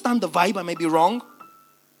think I understand the vibe. I may be wrong,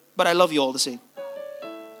 but I love you all the same.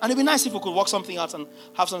 And it'd be nice if we could work something out and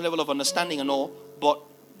have some level of understanding and all, but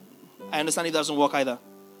I understand it doesn't work either.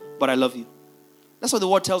 But I love you. That's what the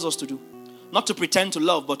word tells us to do. Not to pretend to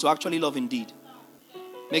love, but to actually love indeed.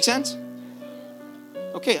 Make sense?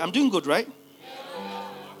 Okay, I'm doing good, right?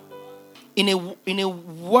 In a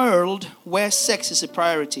world where sex is a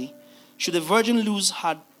priority, should a virgin lose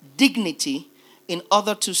her dignity in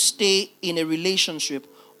order to stay in a relationship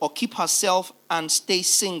or keep herself and stay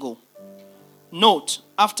single? Note,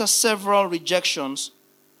 after several rejections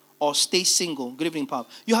or stay single. Good evening, Pap.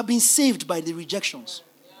 You have been saved by the rejections.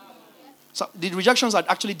 So the rejections are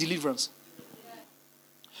actually deliverance.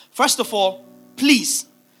 First of all, please,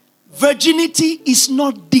 virginity is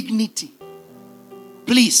not dignity.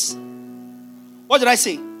 Please. What did I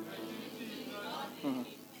say?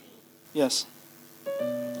 Yes.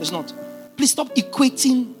 It's not. Please stop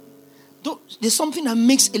equating. There's something that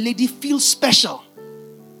makes a lady feel special,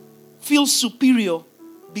 feel superior,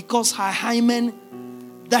 because her hymen,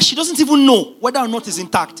 that she doesn't even know whether or not is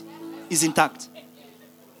intact.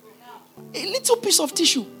 A little piece of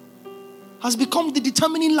tissue has become the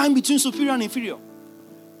determining line between superior and inferior.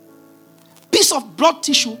 Piece of blood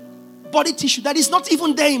tissue, body tissue, that is not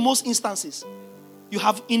even there in most instances. You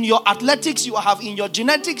have in your athletics, you have in your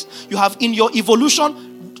genetics, you have in your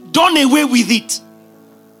evolution, done away with it.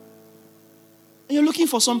 And you're looking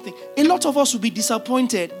for something. A lot of us will be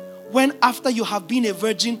disappointed when after you have been a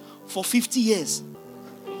virgin for 50 years,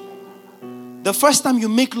 The first time you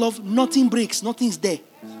make love, nothing breaks, nothing's there.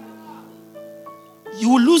 You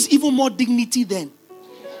will lose even more dignity then.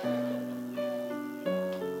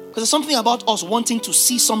 Because there's something about us wanting to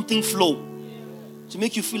see something flow to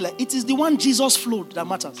make you feel like it is the one Jesus flowed that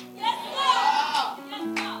matters.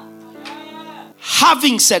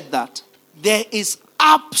 Having said that, there is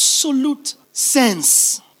absolute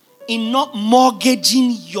sense in not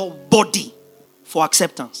mortgaging your body for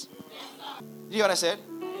acceptance. You hear what I said?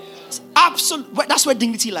 It's absolute. That's where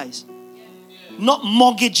dignity lies. Not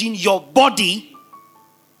mortgaging your body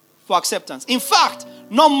for acceptance. In fact,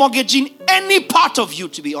 not mortgaging any part of you,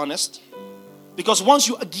 to be honest. Because once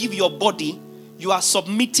you give your body, you are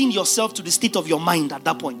submitting yourself to the state of your mind at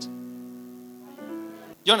that point.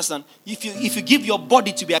 You understand? If you give your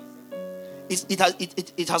body to be,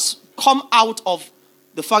 it has come out of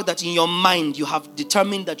the fact that in your mind you have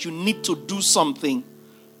determined that you need to do something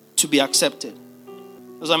to be accepted.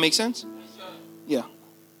 Does that make sense? Yeah.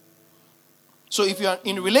 So if you are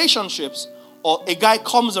in relationships or a guy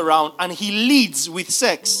comes around and he leads with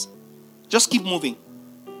sex, just keep moving.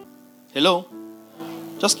 Hello?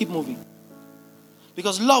 Just keep moving.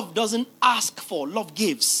 Because love doesn't ask for, love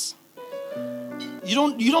gives. You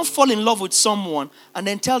don't fall in love with someone and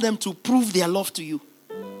then tell them to prove their love to you.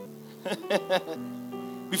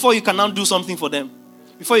 Before you can now do something for them.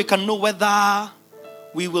 Before you can know whether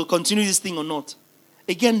we will continue this thing or not.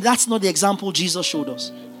 Again, that's not the example Jesus showed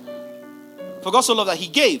us. For God so loved that he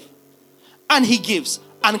gave. And he gives.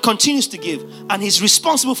 And continues to give. And he's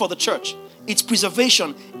responsible for the church. Its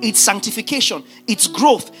preservation, its sanctification, its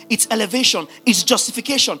growth, its elevation, its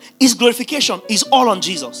justification, its glorification is all on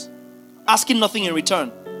Jesus. Asking nothing in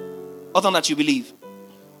return other than that you believe.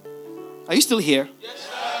 Are you still here? Yes,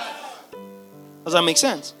 sir. Does that make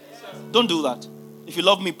sense? Yes, sir. Don't do that. If you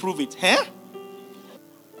love me, prove it. Huh?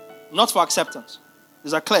 Not for acceptance.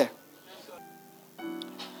 Is that clear? Yes,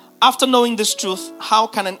 after knowing this truth, how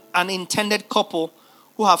can an intended couple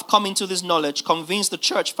who have come into this knowledge convince the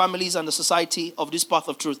church, families, and the society of this path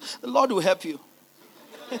of truth? The Lord will help you.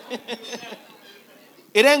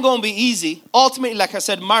 It ain't going to be easy. Ultimately, like I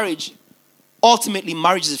said, marriage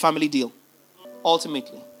is a family deal.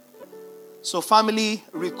 Ultimately. So family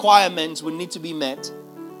requirements will need to be met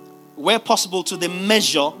where possible to the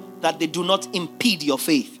measure that they do not impede your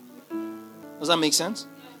faith. Does that make sense?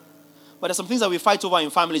 But there's some things that we fight over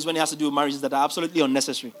in families when it has to do with marriages that are absolutely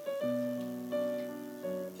unnecessary.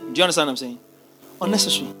 Do you understand what I'm saying?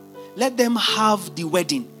 Unnecessary. Let them have the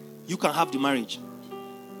wedding. You can have the marriage.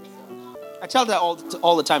 I tell that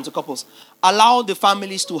all the time to couples. Allow the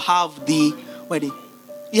families to have the wedding.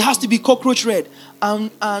 It has to be cockroach red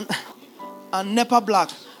and Nepa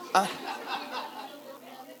black.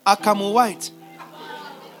 Akamu white.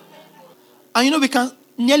 And we can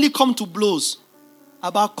nearly come to blows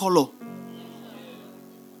about color.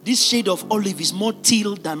 This shade of olive is more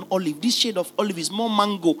teal than olive. This shade of olive is more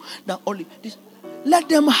mango than olive. Let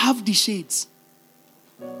them have the shades.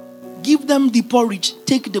 Give them the porridge.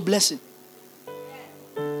 Take the blessing.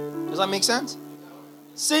 Does that make sense?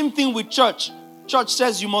 Same thing with church. Church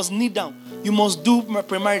says you must kneel down. You must do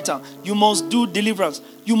premarital. You must do deliverance.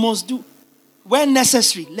 You must do. When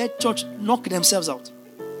necessary, let church knock themselves out.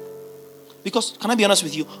 Because, can I be honest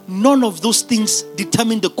with you? None of those things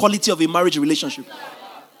determine the quality of a marriage relationship.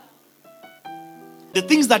 The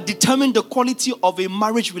things that determine the quality of a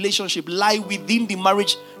marriage relationship lie within the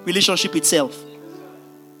marriage relationship itself.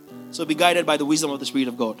 So be guided by the wisdom of the Spirit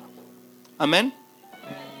of God. Amen?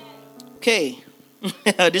 Okay.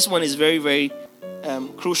 This one is very, very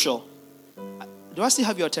crucial. Do I still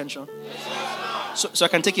have your attention? So I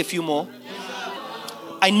can take a few more.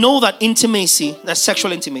 I know that intimacy, that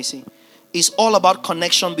sexual intimacy, is all about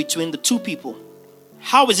connection between the two people.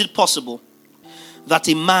 How is it possible that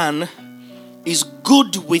a man is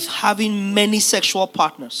good with having many sexual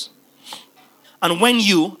partners? And when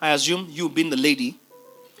you, I assume you being the lady,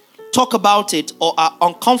 talk about it or are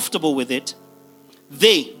uncomfortable with it,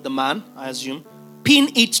 they, the man, I assume,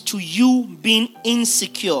 pin it to you being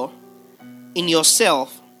insecure in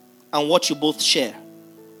yourself and what you both share.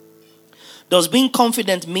 Does being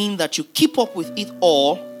confident mean that you keep up with it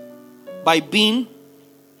all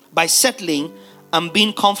by settling and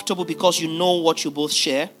being comfortable because you know what you both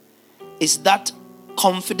share? Is that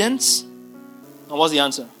confidence? And what's the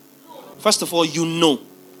answer? First of all, you know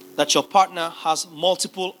that your partner has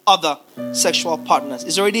multiple other sexual partners.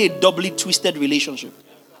 It's already a doubly twisted relationship.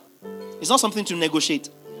 It's not something to negotiate.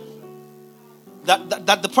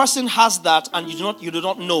 That the person has that and you do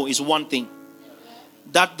not know is one thing.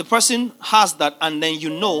 That the person has that and then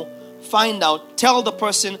find out, tell the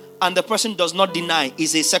person, and the person does not deny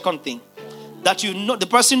is a second thing. That the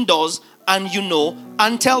person does and you know,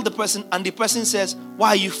 and tell the person, and the person says, why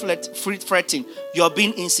are you fretting? You are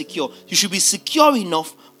being insecure. You should be secure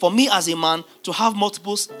enough for me as a man to have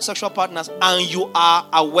multiple sexual partners, and you are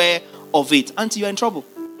aware of it, until you're in trouble.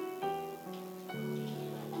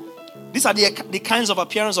 These are the kinds of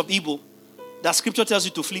appearance of evil that scripture tells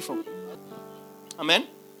you to flee from. Amen?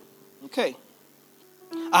 Okay.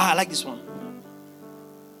 I like this one.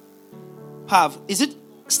 Is it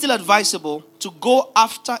still advisable to go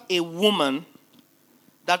after a woman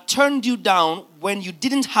that turned you down when you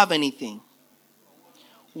didn't have anything,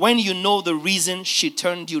 when you know the reason she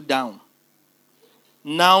turned you down,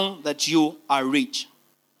 now that you are rich?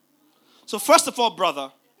 So first of all,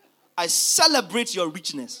 brother, I celebrate your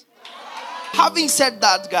richness. Having said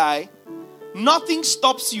that, guy, nothing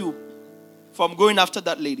stops you from going after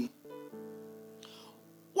that lady.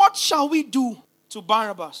 What shall we do to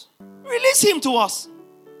Barabbas? Release him to us.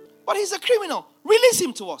 But he's a criminal. Release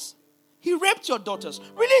him to us. He raped your daughters.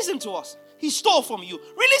 Release him to us. He stole from you.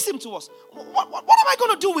 Release him to us. What am I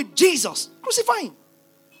going to do with Jesus? Crucify him.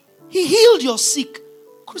 He healed your sick.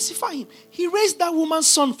 Crucify him. He raised that woman's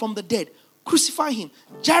son from the dead. Crucify him.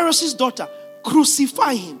 Jairus' daughter.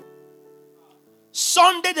 Crucify him.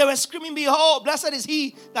 Sunday they were screaming, behold, blessed is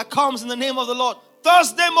he that comes in the name of the Lord.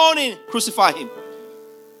 Thursday morning, crucify him.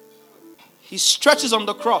 He stretches on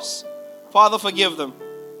the cross. Father, forgive them,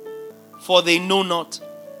 for they know not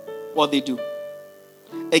what they do.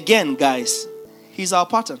 Again, guys, he's our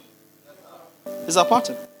pattern. He's our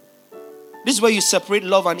pattern. This is where you separate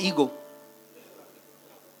love and ego.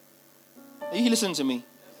 Are you listening to me?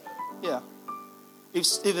 Yeah.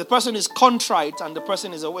 If the person is contrite and the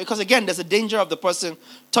person is away, because again, there's a danger of the person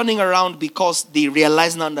turning around because they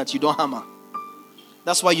realize now that you don't hammer.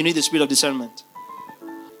 That's why you need the spirit of discernment.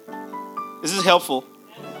 Is this helpful?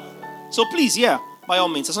 So please, yeah, by all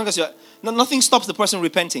means, as long as nothing stops the person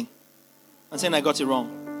repenting and saying, I got it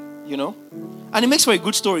wrong. You know? And it makes for a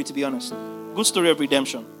good story, to be honest. Good story of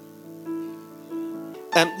redemption.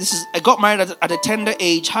 I got married at a tender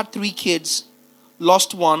age, had 3 kids,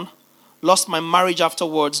 lost one. Lost my marriage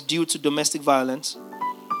afterwards due to domestic violence.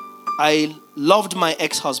 I loved my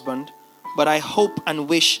ex-husband, but I hope and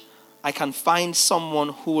wish I can find someone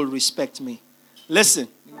who will respect me. Listen,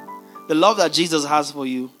 the love that Jesus has for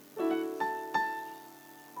you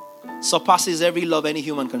surpasses every love any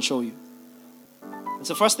human can show you. And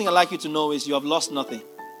so the first thing I'd like you to know is you have lost nothing.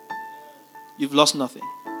 You've lost nothing.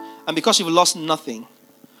 And because you've lost nothing,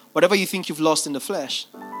 whatever you think you've lost in the flesh,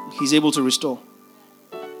 he's able to restore.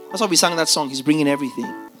 That's why we sang that song. He's bringing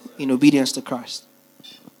everything in obedience to Christ.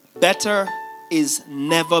 Better is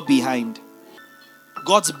never behind.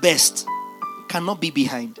 God's best cannot be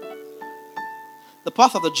behind. The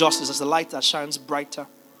path of the just is as a light that shines brighter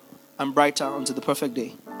and brighter unto the perfect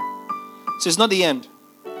day. So it's not the end.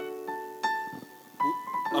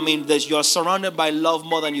 I mean, you're surrounded by love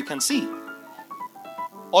more than you can see.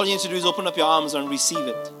 All you need to do is open up your arms and receive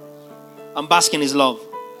it. And bask in his love.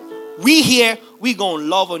 We here, we gonna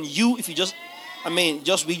love on you. If you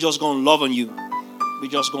we just gonna love on you. We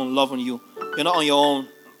just gonna love on you. You're not on your own.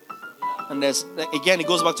 And again, it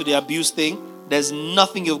goes back to the abuse thing. There's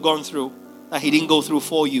nothing you've gone through that he didn't go through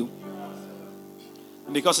for you.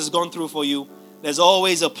 And because he's gone through for you, there's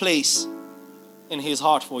always a place in his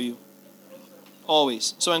heart for you.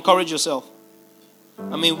 Always. So encourage yourself.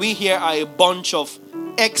 I mean, we here are a bunch of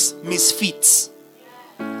ex-misfits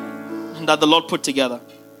that the Lord put together.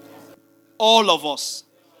 All of us.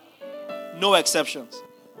 No exceptions.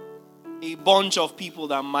 A bunch of people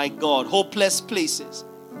that, my God, hopeless places.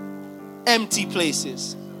 Empty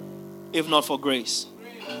places. If not for grace.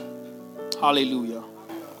 Hallelujah.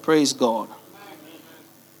 Praise God.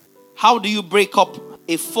 How do you break up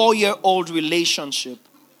a 4-year-old relationship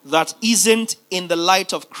that isn't in the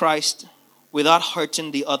light of Christ without hurting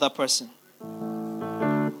the other person?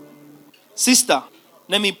 Sister,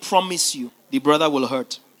 let me promise you, the brother will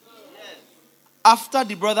hurt. After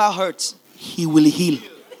the brother hurts, he will heal.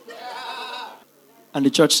 And the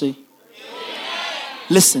church say,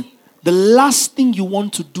 listen, the last thing you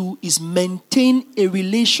want to do is maintain a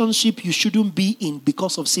relationship you shouldn't be in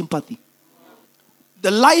because of sympathy. The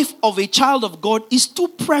life of a child of God is too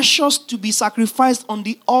precious to be sacrificed on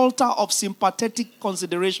the altar of sympathetic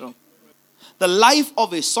consideration. The life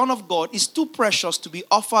of a son of God is too precious to be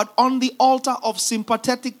offered on the altar of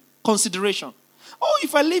sympathetic consideration. Oh,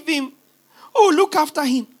 if I leave him, oh, look after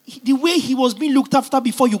him. The way he was being looked after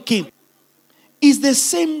before you came is the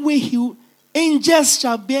same way angels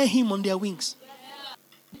shall bear him on their wings.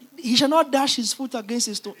 He shall not dash his foot against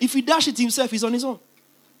a stone. If he dash it himself, he's on his own.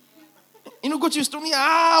 Go to your stone.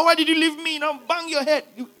 Why did you leave me? Now bang your head.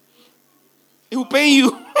 He will pain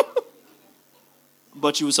you.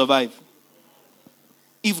 but you will survive.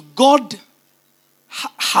 If God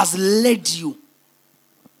has led you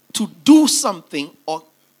to do something or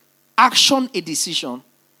action a decision,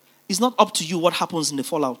 it's not up to you what happens in the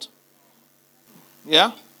fallout.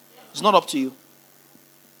 Yeah? It's not up to you.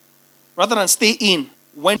 Rather than stay in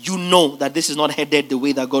when you know that this is not headed the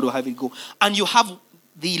way that God will have it go. And you have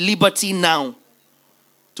the liberty now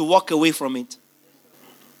to walk away from it.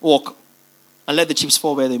 Walk. And let the chips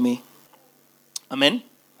fall where they may. Amen?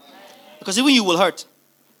 Because even you will hurt.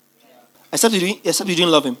 Except you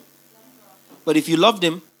didn't love him. But if you loved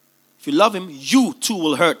him, you too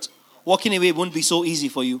will hurt. Walking away won't be so easy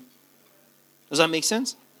for you. Does that make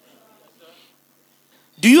sense?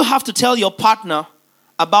 Do you have to tell your partner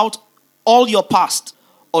about all your past?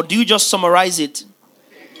 Or do you just summarize it?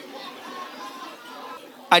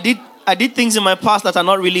 I did things in my past that are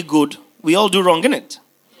not really good. We all do wrong, innit?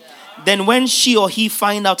 Then when she or he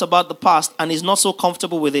find out about the past and is not so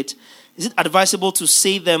comfortable with it, is it advisable to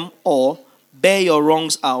say them or bear your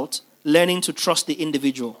wrongs out, learning to trust the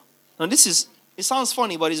individual? Now it sounds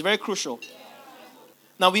funny, but it's very crucial.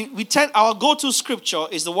 Now our go-to scripture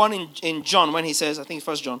is the one in John when he says, I think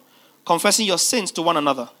 1 John, confessing your sins to one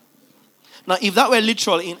another. Now if that were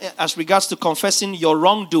literal as regards to confessing your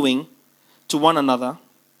wrongdoing to one another,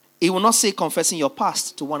 it will not say confessing your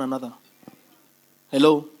past to one another.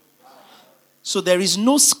 Hello? So there is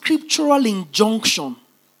no scriptural injunction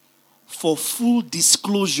for full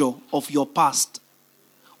disclosure of your past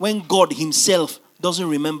when God himself doesn't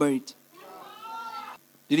remember it.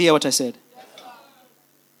 Did you hear what I said?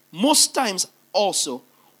 Most times also,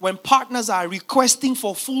 when partners are requesting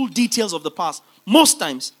for full details of the past, most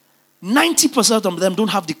times, 90% of them don't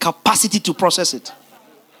have the capacity to process it.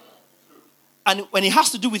 And when it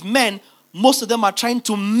has to do with men, most of them are trying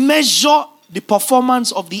to measure the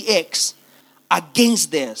performance of the ex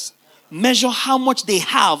against theirs. Measure how much they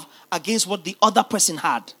have against what the other person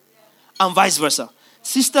had. And vice versa.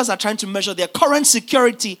 Sisters are trying to measure their current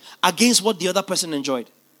security against what the other person enjoyed.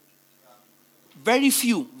 Very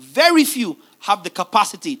few have the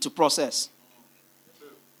capacity to process.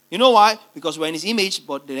 You know why? Because we're in his image,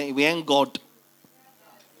 but we ain't God.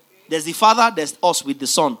 There's the Father, there's us with the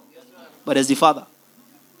Son. But there's the Father.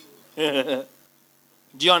 Do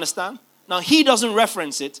you understand? Now, he doesn't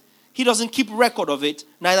reference it. He doesn't keep record of it.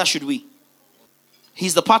 Neither should we.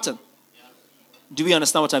 He's the pattern. Do we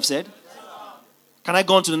understand what I've said? Can I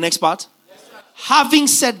go on to the next part? Having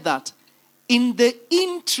said that, in the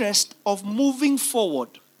interest of moving forward,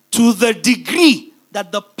 to the degree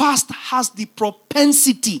that the past has the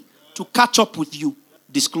propensity to catch up with you,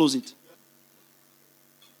 disclose it.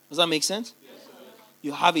 Does that make sense?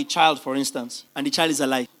 You have a child, for instance, and the child is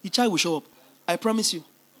alive. The child will show up. I promise you.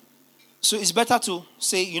 So it's better to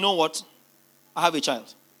say, you know what? I have a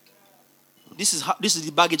child. This is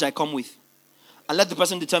the baggage I come with. And let the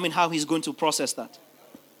person determine how he's going to process that.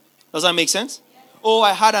 Does that make sense? Oh,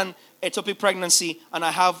 I had an ectopic pregnancy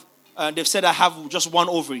and they've said I have just one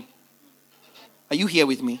ovary. Are you here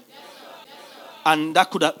with me? And that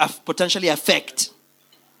could potentially affect,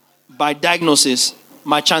 by diagnosis,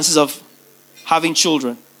 my chances of having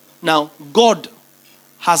children. Now, God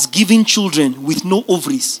has given children with no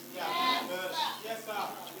ovaries.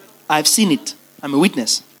 I've seen it. I'm a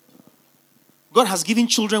witness. God has given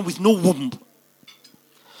children with no womb.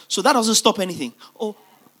 So that doesn't stop anything. Oh,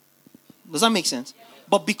 does that make sense?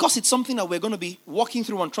 But because it's something that we're going to be walking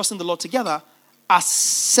through and trusting the Lord together, as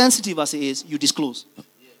sensitive as it is, you disclose.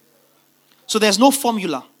 So there's no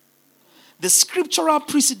formula. The scriptural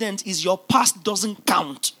precedent is your past doesn't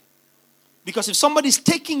count. Because if somebody's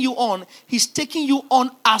taking you on, he's taking you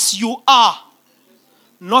on as you are,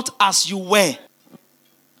 not as you were.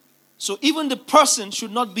 So even the person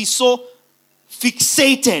should not be so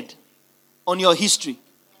fixated on your history.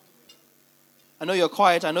 I know you're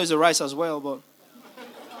quiet. I know it's a rice as well, but...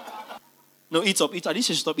 No, eat up. At least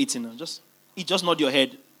you should stop eating now. Just eat, just nod your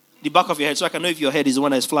head. The back of your head, so I can know if your head is the one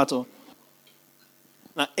that is flat or...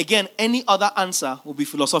 Now, again, any other answer will be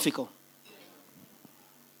philosophical.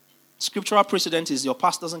 Scriptural precedent is your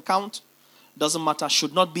past doesn't count, doesn't matter,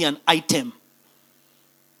 should not be an item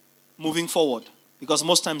moving forward. Because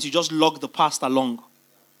most times you just log the past along.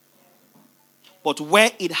 But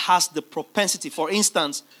where it has the propensity, for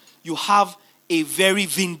instance, you have a very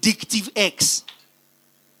vindictive ex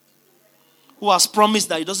who has promised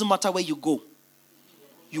that it doesn't matter where you go,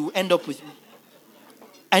 you will end up with me.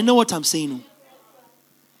 I know what I'm saying.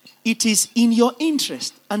 It is in your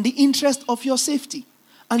interest and the interest of your safety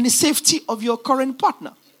and the safety of your current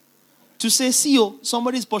partner to say, see you,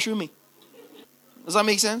 somebody's pursuing me. Does that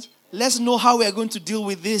make sense? Let's know how we are going to deal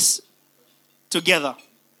with this together.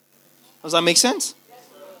 Does that make sense?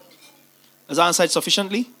 Has that answered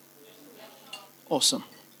sufficiently? Awesome.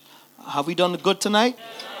 Have we done good tonight?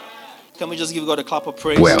 Can we just give God a clap of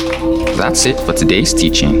praise? Well, that's it for today's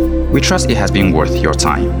teaching. We trust it has been worth your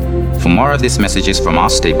time. For more of these messages from our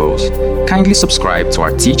stables, kindly subscribe to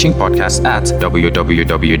our teaching podcast at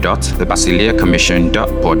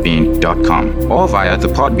www.thebasileacommission.podbean.com or via the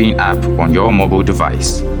Podbean app on your mobile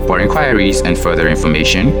device. For inquiries and further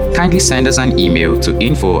information, kindly send us an email to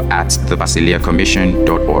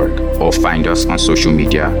info@thebasileacommission.org or find us on social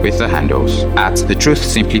media with the handles @The Truth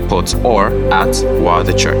Simply Put or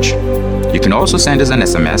 @WaTheChurch. You can also send us an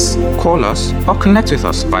SMS, call us, or connect with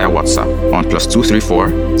us via WhatsApp on +234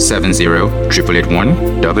 70 881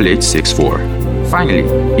 8864. Finally,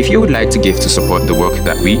 if you would like to give to support the work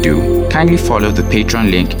that we do, kindly follow the Patreon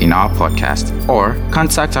link in our podcast or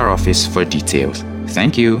contact our office for details.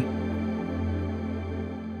 Thank you.